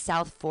into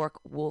South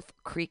Fork Wolf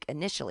Creek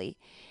initially,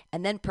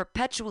 and then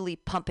perpetually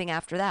pumping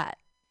after that.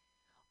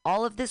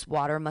 All of this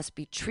water must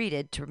be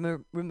treated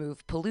to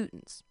remove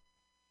pollutants.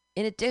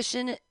 In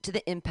addition to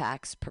the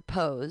impacts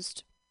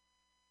proposed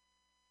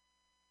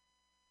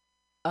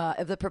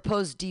of the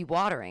proposed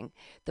dewatering,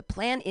 the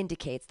plan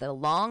indicates that a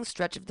long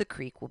stretch of the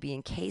creek will be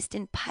encased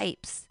in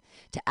pipes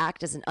to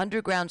act as an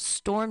underground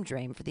storm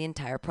drain for the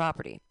entire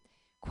property.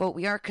 Quote,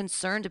 we are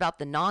concerned about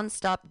the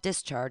nonstop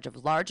discharge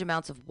of large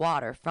amounts of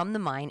water from the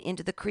mine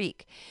into the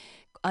creek,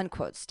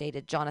 unquote,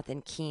 stated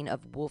Jonathan Keene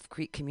of Wolf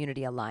Creek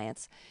Community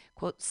Alliance.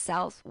 Quote,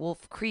 South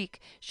Wolf Creek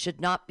should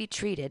not be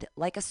treated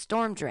like a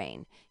storm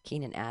drain,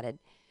 Keenan added.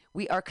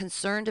 We are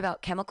concerned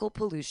about chemical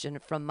pollution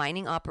from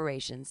mining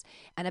operations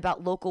and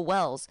about local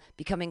wells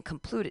becoming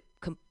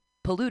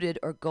polluted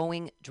or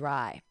going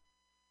dry.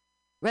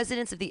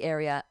 Residents of the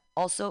area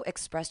also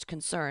expressed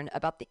concern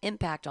about the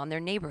impact on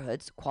their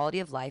neighborhoods, quality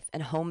of life,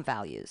 and home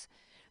values.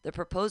 The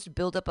proposed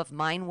buildup of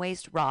mine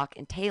waste rock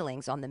and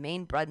tailings on the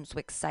main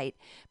Brunswick site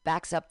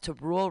backs up to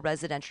rural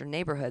residential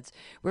neighborhoods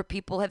where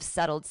people have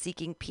settled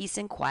seeking peace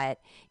and quiet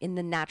in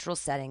the natural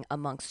setting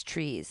amongst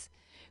trees.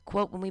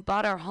 Quote, when we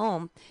bought our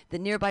home, the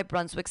nearby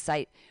Brunswick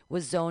site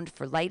was zoned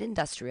for light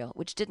industrial,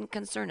 which didn't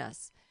concern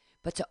us.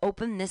 But to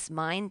open this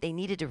mine, they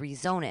needed to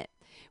rezone it,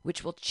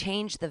 which will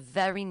change the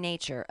very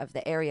nature of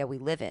the area we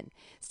live in,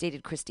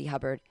 stated Christy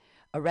Hubbard,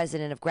 a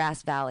resident of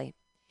Grass Valley.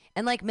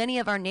 And like many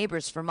of our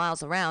neighbors for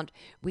miles around,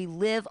 we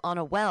live on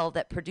a well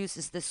that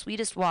produces the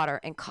sweetest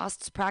water and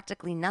costs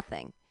practically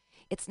nothing.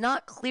 It's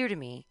not clear to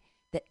me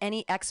that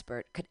any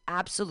expert could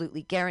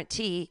absolutely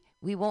guarantee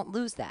we won't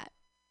lose that.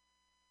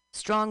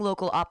 Strong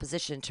local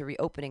opposition to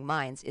reopening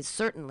mines is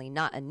certainly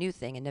not a new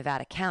thing in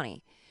Nevada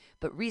County,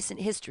 but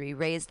recent history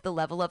raised the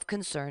level of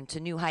concern to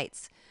new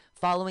heights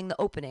following the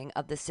opening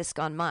of the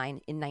Siscon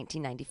mine in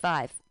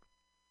 1995.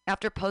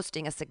 After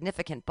posting a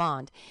significant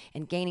bond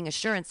and gaining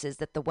assurances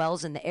that the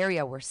wells in the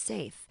area were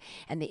safe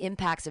and the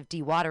impacts of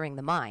dewatering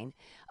the mine,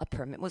 a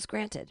permit was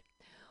granted,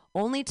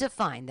 only to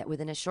find that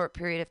within a short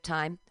period of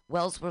time,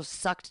 wells were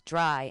sucked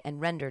dry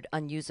and rendered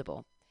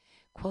unusable.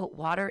 Quote,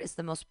 water is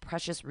the most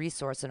precious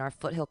resource in our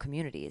foothill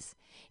communities.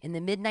 In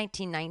the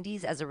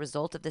mid-1990s, as a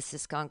result of the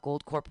Siscon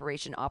Gold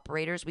Corporation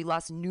operators, we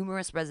lost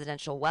numerous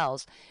residential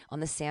wells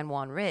on the San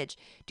Juan Ridge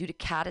due to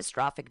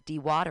catastrophic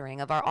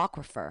dewatering of our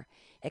aquifer,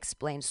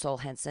 explained Sol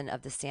Henson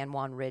of the San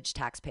Juan Ridge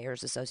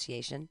Taxpayers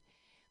Association.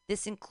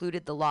 This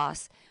included the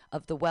loss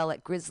of the well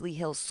at Grizzly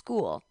Hill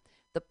School,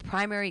 the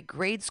primary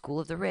grade school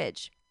of the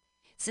Ridge.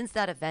 Since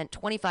that event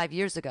 25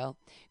 years ago,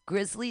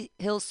 Grizzly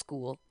Hill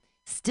School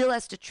still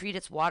has to treat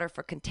its water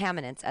for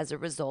contaminants as a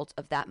result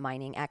of that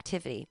mining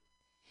activity.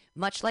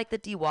 Much like the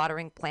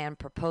dewatering plan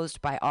proposed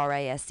by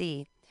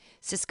RASE,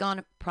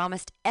 Siscon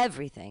promised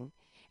everything,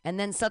 and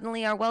then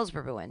suddenly our wells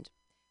were ruined.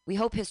 We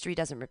hope history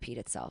doesn't repeat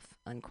itself,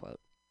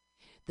 unquote.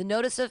 The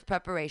notice of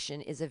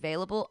preparation is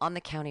available on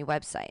the county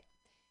website.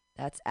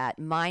 That's at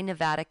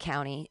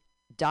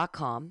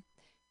mynevadacounty.com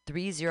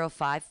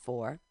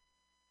 3054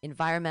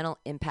 Environmental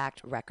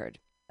Impact Record.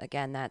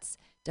 Again, that's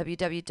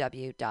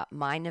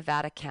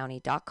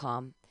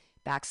www.mynevadacounty.com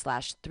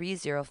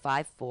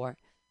 /3054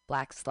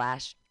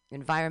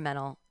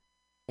 /environmental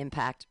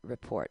impact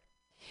report.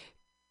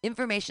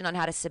 Information on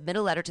how to submit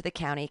a letter to the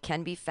county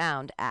can be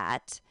found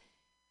at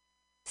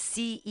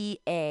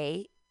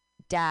cea-nc.org.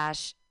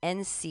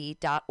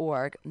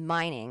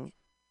 Mining.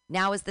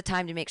 Now is the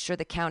time to make sure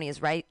the county is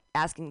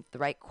asking the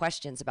right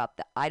questions about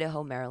the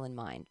Idaho-Maryland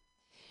mine.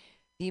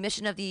 The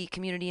mission of the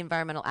Community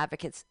Environmental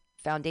Advocates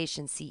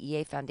Foundation,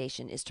 CEA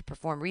Foundation, is to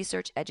perform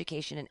research,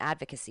 education, and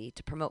advocacy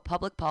to promote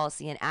public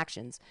policy and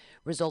actions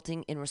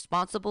resulting in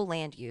responsible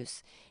land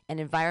use and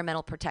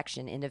environmental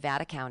protection in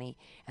Nevada County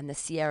and the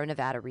Sierra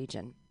Nevada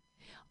region.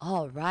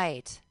 All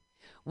right.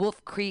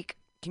 Wolf Creek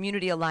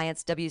Community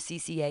Alliance,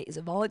 WCCA, is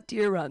a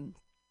volunteer-run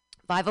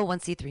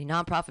 501c3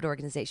 nonprofit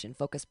organization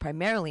focused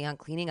primarily on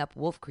cleaning up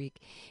Wolf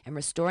Creek and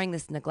restoring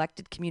this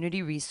neglected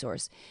community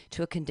resource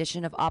to a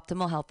condition of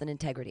optimal health and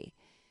integrity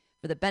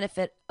for the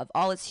benefit of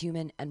all its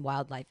human and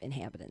wildlife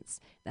inhabitants.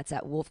 That's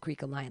at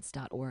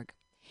wolfcreekalliance.org.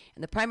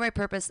 And the primary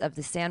purpose of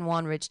the San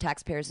Juan Ridge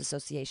Taxpayers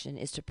Association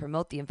is to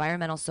promote the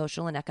environmental,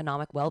 social, and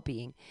economic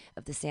well-being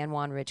of the San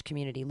Juan Ridge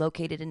community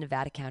located in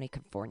Nevada County,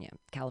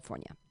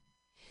 California.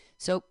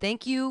 So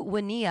thank you,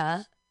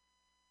 Wania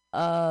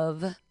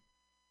of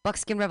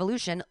Buckskin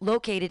Revolution,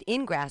 located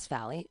in Grass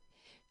Valley.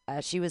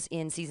 She was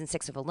in season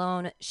 6 of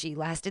Alone. She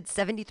lasted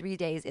 73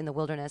 days in the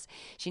wilderness.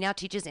 She now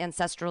teaches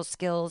ancestral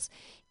skills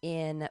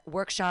in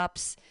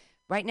workshops.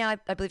 Right now,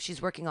 I believe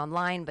she's working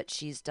online, but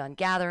she's done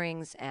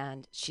gatherings,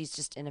 and she's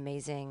just an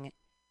amazing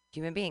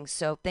human being.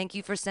 So thank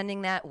you for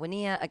sending that,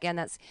 Wania. Again,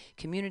 that's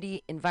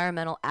Community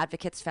Environmental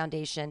Advocates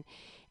Foundation.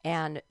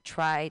 And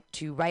try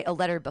to write a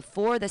letter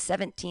before the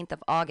 17th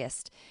of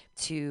August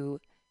to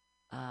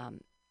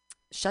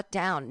shut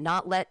down,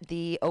 not let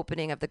the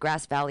opening of the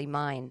Grass Valley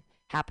mine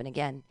happen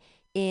again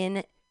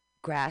in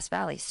Grass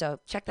Valley. So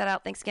check that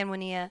out. Thanks again,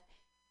 Wania.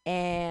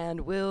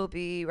 And we'll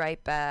be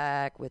right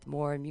back with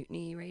more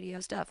Mutiny Radio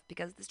stuff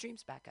because the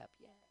stream's back up.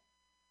 Yeah.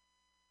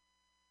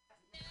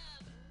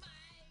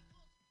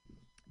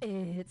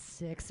 It's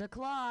 6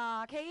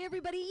 o'clock. Hey,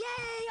 everybody.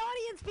 Yay,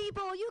 audience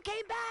people. You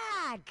came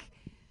back.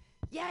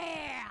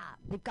 Yeah.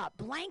 We've got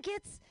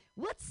blankets.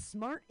 What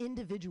smart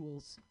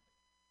individuals.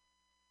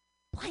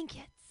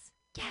 Blankets.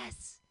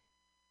 Yes.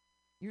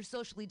 You're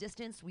socially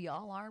distanced. We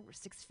all are. We're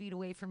 6 feet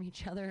away from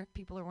each other.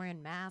 People are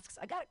wearing masks.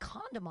 I got a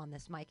condom on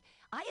this mic.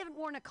 I haven't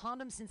worn a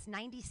condom since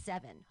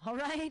 97, all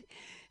right?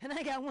 And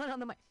I got one on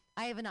the mic.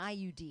 I have an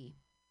IUD. Do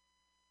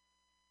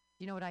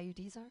you know what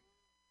IUDs are?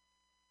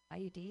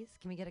 IUDs?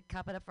 Can we get a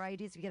cup it up for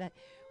IUDs?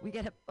 We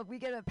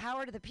get a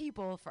power to the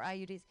people for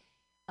IUDs.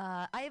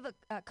 I have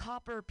a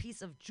copper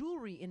piece of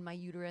jewelry in my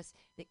uterus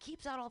that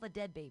keeps out all the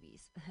dead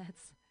babies.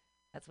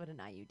 That's what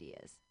an IUD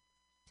is.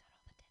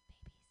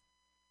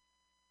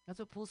 That's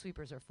what pool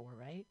sweepers are for,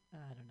 right?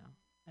 I don't know.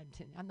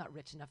 I'm not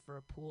rich enough for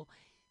a pool.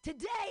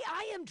 Today,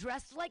 I am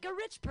dressed like a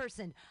rich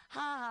person. Ha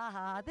ha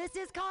ha. This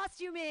is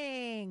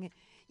costuming.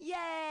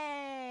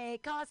 Yay,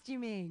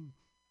 costuming.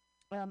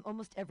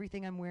 Almost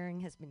everything I'm wearing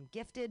has been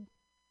gifted.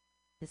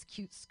 This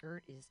cute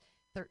skirt is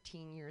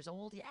 13 years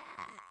old. Yeah,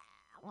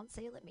 on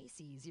sale at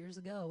Macy's years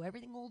ago.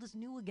 Everything old is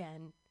new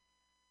again.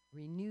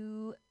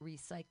 Renew,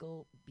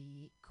 recycle,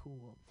 be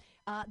cool.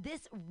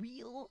 This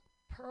real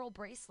pearl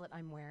bracelet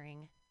I'm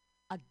wearing,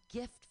 a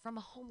gift from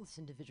a homeless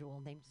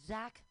individual named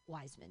Zach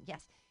Wiseman.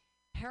 Yes,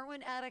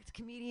 heroin addict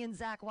comedian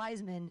Zach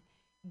Wiseman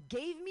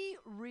gave me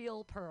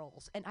real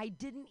pearls, and I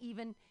didn't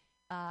even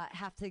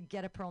have to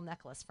get a pearl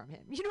necklace from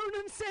him. You know what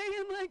I'm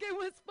saying? Like, it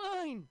was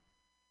fine.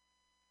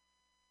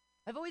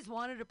 I've always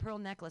wanted a pearl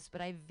necklace, but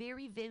I have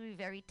very, very,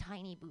 very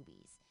tiny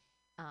boobies.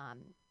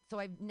 So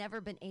I've never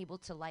been able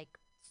to, like,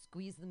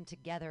 squeeze them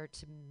together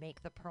to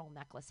make the pearl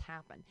necklace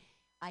happen.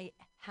 I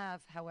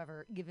have,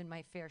 however, given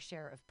my fair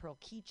share of pearl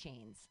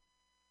keychains.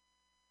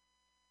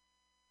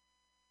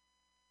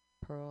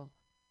 Pearl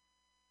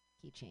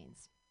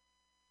keychains.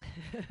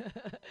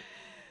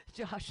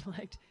 Josh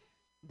liked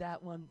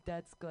that one.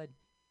 That's good.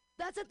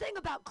 That's the thing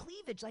about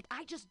cleavage. Like,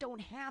 I just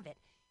don't have it.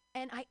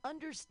 And I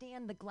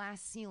understand the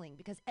glass ceiling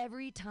because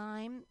every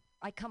time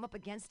I come up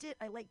against it,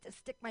 I like to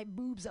stick my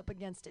boobs up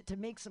against it to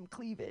make some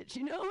cleavage.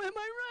 You know, am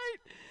I right?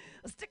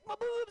 I stick my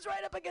boobs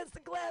right up against the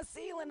glass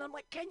ceiling. I'm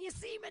like, can you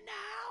see me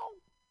now?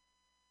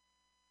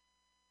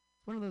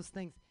 It's one of those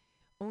things.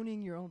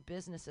 Owning your own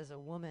business as a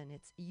woman,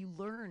 you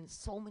learn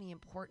so many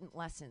important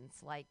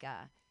lessons. Like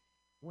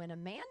when a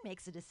man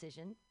makes a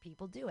decision,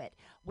 people do it.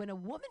 When a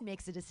woman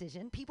makes a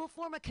decision, people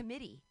form a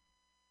committee.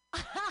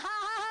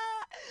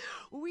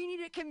 We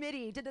need a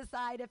committee to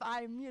decide if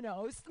I'm,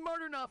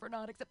 smart enough or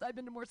not, except I've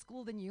been to more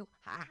school than you.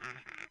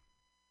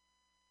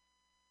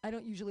 I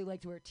don't usually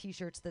like to wear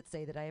T-shirts that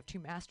say that I have 2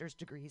 master's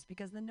degrees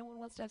because then no one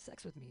wants to have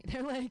sex with me.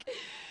 They're like,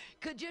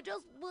 could you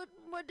just put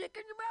my dick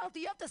in your mouth? Do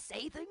you have to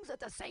say things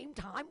at the same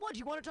time? What, do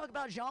you want to talk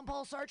about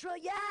Jean-Paul Sartre?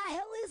 Yeah,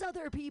 hell is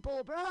other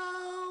people,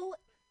 bro.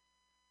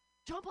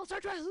 Jean-Paul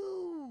Sartre,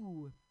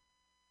 who?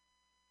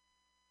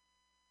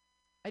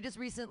 I just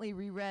recently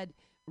reread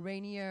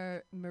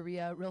Rainier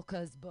Maria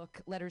Rilke's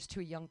book, Letters to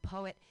a Young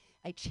Poet.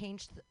 I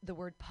changed the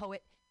word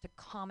poet to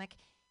comic.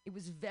 It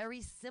was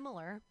very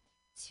similar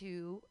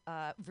to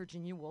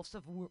Virginia Woolf's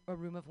A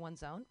Room of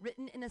One's Own,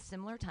 written in a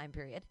similar time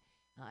period,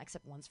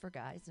 except one's for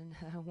guys and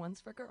one's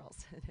for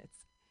girls.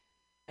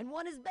 And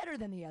one is better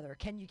than the other.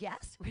 Can you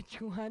guess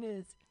which one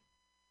is?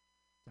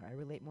 Sorry, I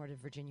relate more to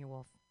Virginia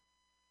Woolf.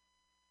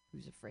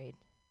 Who's afraid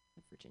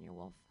of Virginia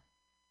Woolf?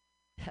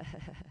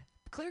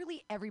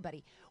 Clearly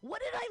everybody.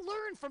 What did I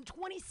learn from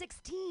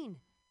 2016?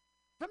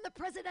 From the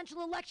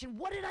presidential election,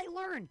 what did I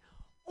learn?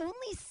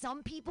 Only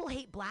some people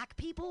hate black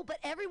people, but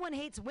everyone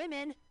hates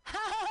women.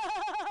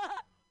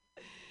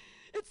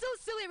 It's so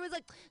silly. It was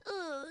like,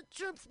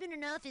 Trump's been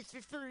in office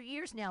for 4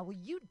 years now. Well,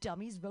 you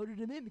dummies voted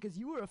him in because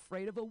you were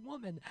afraid of a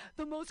woman.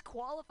 The most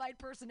qualified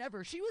person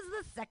ever. She was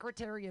the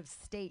Secretary of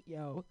State,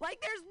 yo. Like,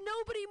 there's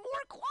nobody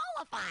more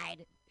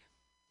qualified.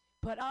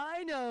 But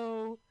I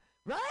know,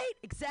 right?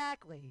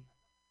 Exactly.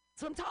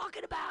 That's what I'm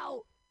talking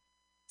about.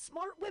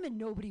 Smart women.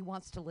 Nobody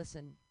wants to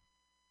listen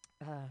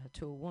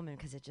to a woman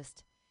because it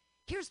just...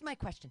 Here's my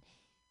question.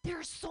 There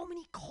are so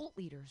many cult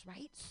leaders,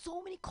 right?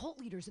 So many cult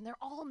leaders, and they're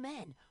all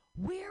men.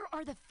 Where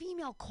are the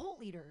female cult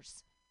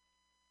leaders?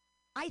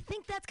 I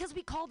think that's because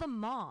we call them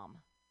mom.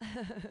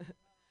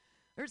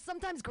 Or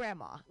sometimes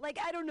grandma. Like,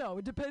 I don't know.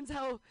 It depends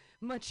how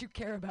much you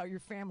care about your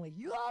family.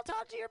 You all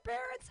talk to your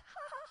parents?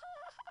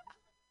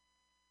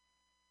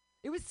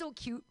 It was so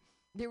cute.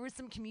 There were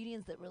some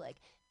comedians that were like,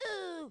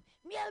 ooh,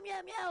 meow, meow,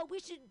 meow, we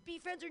should be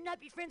friends or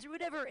not be friends or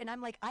whatever. And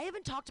I'm like, I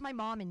haven't talked to my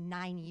mom in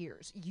 9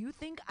 years. You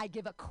think I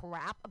give a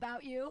crap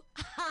about you?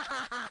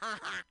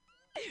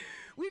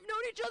 We've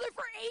known each other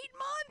for 8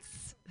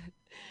 months.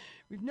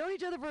 We've known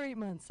each other for 8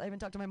 months. I haven't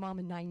talked to my mom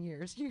in 9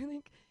 years. You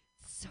think?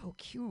 So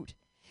cute.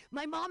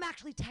 My mom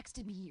actually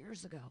texted me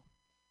years ago.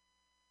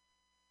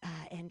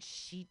 And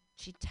she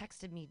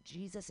texted me,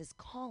 Jesus is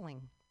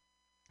calling.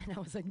 And I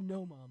was like,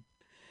 no, Mom.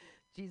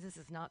 Jesus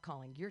is not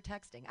calling. You're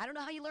texting. I don't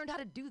know how you learned how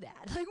to do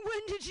that. Like,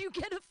 when did you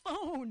get a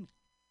phone?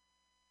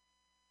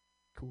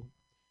 Cool.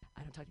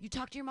 I don't talk. You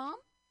talk to your mom?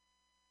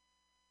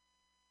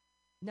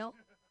 No?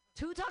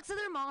 Who talks to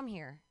their mom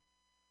here?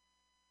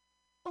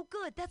 Oh,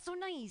 good. That's so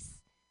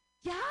nice.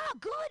 Yeah,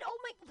 good. Oh,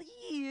 my.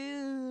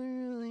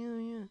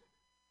 Yeah.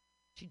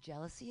 She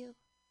jealous of you?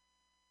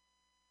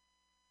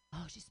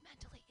 Oh, she's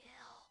mentally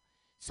ill.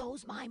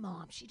 So's my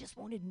mom. She just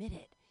won't admit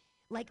it.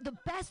 Like, the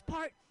best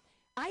part,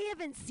 I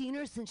haven't seen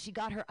her since she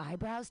got her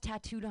eyebrows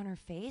tattooed on her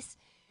face,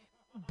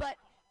 but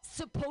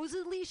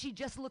supposedly she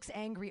just looks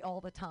angry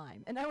all the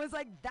time. And I was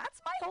like,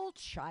 that's my whole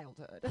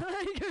childhood.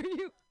 Like,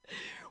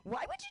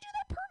 why would you do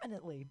that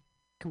permanently?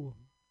 Cool.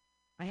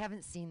 I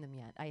haven't seen them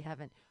yet.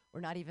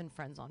 We're not even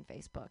friends on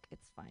Facebook.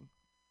 It's fine.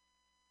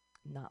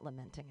 Not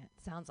lamenting it.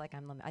 Sounds like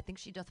I'm I think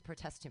she does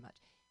protest too much.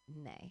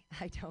 Nay,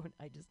 I don't.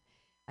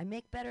 I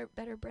make better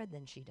bread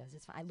than she does.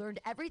 It's fine. I learned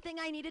everything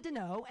I needed to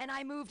know, and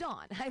I moved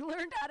on. I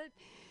learned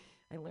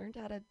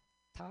how to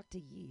talk to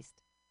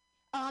yeast.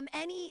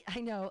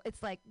 I know,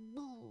 it's like,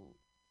 ooh.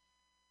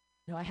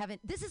 No, I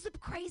haven't. This is the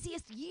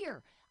craziest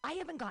year. I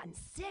haven't gotten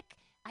sick.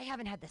 I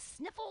haven't had the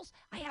sniffles.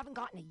 I haven't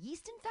gotten a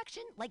yeast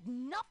infection. Like,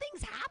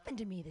 nothing's happened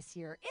to me this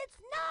year. It's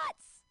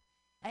nuts.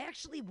 I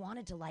actually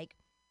wanted to, like,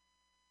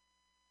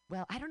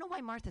 well, I don't know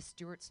why Martha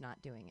Stewart's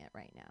not doing it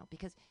right now,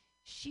 because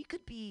she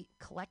could be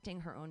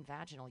collecting her own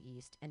vaginal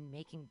yeast and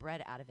making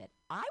bread out of it.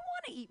 I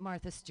want to eat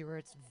Martha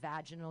Stewart's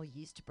vaginal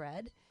yeast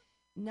bread.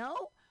 No?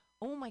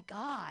 Oh my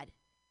God.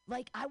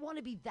 Like, I want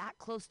to be that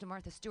close to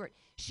Martha Stewart.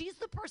 She's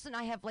the person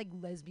I have, like,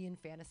 lesbian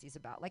fantasies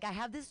about. Like, I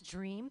have this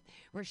dream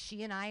where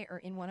she and I are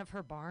in one of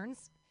her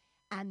barns,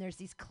 and there's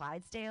these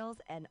Clydesdales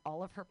and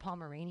all of her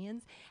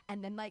Pomeranians,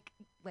 and then, like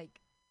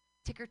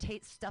ticker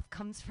tape stuff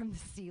comes from the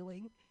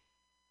ceiling.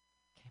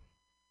 Okay.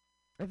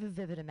 I have a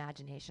vivid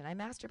imagination. I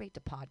masturbate to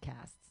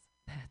podcasts.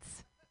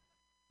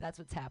 That's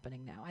what's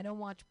happening now. I don't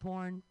watch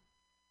porn.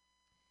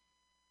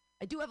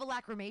 I do have a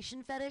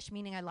lacrimation fetish,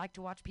 meaning I like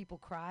to watch people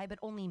cry, but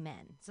only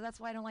men. So that's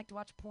why I don't like to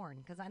watch porn,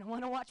 because I don't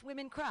want to watch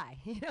women cry.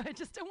 You know, I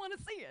just don't want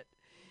to see it.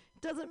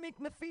 It doesn't make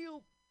me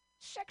feel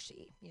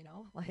sexy, you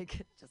know?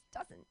 Like, it just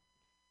doesn't.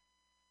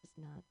 Just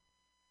not.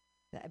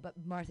 But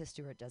Martha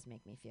Stewart does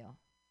make me feel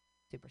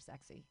super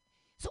sexy.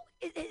 So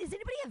is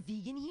anybody a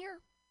vegan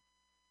here?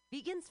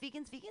 Vegans?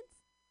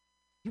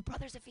 Your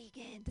brother's a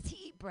vegan. Does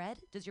he eat bread?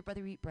 Does your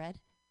brother eat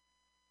bread?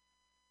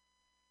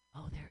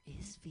 Oh, there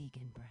is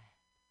vegan bread.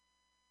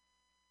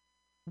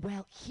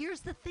 Well,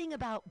 here's the thing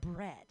about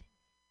bread.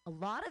 A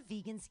lot of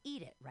vegans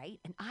eat it,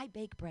 right? And I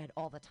bake bread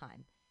all the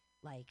time.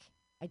 Like,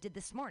 I did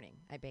this morning.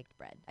 I baked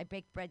bread. I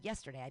baked bread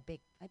yesterday. I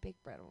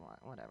baked bread a lot,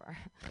 whatever.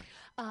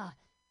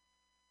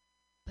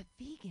 But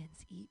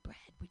vegans eat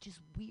bread, which is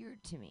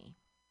weird to me,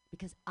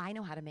 because I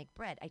know how to make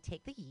bread. I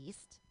take the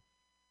yeast,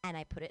 and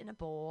I put it in a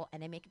bowl,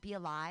 and I make it be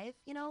alive,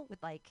 you know,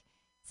 with, like,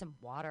 some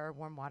water,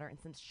 warm water,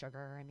 and some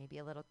sugar, and maybe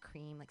a little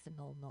cream, like some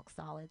milk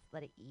solids,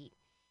 let it eat.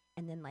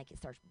 And then, like, it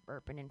starts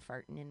burping and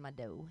farting in my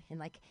dough. And,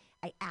 like,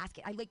 I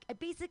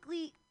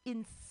basically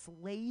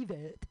enslave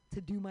it to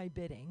do my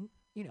bidding,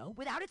 you know,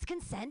 without its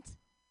consent.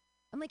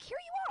 I'm like, here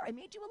you are. I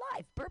made you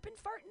alive. Burp and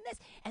fart in this.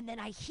 And then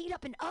I heat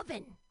up an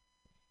oven.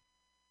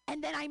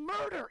 And then I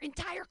murder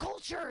entire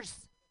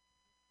cultures.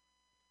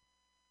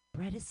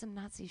 Bread is some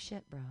Nazi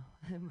shit, bro.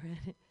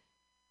 Bread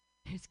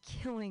is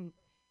killing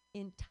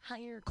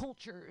entire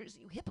cultures,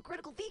 you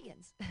hypocritical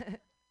vegans.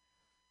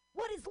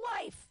 What is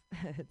life?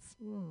 It's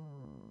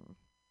cool.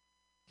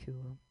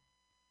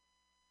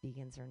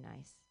 Vegans are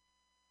nice.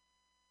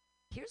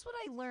 Here's what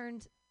I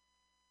learned.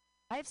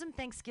 I have some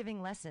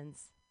Thanksgiving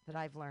lessons that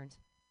I've learned.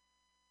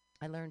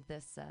 I learned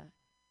this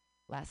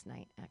last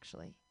night,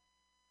 actually.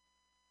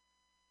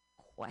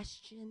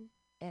 Question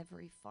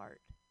every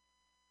fart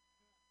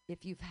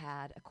if you've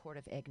had a quart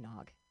of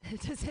eggnog.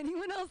 Does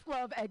anyone else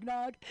love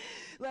eggnog?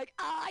 Like,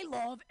 I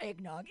love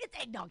eggnog. It's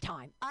eggnog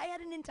time. I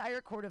had an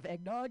entire quart of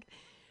eggnog,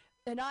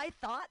 and I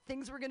thought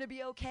things were going to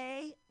be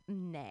okay.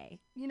 Nay.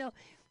 You know,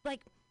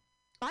 like,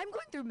 I'm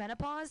going through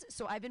menopause,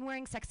 so I've been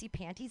wearing sexy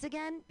panties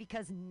again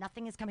because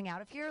nothing is coming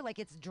out of here. Like,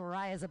 it's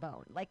dry as a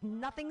bone. Like,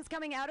 nothing's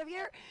coming out of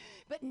here.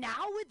 But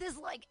now with this,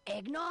 like,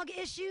 eggnog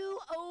issue,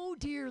 oh,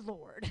 dear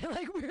Lord.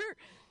 Like,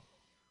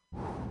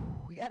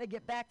 we got to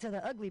get back to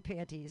the ugly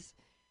panties.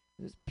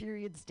 Those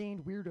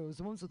period-stained weirdos,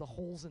 the ones with the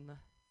holes in the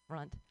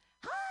front.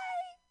 Hi!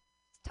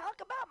 Let's talk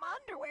about my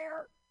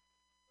underwear.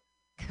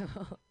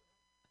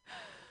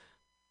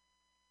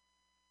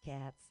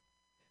 Cats.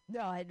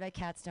 No, my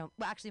cats don't.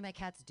 Well, actually, my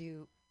cats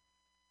do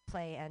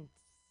play and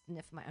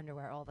sniff my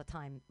underwear all the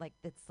time. Like,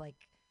 it's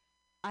like,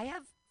 I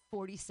have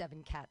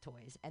 47 cat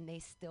toys, and they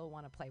still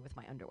want to play with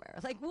my underwear.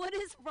 Like, what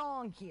is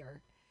wrong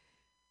here?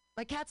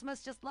 My cats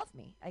must just love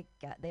me.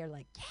 They're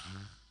like, yeah,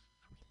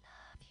 we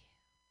love you.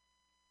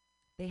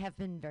 They have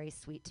been very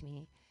sweet to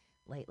me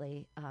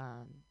lately.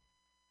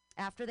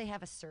 After they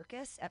have a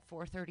circus at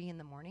 4:30 in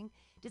the morning.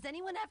 Does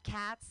anyone have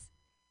cats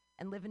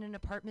and live in an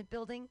apartment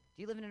building?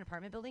 Do you live in an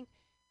apartment building?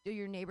 Do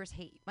your neighbors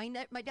hate you?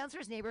 My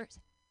downstairs neighbors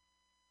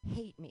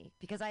hate me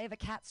because I have a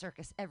cat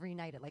circus every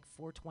night at like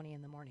 4:20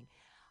 in the morning.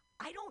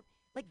 I don't,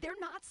 like, they're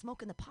not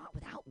smoking the pot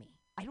without me.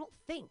 I don't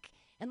think,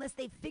 unless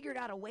they figured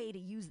out a way to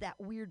use that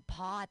weird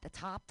paw at the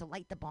top to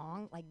light the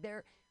bong. Like,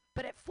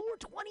 but at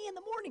 4:20 in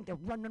the morning, they're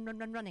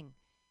running.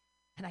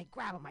 And I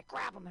grab them,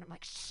 and I'm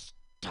like,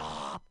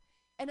 stop.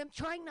 And I'm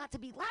trying not to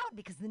be loud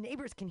because the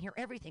neighbors can hear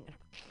everything. And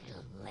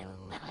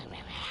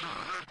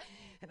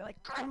they're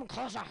like, grab them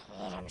closer,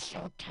 hold them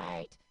so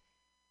tight.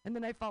 And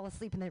then I fall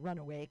asleep and they run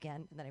away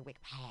again. And then I wake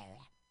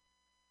up.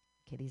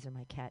 Okay, these are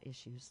my cat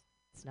issues.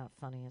 It's not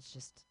funny. It's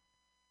just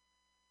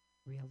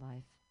real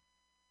life.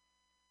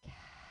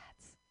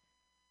 Cats.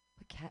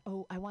 What cat?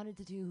 Oh, I wanted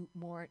to do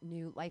more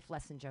new life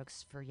lesson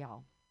jokes for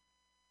y'all.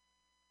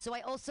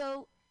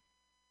 So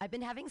I've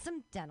been having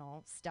some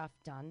dental stuff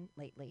done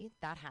lately.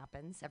 That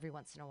happens every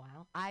once in a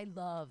while. I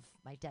love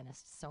my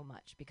dentist so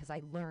much because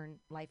I learn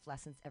life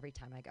lessons every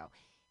time I go.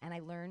 And I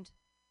learned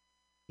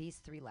these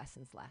 3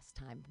 lessons last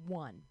time.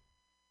 1,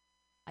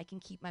 I can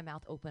keep my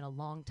mouth open a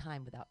long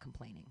time without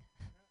complaining.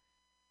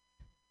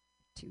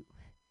 2,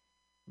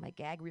 my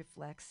gag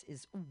reflex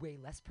is way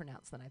less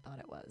pronounced than I thought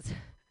it was.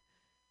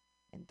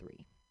 And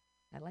 3,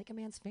 I like a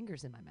man's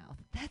fingers in my mouth.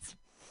 That's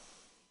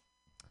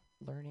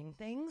learning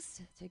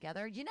things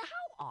together. You know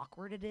how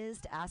awkward it is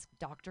to ask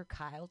Dr.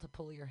 Kyle to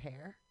pull your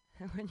hair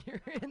when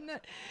you're in the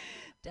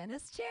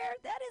dentist chair?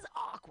 That is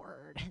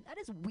awkward. That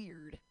is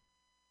weird.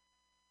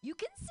 You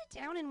can sit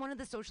down in one of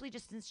the socially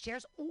distanced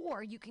chairs,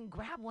 or you can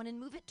grab one and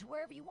move it to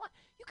wherever you want.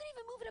 You can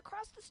even move it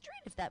across the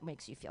street if that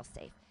makes you feel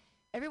safe.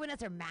 Everyone has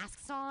their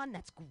masks on.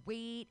 That's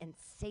great and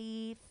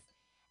safe.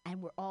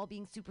 And we're all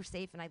being super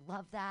safe, and I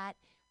love that.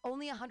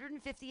 Only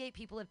 158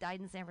 people have died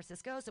in San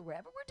Francisco, so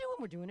wherever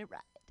we're doing it right.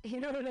 You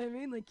know what I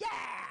mean? Like,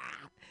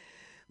 yeah!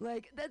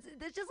 Like, that's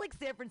just like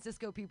San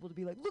Francisco people to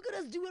be like, look at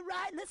us do it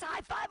right, and let's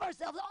high-five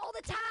ourselves all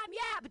the time.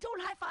 Yeah, but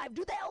don't high-five.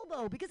 Do the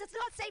elbow, because it's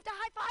not safe to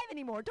high-five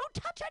anymore. Don't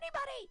touch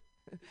anybody.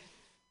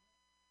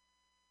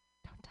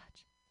 Don't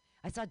touch.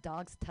 I saw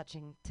dogs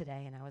touching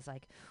today, and I was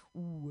like,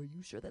 ooh, are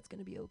you sure that's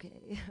going to be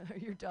okay? Are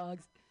your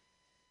dogs,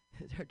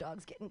 are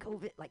dogs getting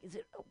COVID? Like, is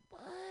it,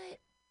 what?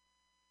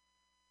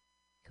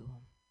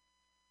 Cool.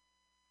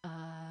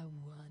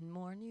 One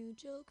more new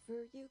joke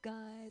for you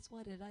guys.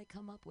 What did I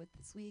come up with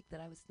this week that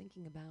I was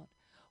thinking about?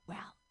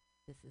 Wow,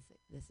 this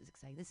is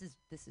exciting.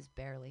 This is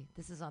barely.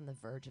 This is on the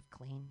verge of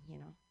clean, you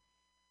know.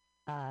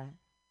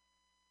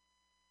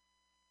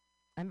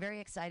 I'm very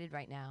excited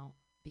right now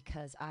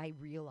because I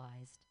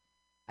realized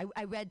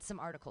I read some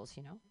articles,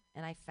 you know,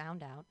 and I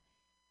found out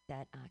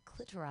that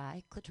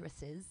clitori,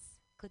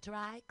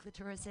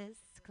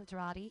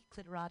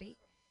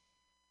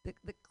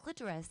 the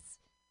clitoris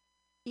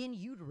in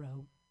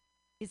utero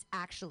is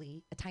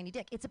actually a tiny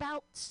dick. It's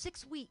about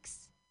 6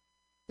 weeks.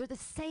 They're the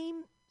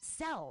same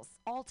cells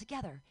all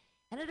together.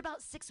 And at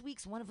about 6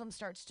 weeks, one of them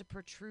starts to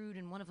protrude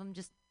and one of them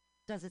just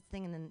does its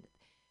thing, and then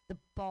the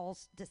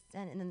balls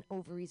descend and then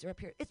ovaries are up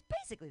here.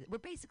 We're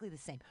basically the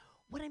same.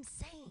 What I'm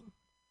saying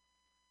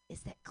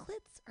is that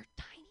clits are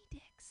tiny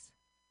dicks.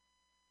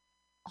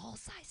 All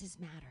sizes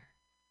matter,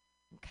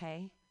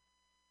 okay?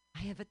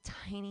 I have a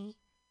tiny,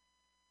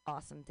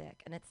 awesome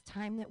dick, and it's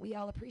time that we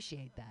all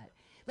appreciate that.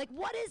 Like,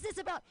 what is this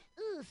about,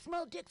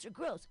 small dicks are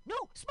gross? No,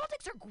 small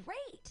dicks are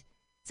great.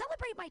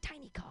 Celebrate my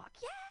tiny cock.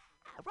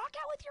 Yeah, rock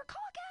out with your cock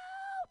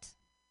out.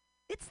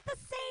 It's the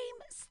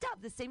same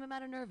stuff, the same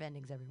amount of nerve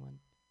endings, everyone.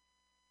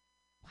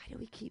 Why do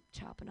we keep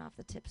chopping off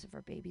the tips of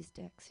our baby's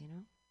dicks, you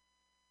know?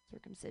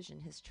 Circumcision,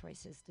 his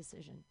choice, his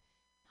decision.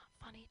 Not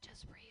funny,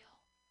 just real.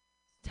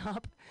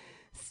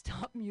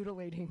 Stop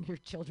mutilating your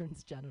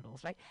children's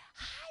genitals, right?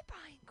 Hi,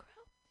 Brian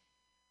Crow.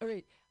 All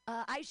right.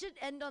 I should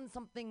end on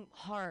something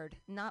hard,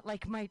 not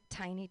like my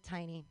tiny.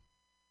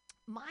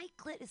 My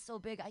clit is so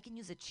big, I can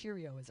use a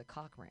Cheerio as a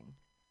cock ring.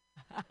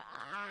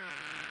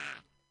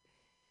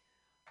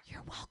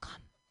 You're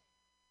welcome.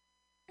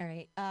 All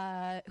right,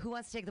 who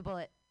wants to take the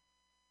bullet?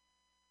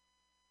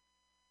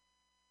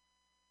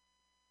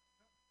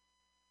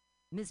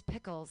 Ms.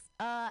 Pickles.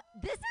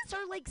 This is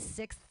her, like,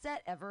 6th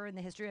set ever in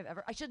the history of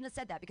ever. I shouldn't have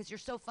said that because you're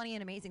so funny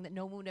and amazing that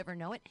no one would ever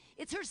know it.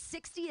 It's her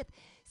 600th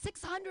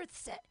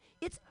set.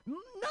 It's,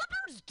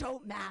 numbers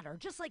don't matter,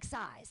 just like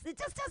size. It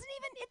doesn't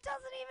even,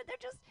 they're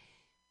just,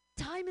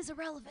 time is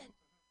irrelevant.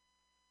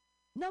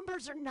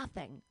 Numbers are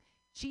nothing.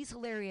 She's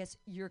hilarious.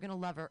 You're going to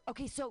love her.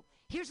 Okay, so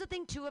here's the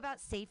thing, too,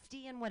 about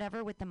safety and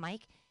whatever with the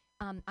mic.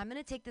 I'm going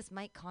to take this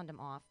mic condom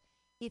off.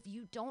 If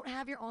you don't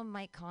have your own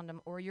mic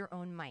condom or your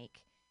own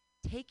mic,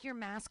 take your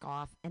mask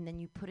off and then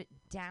you put it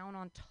down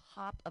on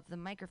top of the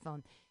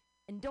microphone.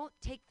 And don't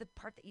take the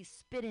part that you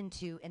spit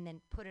into and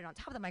then put it on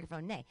top of the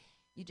microphone. Nay,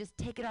 you just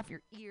take it off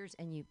your ears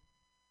and you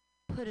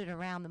put it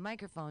around the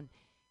microphone.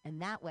 And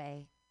that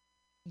way,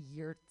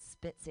 your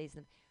spit stays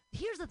in.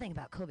 Here's the thing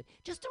about COVID.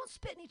 Just don't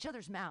spit in each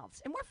other's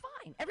mouths. And we're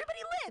fine. Everybody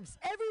lives.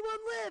 Everyone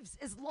lives.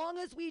 As long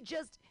as we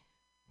just,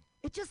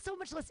 it's just so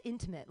much less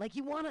intimate. Like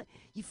you're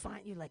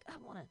like, I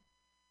want to.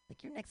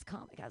 Like your next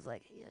comic, I was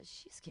like, yeah,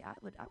 she's cute. I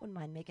wouldn't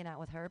mind making out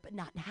with her, but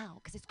not now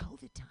because it's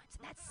COVID times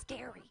and that's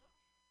scary.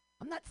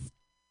 I'm not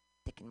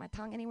sticking my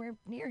tongue anywhere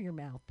near your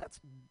mouth. That's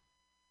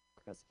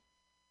gross.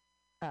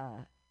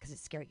 Because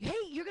it's scary. Hey,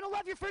 you're gonna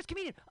love your first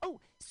comedian. Oh,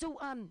 so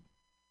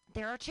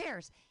there are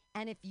chairs,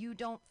 and if you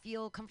don't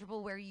feel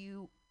comfortable where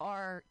you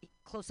are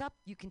close up,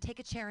 you can take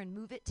a chair and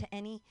move it to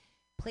any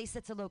place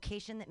that's a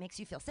location that makes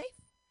you feel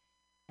safe,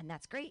 and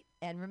that's great.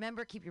 And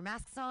remember, keep your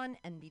masks on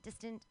and be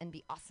distant and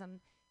be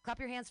awesome. Clap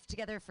your hands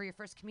together for your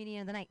first comedian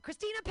of the night,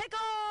 Christina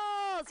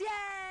Pickles!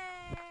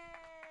 Yay!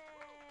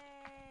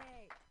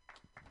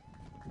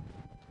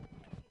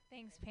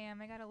 Thanks, Pam.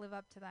 I gotta live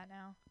up to that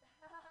now.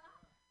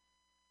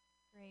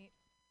 Great.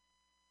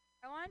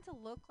 I wanted to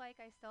look like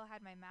I still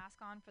had my mask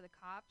on for the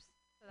cops,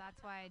 so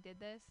that's why I did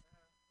this.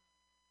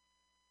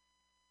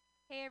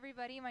 Hey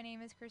everybody, my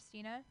name is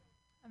Christina.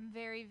 I'm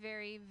very,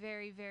 very,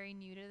 very, very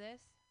new to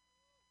this.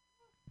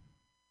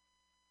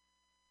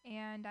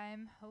 And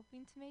I'm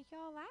hoping to make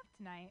y'all laugh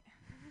tonight.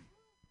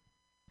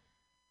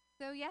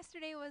 So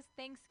yesterday was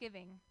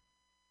Thanksgiving,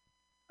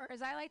 or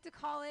as I like to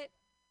call it,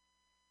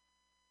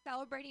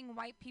 celebrating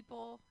white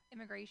people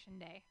Immigration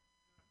Day.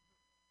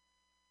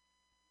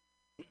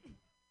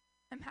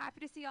 I'm happy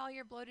to see all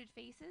your bloated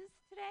faces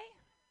today.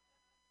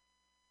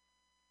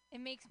 It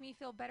makes me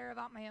feel better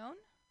about my own.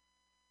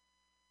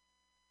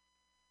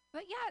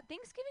 But yeah,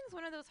 Thanksgiving is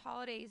one of those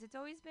holidays. It's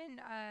always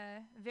been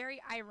very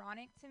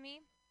ironic to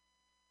me.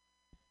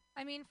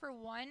 I mean, for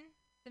one,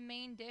 the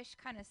main dish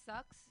kind of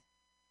sucks.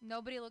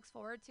 Nobody looks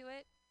forward to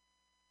it.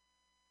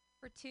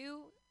 For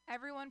two,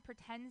 everyone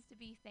pretends to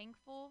be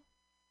thankful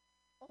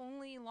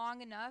only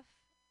long enough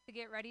to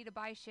get ready to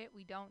buy shit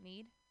we don't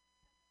need.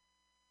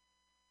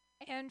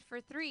 And for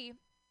three,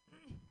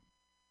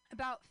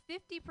 about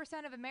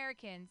 50% of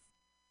Americans,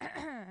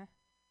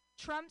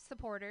 Trump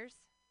supporters,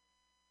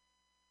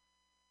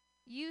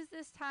 use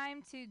this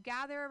time to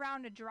gather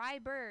around a dry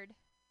bird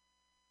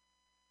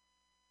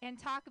and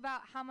talk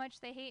about how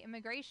much they hate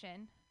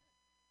immigration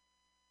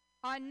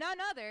on none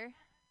other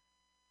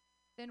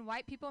than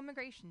White People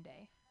Immigration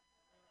Day.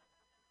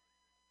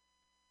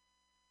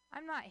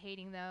 I'm not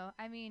hating, though.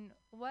 I mean,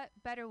 what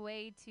better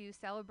way to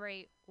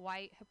celebrate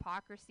white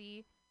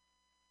hypocrisy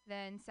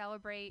than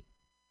celebrate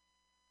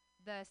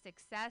the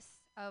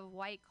success of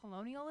white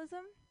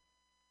colonialism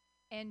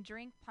and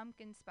drink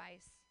pumpkin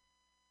spice?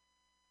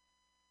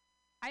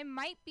 I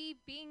might be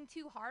being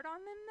too hard on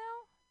them,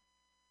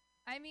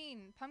 though. I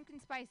mean, pumpkin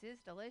spice is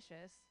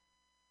delicious.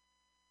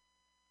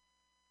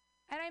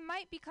 And I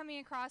might be coming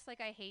across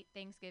like I hate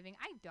Thanksgiving.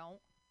 I don't.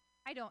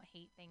 I don't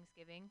hate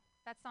Thanksgiving.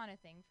 That's not a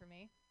thing for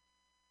me.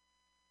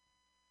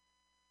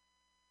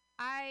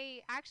 I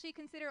actually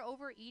consider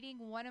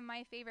overeating one of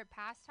my favorite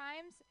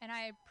pastimes, and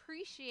I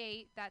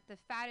appreciate that the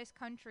fattest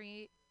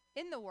country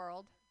in the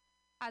world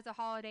has a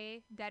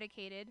holiday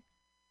dedicated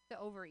to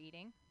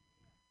overeating.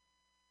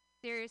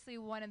 Seriously,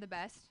 one of the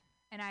best,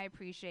 and I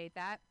appreciate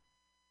that.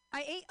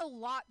 I ate a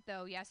lot,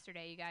 though,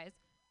 yesterday, you guys.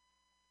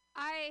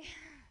 I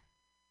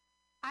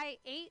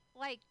ate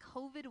like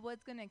COVID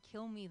was going to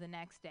kill me the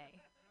next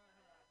day.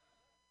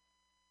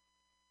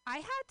 I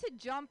had to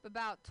jump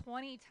about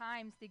 20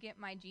 times to get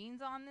my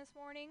jeans on this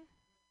morning.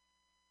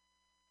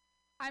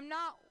 I'm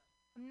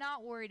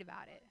not worried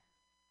about it.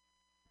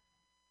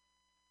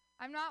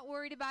 I'm not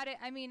worried about it.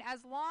 I mean,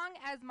 as long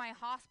as my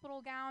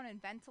hospital gown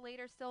and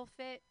ventilator still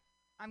fit,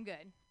 I'm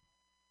good.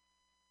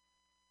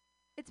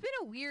 It's been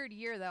a weird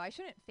year, though. I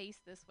shouldn't face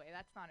this way.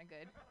 That's not a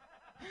good.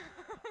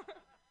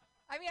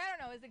 I mean, I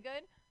don't know. Is it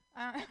good?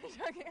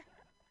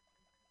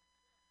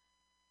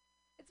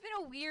 It's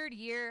been a weird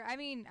year. I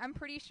mean, I'm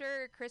pretty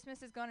sure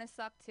Christmas is going to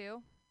suck,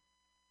 too.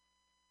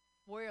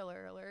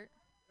 Spoiler alert.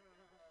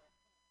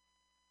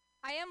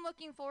 I am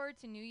looking forward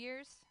to New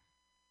Year's.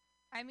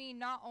 I mean,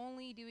 not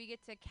only do we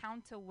get to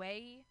count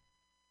away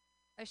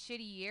a shitty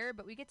year,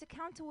 but we get to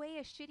count away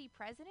a shitty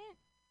president.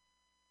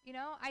 You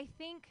know, I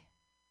think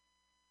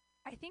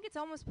it's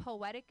almost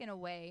poetic in a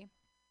way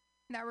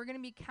that we're going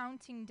to be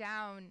counting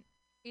down,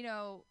 you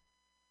know,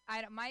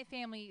 my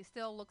family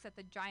still looks at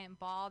the giant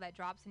ball that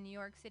drops in New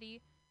York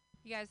City.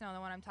 You guys know the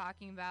one I'm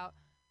talking about.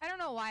 I don't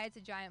know why it's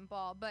a giant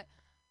ball, but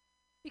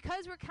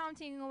because we're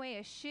counting away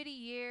a shitty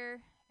year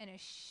and a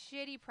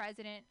shitty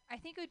president, I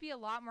think it would be a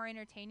lot more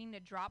entertaining to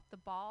drop the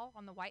ball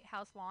on the White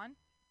House lawn.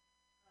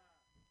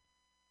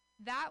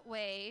 That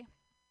way,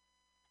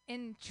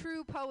 in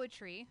true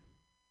poetry,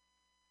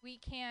 we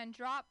can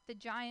drop the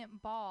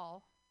giant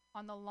ball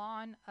on the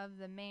lawn of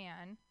the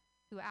man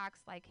who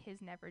acts like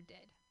his never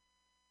did.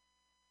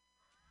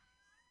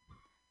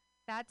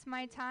 That's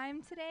my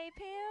time today,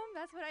 Pam.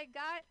 That's what I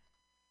got.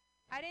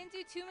 I didn't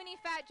do too many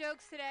fat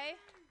jokes today.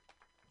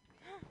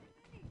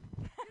 You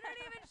don't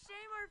even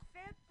shame our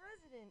fat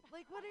president.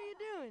 Like, what are you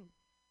doing?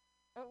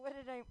 What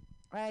did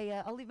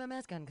I'll leave my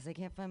mask on because I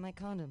can't find my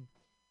condom.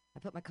 I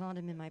put my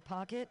condom in my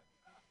pocket.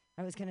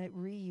 I was going to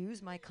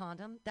reuse my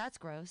condom. That's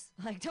gross.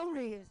 Like, don't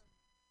reuse.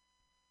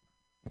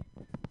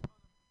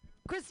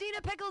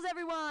 Christina Pickles,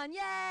 everyone. Yay!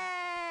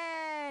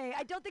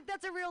 I don't think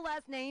that's a real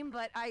last name,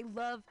 but I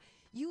love...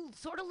 You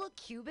sort of look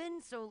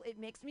Cuban, so it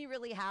makes me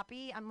really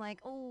happy. I'm like,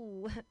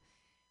 oh,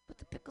 put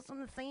the pickles on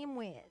the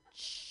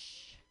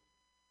sandwich.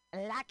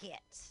 I like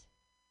it.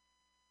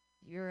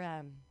 You're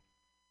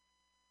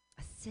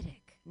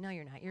acidic. No,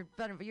 you're not.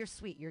 You're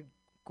sweet. You're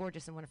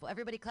gorgeous and wonderful.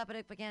 Everybody clap it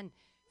up again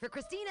for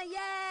Christina.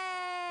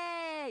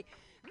 Yay!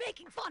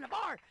 Making fun of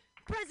our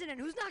president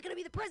who's not going to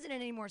be the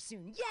president anymore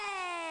soon.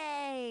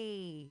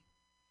 Yay!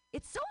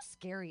 It's so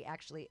scary,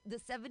 actually. The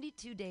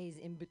 72 days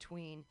in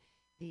between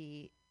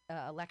the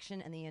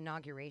election and the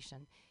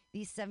inauguration,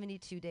 these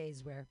 72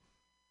 days where,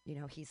 you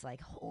know, he's like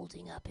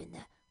holding up in the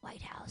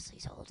White House.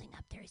 He's holding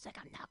up there. He's like,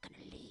 I'm not going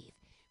to leave.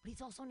 but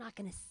he's also not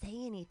going to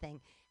say anything.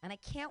 And I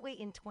can't wait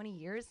in 20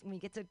 years when we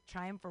get to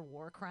try him for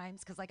war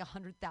crimes because like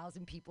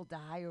 100,000 people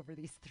die over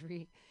these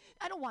 3.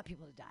 I don't want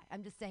people to die.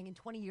 I'm just saying in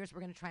 20 years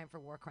we're going to try him for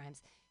war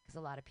crimes because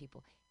a lot of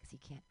people, because he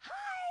can't. Hi!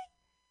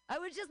 I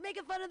was just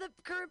making fun of the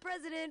current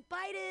president.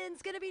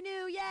 Biden's going to be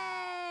new.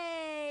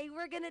 Yay!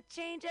 We're going to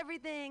change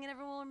everything and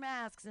everyone will wear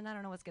masks and I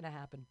don't know what's going to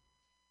happen.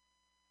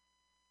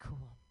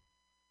 Cool.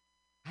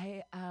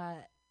 I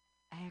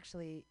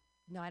actually,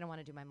 no, I don't want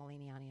to do my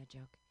Melania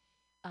joke.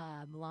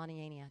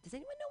 Melania. Does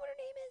anyone know what her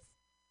name is?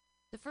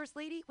 The first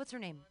lady? What's her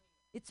name?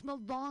 It's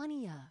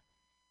Melania.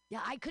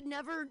 Yeah, I could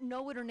never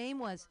know what her name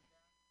was.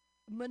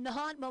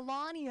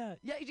 Melania.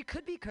 Yeah, it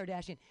could be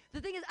Kardashian. The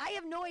thing is, I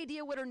have no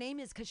idea what her name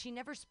is because she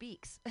never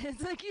speaks.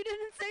 It's like, you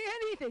didn't say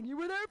anything. You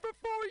were there for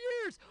 4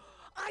 years.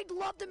 I'd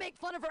love to make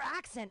fun of her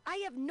accent. I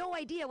have no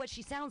idea what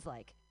she sounds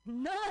like.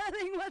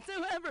 Nothing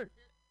whatsoever.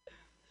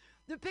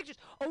 The pictures.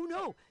 Oh,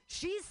 no.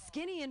 She's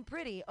skinny and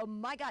pretty. Oh,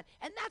 my God.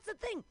 And that's the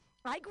thing.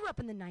 I grew up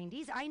in the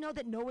 90s. I know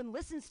that no one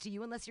listens to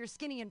you unless you're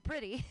skinny and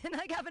pretty. And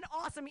I have an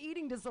awesome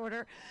eating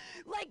disorder.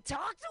 Like,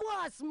 talk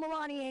to us,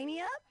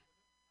 Melania.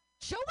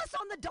 Show us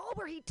on the doll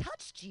where he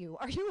touched you.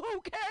 Are you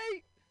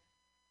okay?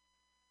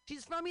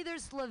 She's from either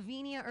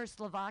Slovenia or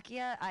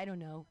Slovakia. I don't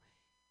know.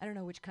 I don't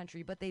know which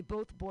country, but they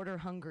both border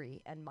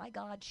Hungary. And my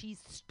God, she's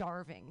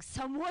starving.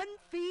 Someone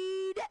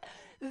feed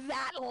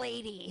that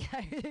lady.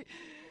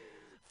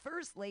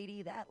 First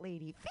lady, that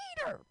lady.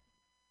 Feed her.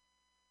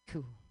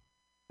 Cool.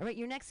 All right,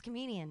 your next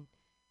comedian.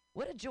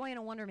 What a joy and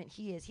a wonderment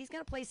he is. He's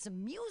going to play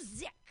some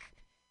music.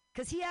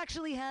 Because he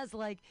actually has,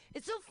 like,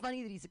 it's so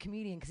funny that he's a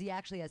comedian because he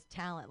actually has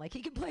talent. Like,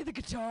 he can play the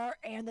guitar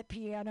and the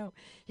piano.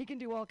 He can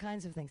do all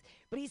kinds of things.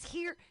 But he's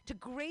here to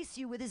grace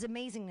you with his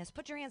amazingness.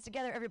 Put your hands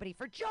together, everybody,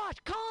 for Josh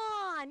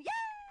Kahn! Yay!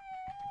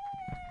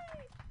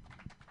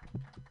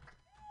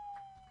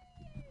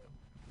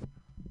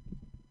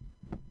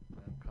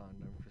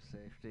 Condom for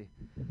safety.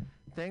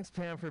 Thanks,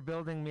 Pam, for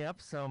building me up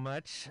so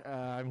much.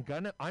 I'm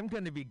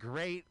gonna be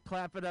great.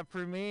 Clap it up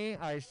for me.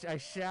 I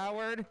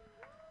showered.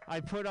 I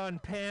put on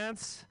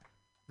pants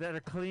that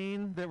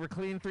were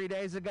clean 3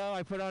 days ago.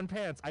 I put on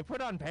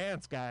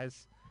pants,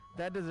 guys.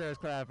 That deserves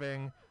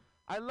clapping.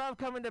 I love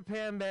coming to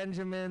Pam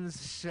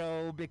Benjamin's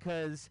show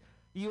because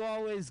you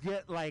always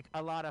get like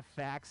a lot of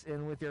facts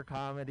in with your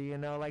comedy, you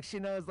know, like she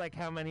knows like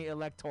how many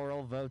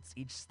electoral votes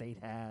each state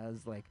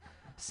has, like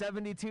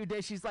 72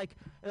 days. She's like,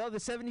 oh, the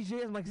 72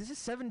 days. I'm like,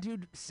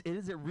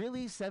 is it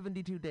really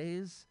 72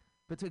 days?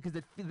 Because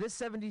this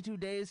 72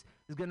 days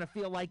is going to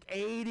feel like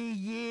 80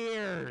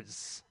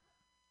 years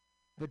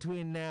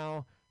between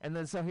now and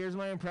then. So here's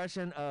my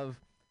impression of,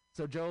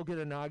 so Joe will get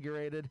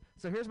inaugurated.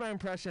 So here's my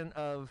impression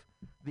of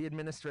the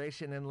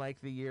administration in like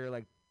the year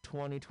like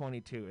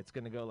 2022. It's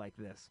going to go like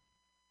this.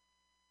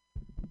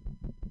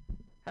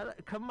 Hello,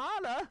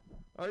 Kamala,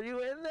 are you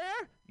in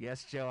there?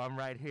 Yes, Joe, I'm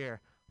right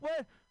here.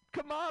 What?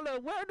 Kamala,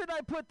 where did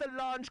I put the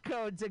launch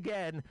codes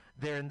again?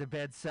 They're in the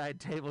bedside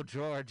table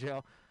drawer,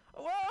 Joe.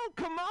 Well,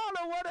 Kamala,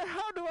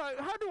 how do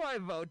I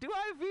vote? Do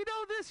I veto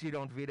this? You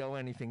don't veto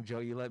anything, Joe.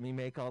 You let me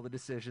make all the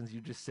decisions. You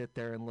just sit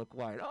there and look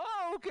white.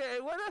 Oh, okay.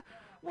 What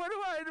do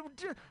I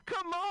do?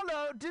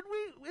 Kamala,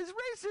 is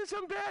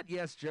racism bad?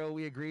 Yes, Joe,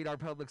 we agreed. Our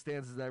public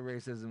stance is that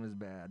racism is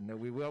bad. No,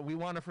 we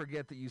want to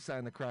forget that you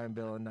signed the crime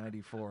bill in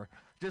 '94.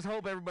 Just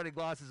hope everybody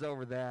glosses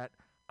over that.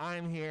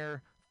 I'm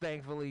here.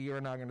 Thankfully,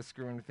 you're not going to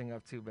screw anything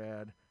up too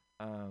bad.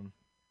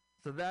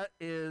 So that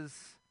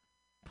is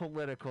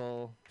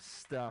political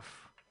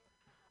stuff.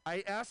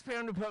 I asked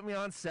Pam to put me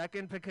on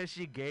second because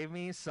she gave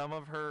me some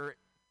of her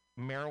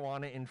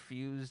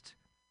marijuana-infused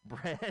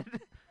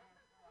bread.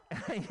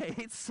 And I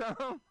ate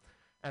some.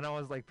 And I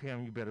was like,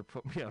 Pam, you better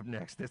put me up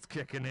next. It's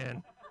kicking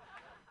in.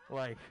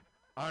 Like,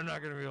 I'm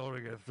not going to be able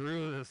to get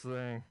through this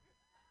thing.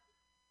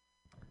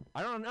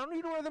 I don't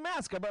need to wear the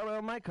mask. I brought my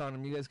own mic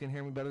condom. You guys can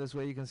hear me better this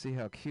way. You can see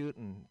how cute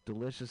and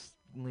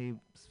deliciously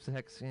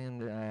sexy.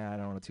 And I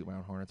don't want to toot my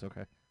own horn. It's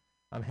okay.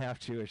 I'm half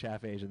Jewish,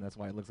 half Asian. That's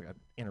why it looks like an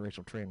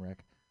interracial train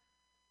wreck.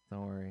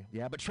 Don't worry.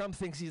 Yeah, but Trump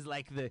thinks he's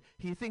like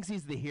he thinks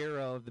he's the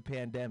hero of the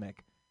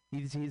pandemic.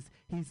 He's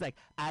like,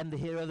 I'm the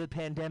hero of the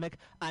pandemic.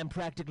 I'm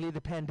practically the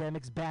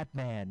pandemic's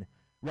Batman,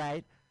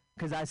 right?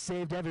 Because I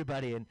saved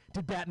everybody. And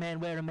did Batman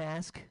wear a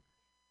mask?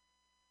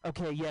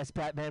 Okay, yes,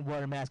 Batman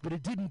wore a mask, but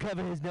it didn't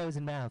cover his nose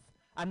and mouth.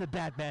 I'm the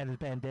Batman of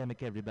the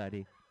pandemic,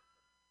 everybody.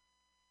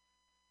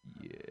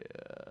 Yeah,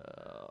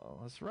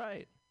 that's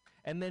right.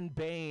 And then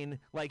Bane,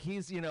 like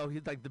he's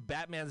like the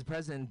Batman's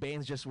president.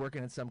 Bane's just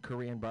working at some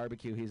Korean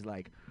barbecue. He's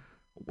like,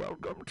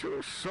 welcome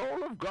to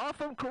Soul of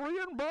Gotham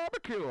Korean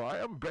Barbecue. I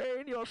am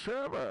Bane, your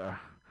server.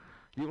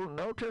 You'll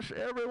notice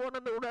everyone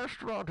in the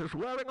restaurant is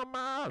wearing a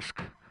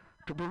mask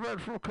to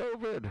prevent from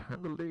COVID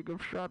and the League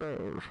of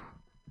Shadows.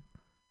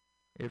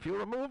 If you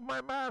remove my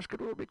mask, it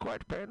will be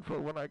quite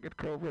painful when I get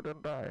COVID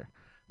and die.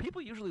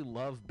 People usually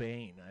love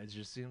Bane. It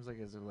just seems like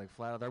it's like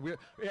flat out there.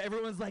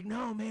 Everyone's like,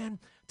 no, man,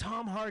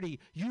 Tom Hardy,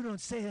 you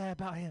don't say that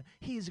about him.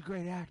 He's a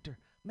great actor.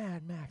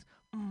 Mad Max.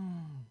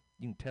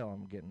 You can tell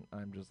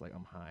I'm just like,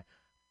 I'm high.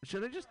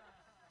 Should I just...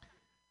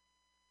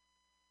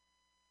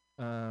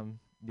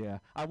 Yeah,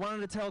 I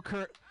wanted to tell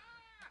Kurt.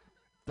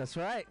 That's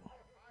right.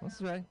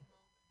 That's right.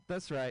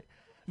 That's right.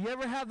 You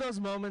ever have those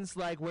moments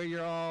like where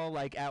you're all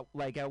like at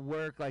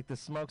work, like the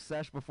smoke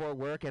sesh before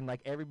work, and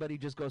like everybody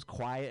just goes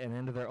quiet and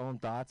into their own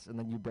thoughts, and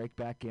then you break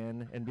back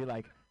in and be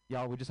like,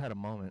 "Y'all, we just had a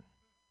moment."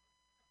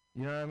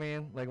 You know what I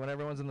mean? Like when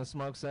everyone's in the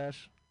smoke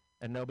sesh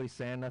and nobody's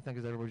saying nothing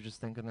because everybody's just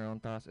thinking their own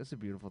thoughts. It's a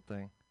beautiful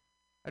thing.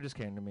 It just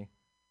came to me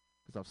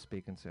because I was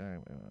speaking to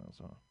anyway.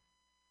 So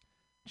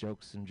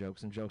jokes and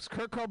jokes and jokes.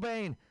 Kurt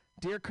Cobain,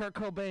 dear Kurt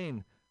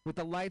Cobain, with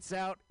the lights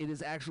out, it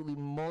is actually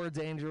more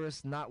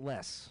dangerous, not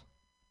less.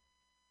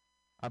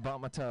 I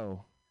bumped my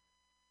toe.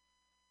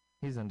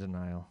 He's in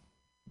denial.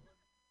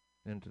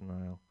 In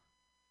denial.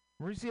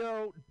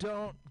 Mauricio,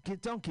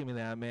 don't give me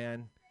that,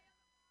 man.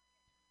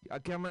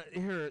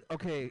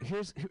 Okay,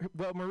 here's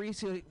what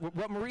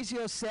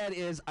Mauricio said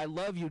is, "I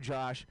love you,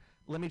 Josh."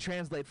 Let me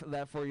translate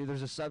that for you.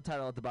 There's a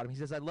subtitle at the bottom. He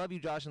says, "I love you,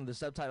 Josh," and the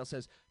subtitle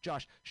says,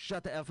 "Josh,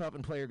 shut the F up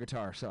and play your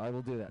guitar." So I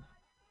will do that.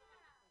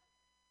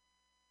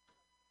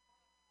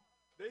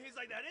 He's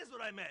like, "That is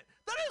what I meant.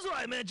 That is what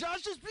I meant,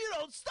 Josh. Just,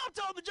 stop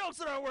telling the jokes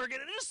that aren't working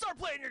and just start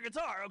playing your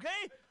guitar,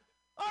 okay?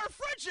 Our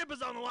friendship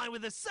is on the line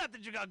with this set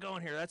that you got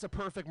going here." That's a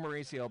perfect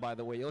Mauricio, by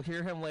the way. You'll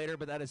hear him later,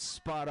 but that is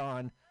spot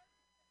on.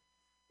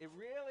 It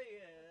really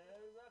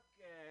is.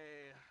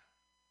 Okay.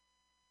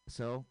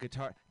 So,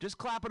 guitar. Just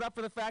clap it up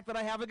for the fact that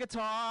I have a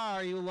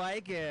guitar. You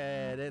like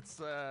it. It's,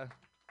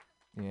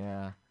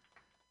 yeah.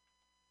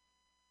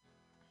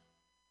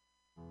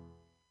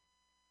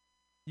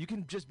 You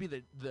can just be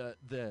the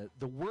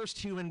worst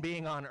human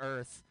being on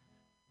earth.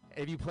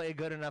 If you play a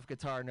good enough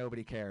guitar,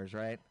 nobody cares,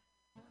 right?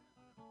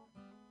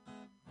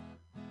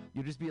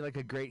 You just be like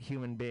a great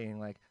human being,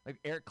 like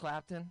Eric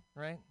Clapton,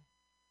 right?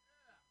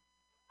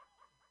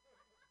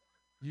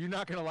 You're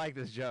not gonna like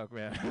this joke,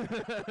 man.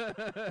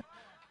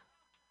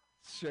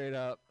 Straight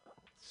up.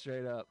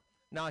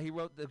 No, he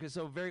wrote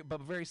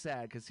very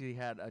sad because he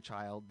had a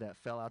child that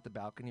fell out the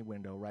balcony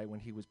window right when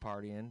he was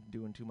partying,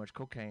 doing too much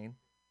cocaine,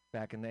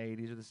 back in the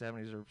 80s or the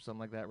 70s or something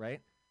like that,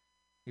 right?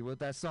 He wrote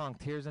that song,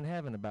 "Tears in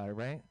Heaven," about it,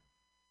 right?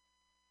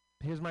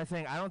 Here's my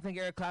thing: I don't think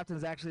Eric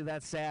Clapton's actually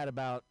that sad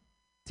about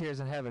 "Tears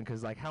in Heaven"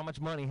 because, like, how much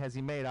money has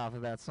he made off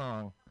of that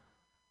song?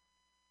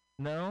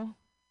 No?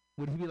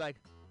 Would he be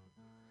like,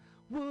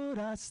 "Would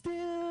I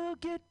still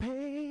get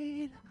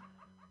paid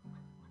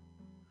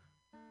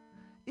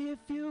if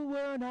you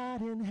were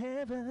not in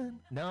heaven?"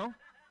 No?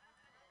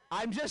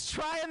 I'm just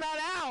trying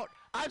that out.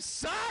 I'm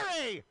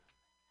sorry.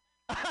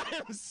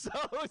 I'm so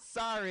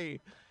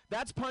sorry.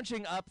 That's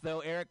punching up,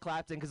 though, Eric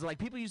Clapton, because, like,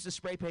 people used to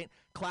spray paint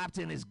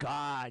Clapton is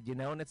God,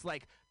 and it's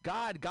like,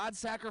 God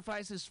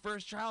sacrificed his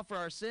first child for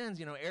our sins.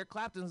 Eric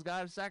Clapton's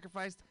God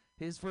sacrificed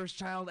his first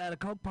child at a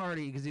coke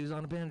party because he was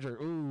on a binger.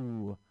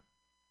 Ooh.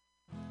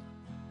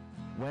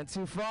 Went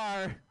too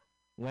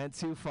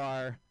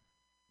far.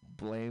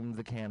 Blame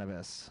the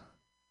cannabis.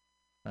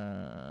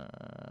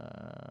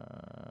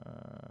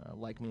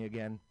 Like me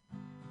again.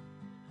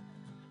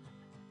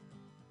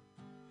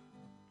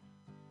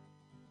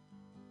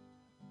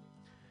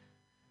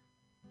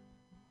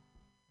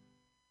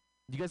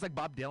 You guys like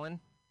Bob Dylan?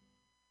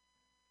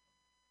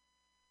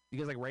 You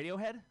guys like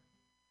Radiohead?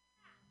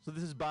 So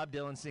this is Bob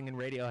Dylan singing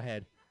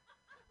Radiohead.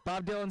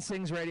 Bob Dylan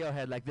sings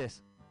Radiohead like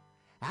this.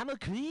 "I'm a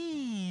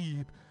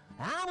creep.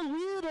 I'm a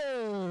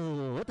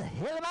weirdo. What the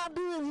hell am I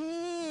doing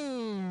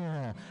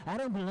here? I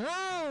don't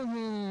belong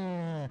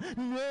here.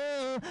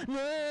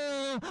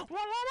 No.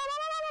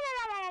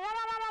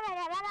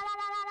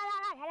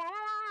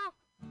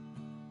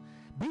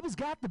 Baby's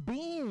got the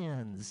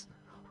bends.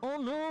 Oh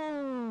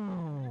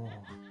no.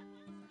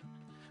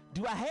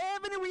 Do I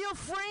have any real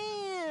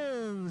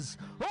friends?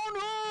 Oh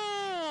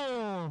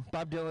no.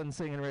 Bob Dylan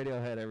singing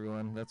Radiohead,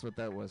 everyone. That's what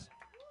that was.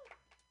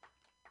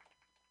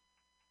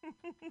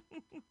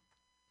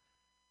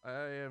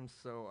 I'm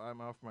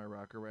off my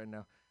rocker right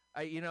now.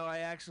 I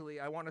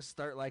want to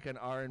start like an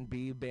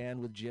R&B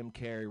band with Jim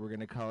Carrey. We're going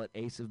to call it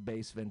Ace of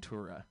Base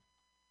Ventura.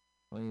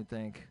 What do you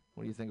think?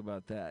 What do you think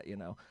about that,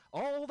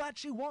 All that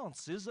she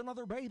wants is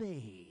another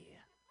baby.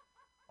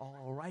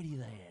 Alrighty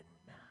then.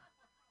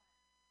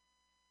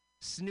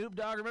 Snoop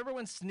Dogg. Remember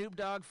when Snoop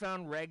Dogg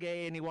found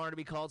reggae and he wanted to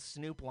be called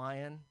Snoop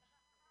Lion?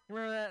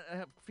 Remember that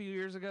a few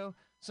years ago?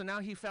 So now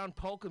he found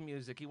polka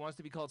music. He wants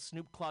to be called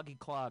Snoop Cloggy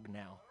Clog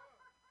now.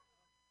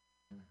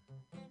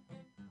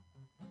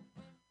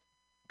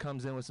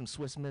 Comes in with some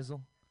Swiss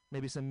Mizzle,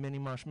 maybe some mini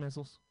marsh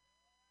missiles.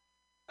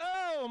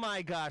 Oh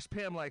my gosh,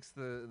 Pam likes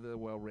the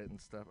well-written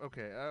stuff.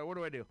 Okay, what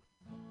do I do?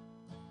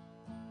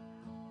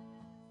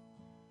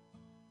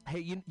 Hey,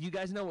 you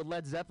guys know what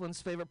Led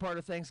Zeppelin's favorite part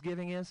of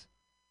Thanksgiving is?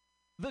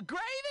 The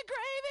gravy,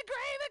 gravy,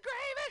 gravy,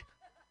 gravy.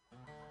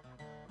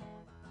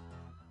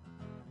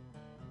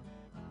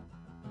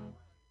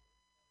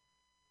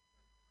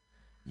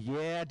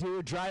 Yeah,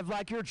 dude, drive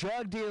like your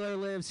drug dealer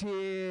lives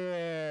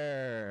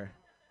here.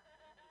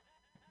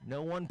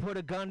 No one put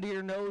a gun to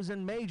your nose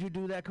and made you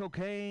do that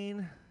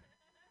cocaine.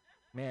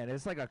 Man,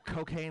 it's like a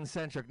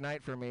cocaine-centric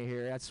night for me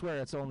here. I swear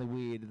it's only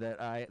weed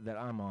that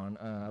I'm on.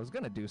 I was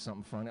gonna do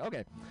something funny.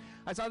 Okay,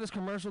 I saw this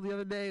commercial the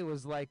other day. It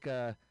was like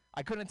I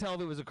couldn't tell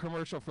if it was a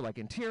commercial for like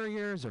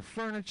interiors or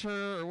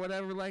furniture or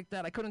whatever like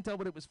that. I couldn't tell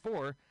what it was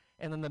for.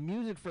 And then the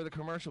music for the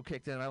commercial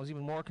kicked in, and I was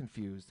even more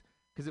confused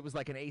because it was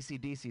like an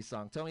AC/DC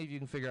song. Tell me if you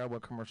can figure out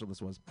what commercial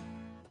this was.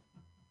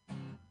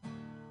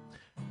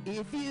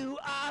 If you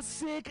are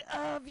sick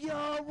of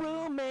your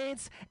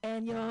roommates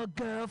and your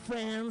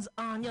girlfriend's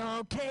on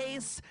your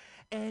case,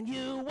 and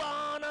you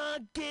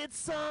wanna get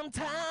some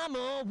time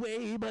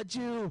away, but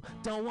you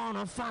don't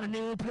wanna find a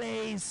new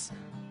place,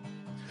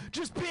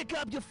 just pick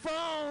up your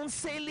phone,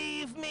 say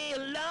leave me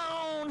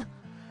alone.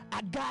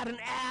 I got an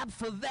app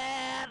for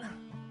that.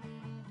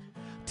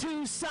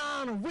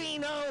 Tucson,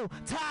 Reno,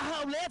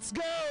 Tahoe, let's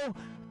go.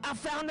 I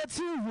found a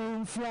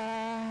 2-room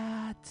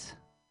flat.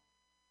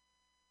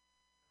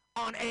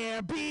 On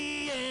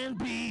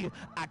Airbnb,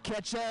 I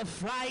catch a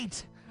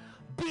flight,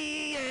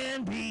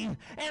 B&B, and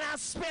I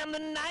spend the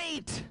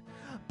night,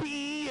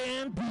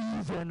 B&B,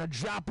 then I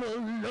drop a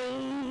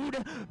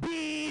load,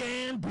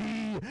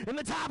 B&B, in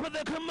the top of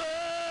the commode.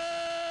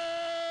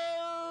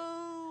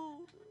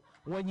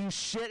 When you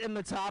shit in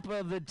the top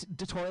of the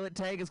toilet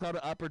tank, it's called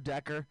an upper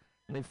decker,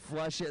 and they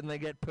flush it and they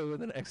get poo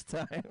the next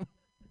time.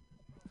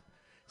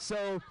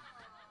 So...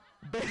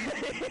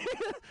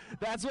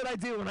 that's what I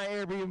do when I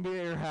Airbnb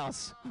at your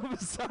house. I'm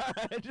sorry,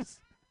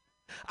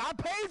 I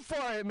paid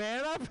for it,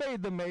 man. I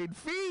paid the maid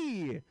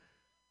fee.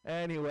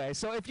 Anyway,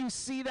 so if you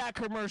see that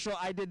commercial,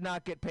 I did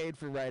not get paid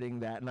for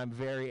writing that, and I'm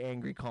very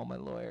angry. Call my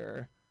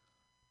lawyer.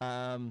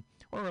 I want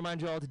to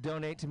remind you all to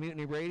donate to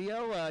Mutiny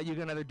Radio. You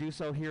can either do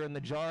so here in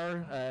the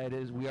jar.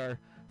 We are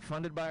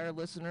funded by our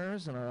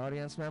listeners and our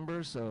audience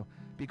members, so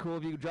be cool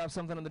if you could drop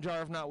something in the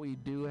jar. If not, we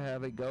do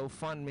have a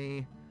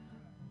GoFundMe.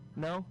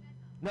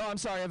 No, I'm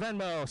sorry, a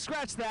Venmo.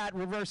 Scratch that,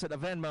 reverse it, a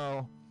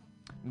Venmo.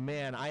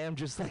 Man, I am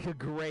just like I'm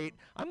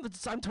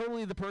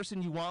totally the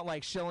person you want,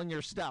 like, shilling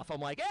your stuff.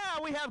 I'm like, yeah,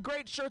 we have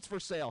great shirts for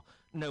sale.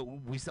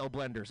 No, we sell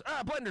blenders.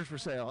 Blenders for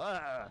sale.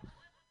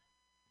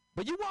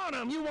 But you want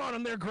them,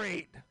 they're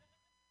great.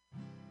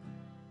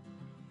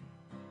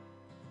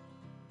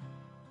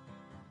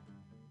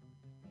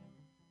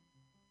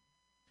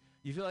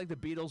 You feel like the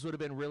Beatles would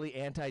have been really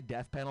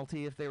anti-death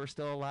penalty if they were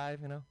still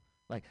alive, you know?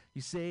 Like,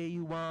 you say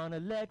you want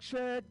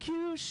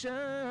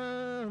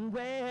electrocution,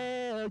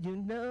 well, you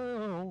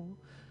know,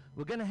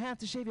 we're gonna have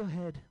to shave your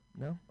head.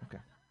 No? Okay.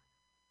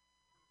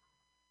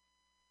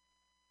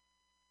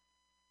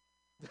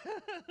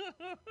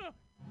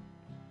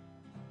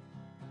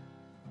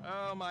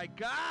 Oh my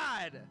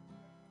God!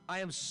 I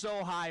am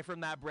so high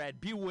from that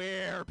bread.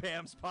 Beware,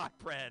 Pam's pot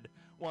bread.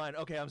 One.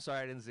 Okay, I'm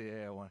sorry, I didn't see it.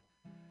 Yeah, one.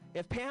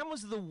 If Pam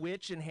was the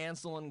witch in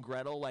Hansel and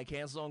Gretel, like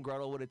Hansel and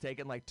Gretel would have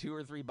taken like 2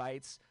 or 3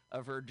 bites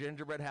of her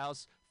gingerbread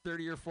house,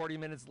 30 or 40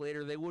 minutes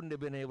later, they wouldn't have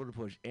been able to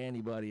push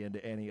anybody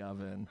into any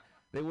oven.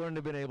 They wouldn't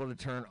have been able to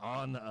turn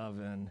on the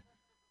oven.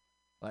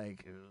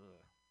 Like,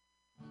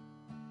 ugh.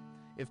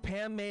 If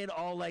Pam made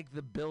all like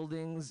the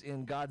buildings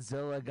in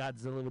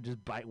Godzilla would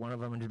just bite one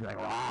of them and just be like,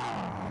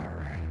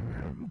 rawr.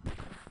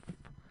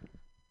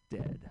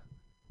 Dead.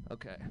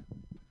 Okay.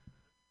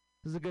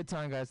 This is a good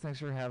time, guys. Thanks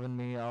for having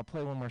me. I'll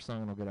play one more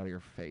song and I'll get out of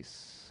your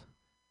face.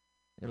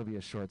 It'll be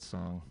a short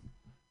song.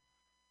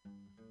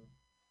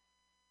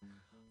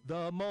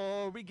 The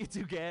more we get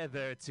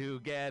together,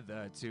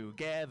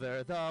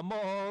 the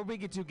more we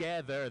get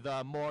together,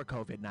 the more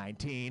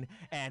COVID-19.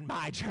 And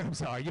my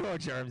germs are your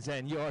germs,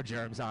 and your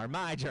germs are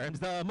my germs.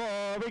 The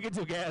more we get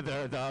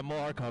together, the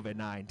more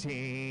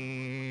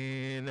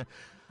COVID-19.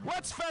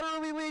 Let's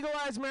federally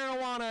legalize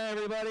marijuana,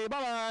 everybody.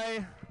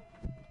 Bye-bye.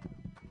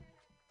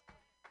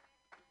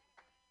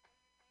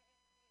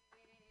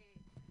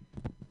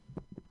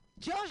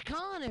 Josh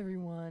Kahn,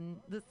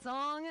 everyone. The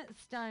song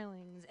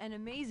stylings and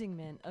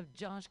amazingment of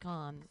Josh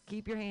Kahn.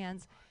 Keep your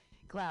hands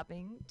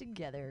clapping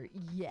together.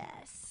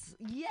 Yes.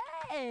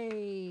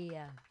 Yay.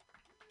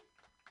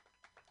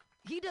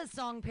 He does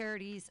song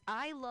parodies.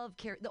 I love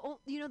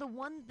the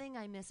one thing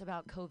I miss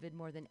about COVID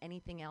more than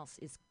anything else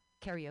is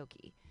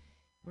karaoke.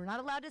 We're not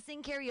allowed to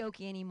sing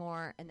karaoke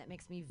anymore, and that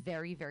makes me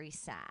very, very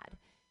sad.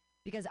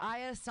 Because I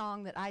had a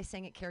song that I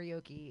sang at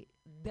karaoke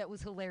that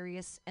was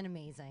hilarious and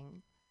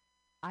amazing.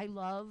 I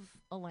love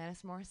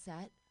Alanis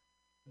Morissette.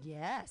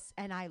 Yes.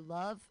 And I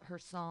love her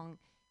song,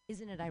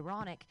 Isn't It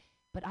Ironic?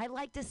 But I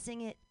like to sing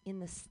it in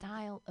the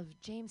style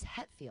of James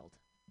Hetfield,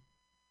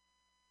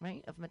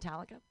 right? Of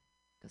Metallica.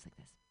 Goes like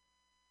this.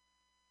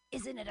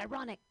 Isn't it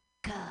ironic?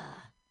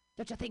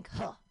 Don't you think?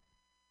 A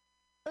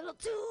little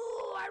too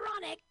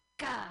ironic.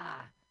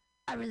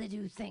 I really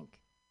do think.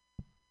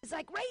 It's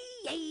like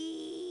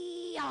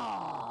rain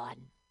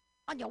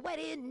on your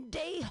wedding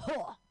day.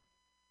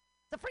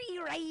 It's a free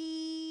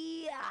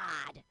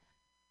ride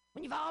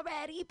when you've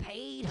already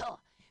paid.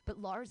 But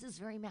Lars is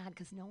very mad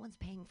because no one's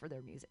paying for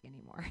their music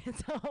anymore.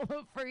 It's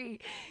all free,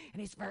 and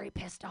he's very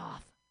pissed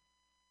off.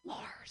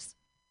 Lars.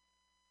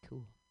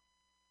 Cool.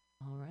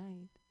 All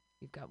right.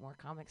 We've got more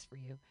comics for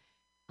you.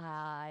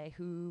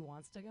 Who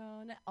wants to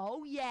go?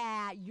 Oh,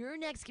 yeah. Your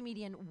next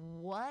comedian.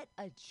 What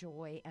a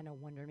joy and a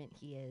wonderment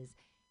he is.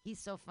 He's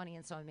so funny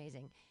and so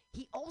amazing.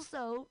 He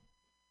also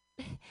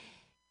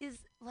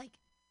is like,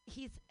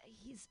 he's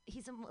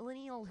a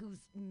millennial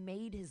who's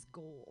made his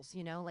goals,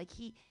 you know? Like,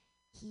 he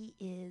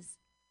is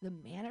the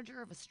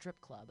manager of a strip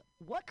club.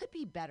 What could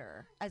be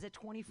better as a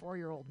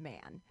 24-year-old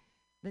man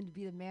than to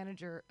be the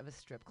manager of a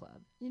strip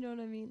club? You know what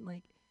I mean?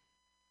 Like,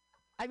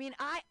 I mean,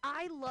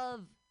 I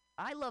love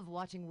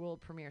watching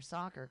world premiere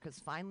soccer because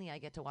finally I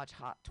get to watch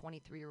hot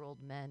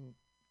 23-year-old men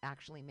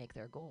actually make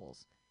their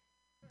goals.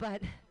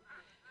 But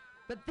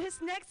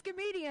this next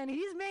comedian,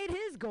 he's made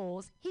his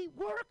goals. He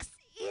works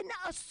in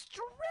a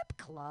strip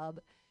club.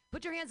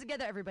 Put your hands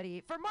together, everybody,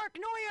 for Mark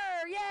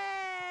Neuer. Yay!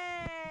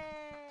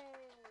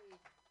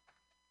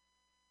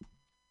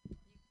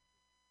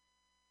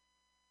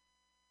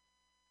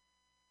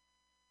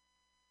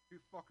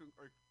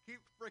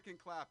 Keep freaking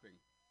clapping.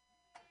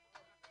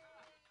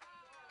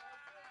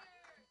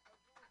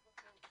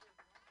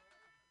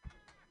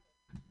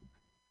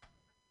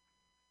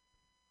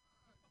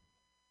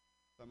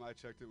 Time I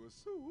checked, it was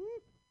so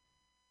whoop.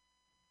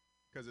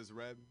 Because it's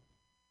red.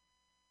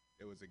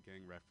 It was a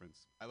gang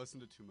reference. I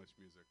listened to too much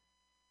music.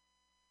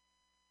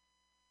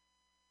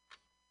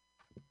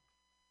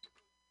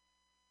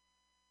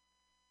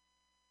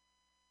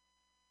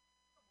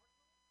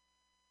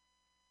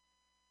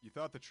 You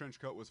thought the trench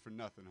coat was for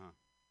nothing, huh?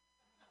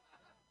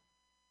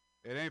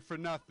 It ain't for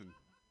nothing.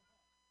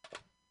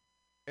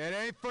 It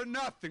ain't for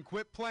nothing.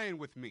 Quit playing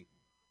with me.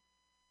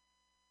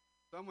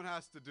 Someone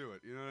has to do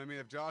it. You know what I mean?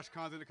 If Josh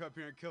Kahn's gonna come up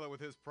here and kill it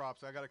with his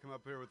props, I gotta come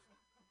up here with.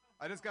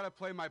 I just gotta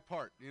play my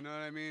part. You know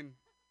what I mean?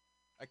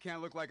 I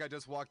can't look like I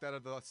just walked out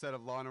of the set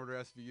of Law and Order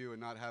SVU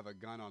and not have a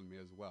gun on me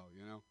as well.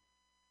 You know?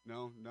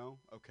 No?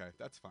 Okay,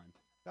 that's fine.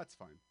 That's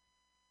fine.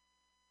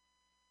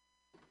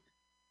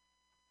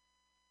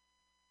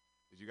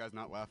 Did you guys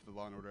not laugh at the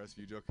Law and Order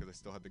SVU joke because I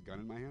still had the gun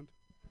in my hand?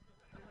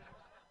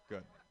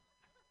 Good.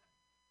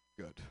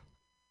 Good.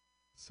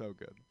 So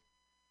good.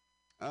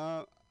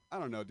 I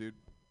don't know, dude.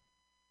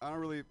 I don't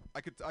really.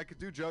 I could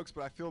do jokes,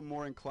 but I feel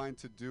more inclined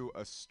to do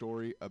a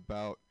story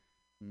about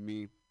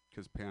me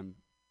because Pam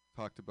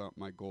talked about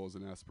my goals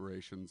and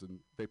aspirations,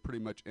 and they pretty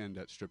much end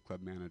at strip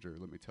club manager.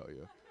 Let me tell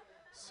you.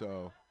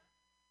 So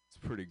it's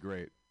pretty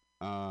great.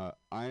 I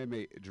am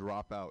a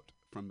dropout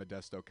from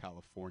Modesto,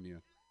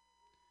 California,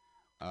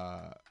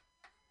 and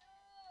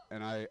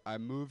I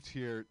moved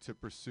here to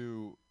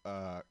pursue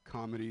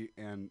comedy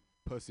and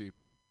pussy,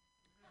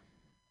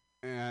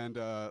 and.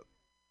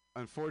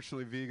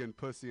 Unfortunately, vegan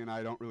pussy and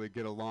I don't really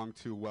get along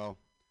too well.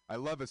 I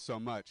love it so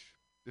much.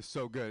 It's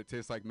so good. It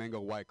tastes like mango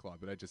White Claw,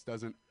 but it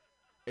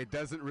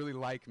doesn't really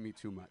like me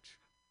too much.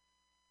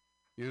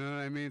 You know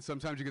what I mean?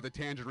 Sometimes you get the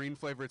tangerine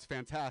flavor. It's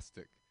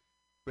fantastic,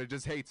 but it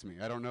just hates me.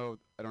 I don't know.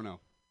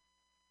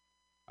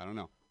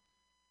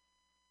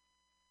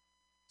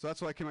 So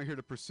that's what I came out here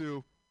to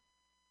pursue.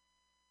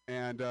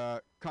 And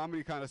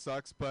comedy kind of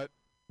sucks, but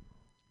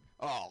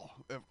what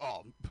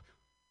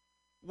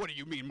do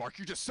you mean, Mark?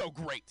 You're just so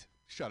great.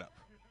 Shut up.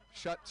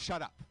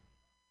 Shut up.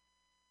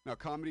 Now,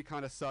 comedy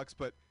kind of sucks,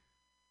 but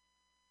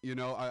you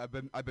know,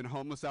 I've been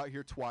homeless out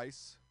here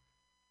twice.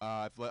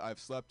 I've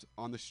slept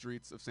on the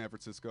streets of San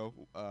Francisco,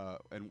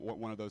 and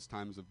one of those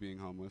times of being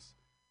homeless,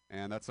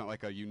 and that's not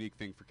like a unique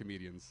thing for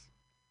comedians.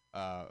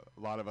 A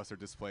lot of us are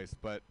displaced,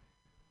 but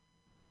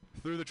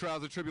through the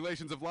trials and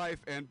tribulations of life,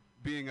 and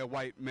being a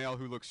white male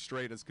who looks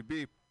straight as could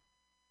be,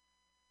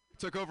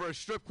 took over a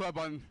strip club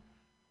on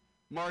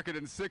Market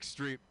and 6th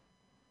Street.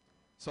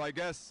 So I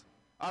guess,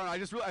 I don't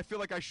know, I feel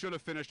like I should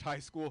have finished high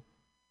school.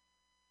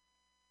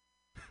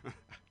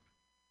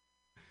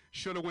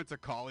 Should have went to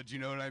college, you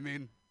know what I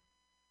mean?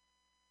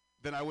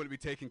 Then I wouldn't be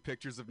taking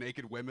pictures of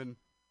naked women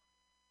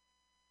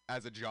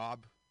as a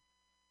job.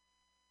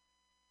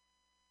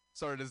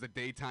 Started as a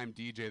daytime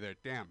DJ there.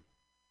 Damn.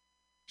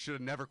 Should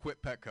have never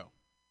quit Petco.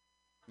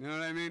 You know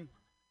what I mean?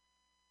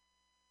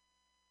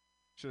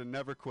 Should have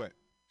never quit.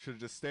 Should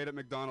have just stayed at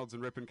McDonald's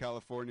in Ripon,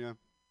 California.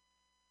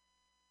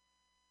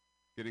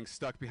 Getting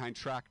stuck behind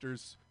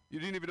tractors. You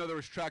didn't even know there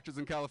was tractors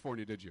in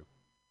California, did you?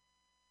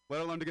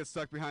 Let alone to get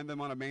stuck behind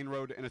them on a main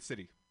road in a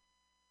city.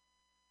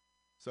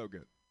 So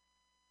good.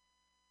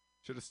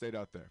 Should have stayed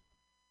out there.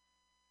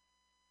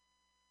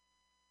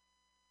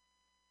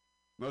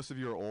 Most of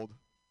you are old.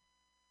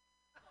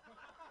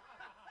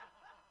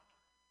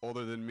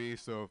 Older than me,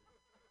 so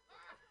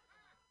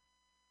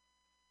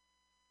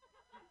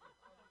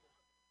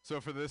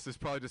for this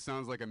probably just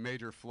sounds like a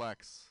major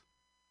flex.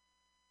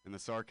 And the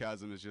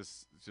sarcasm is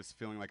just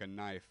feeling like a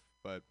knife,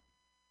 but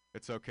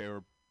it's okay.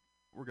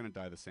 We're gonna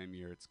die the same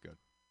year. It's good.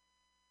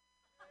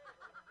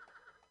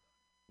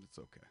 It's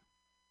okay.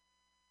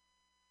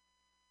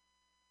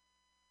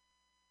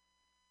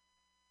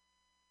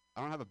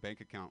 I don't have a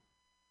bank account.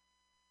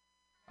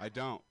 I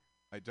don't.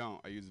 I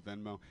use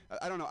Venmo.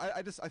 I don't know.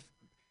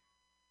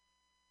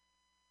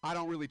 I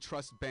don't really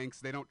trust banks.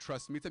 They don't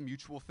trust me. It's a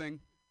mutual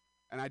thing,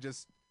 and I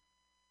don't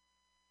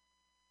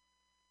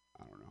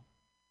know.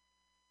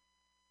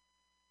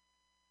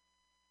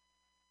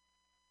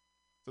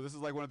 So this is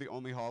like one of the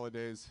only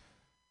holidays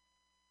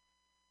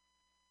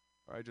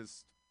where I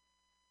just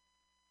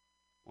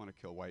want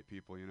to kill white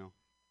people, you know?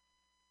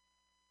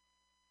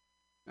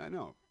 I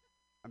know.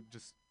 I'm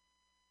just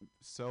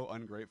so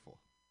ungrateful.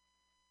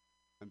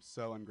 I'm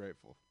so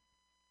ungrateful.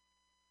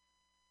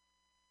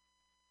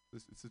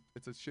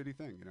 It's a shitty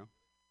thing, you know?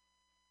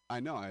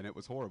 I know, and it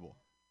was horrible.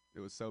 It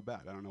was so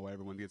bad. I don't know why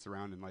everyone gets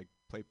around and like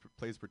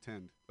plays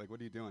pretend. Like, what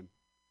are you doing?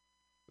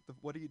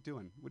 What are you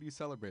doing? What are you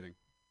celebrating?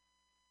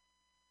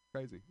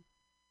 Crazy.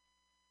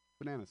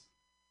 Bananas.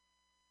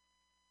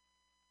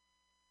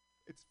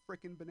 It's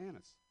freaking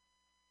bananas.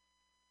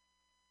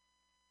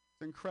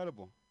 It's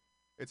incredible.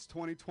 It's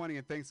 2020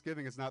 and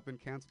Thanksgiving has not been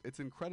canceled. It's incredible.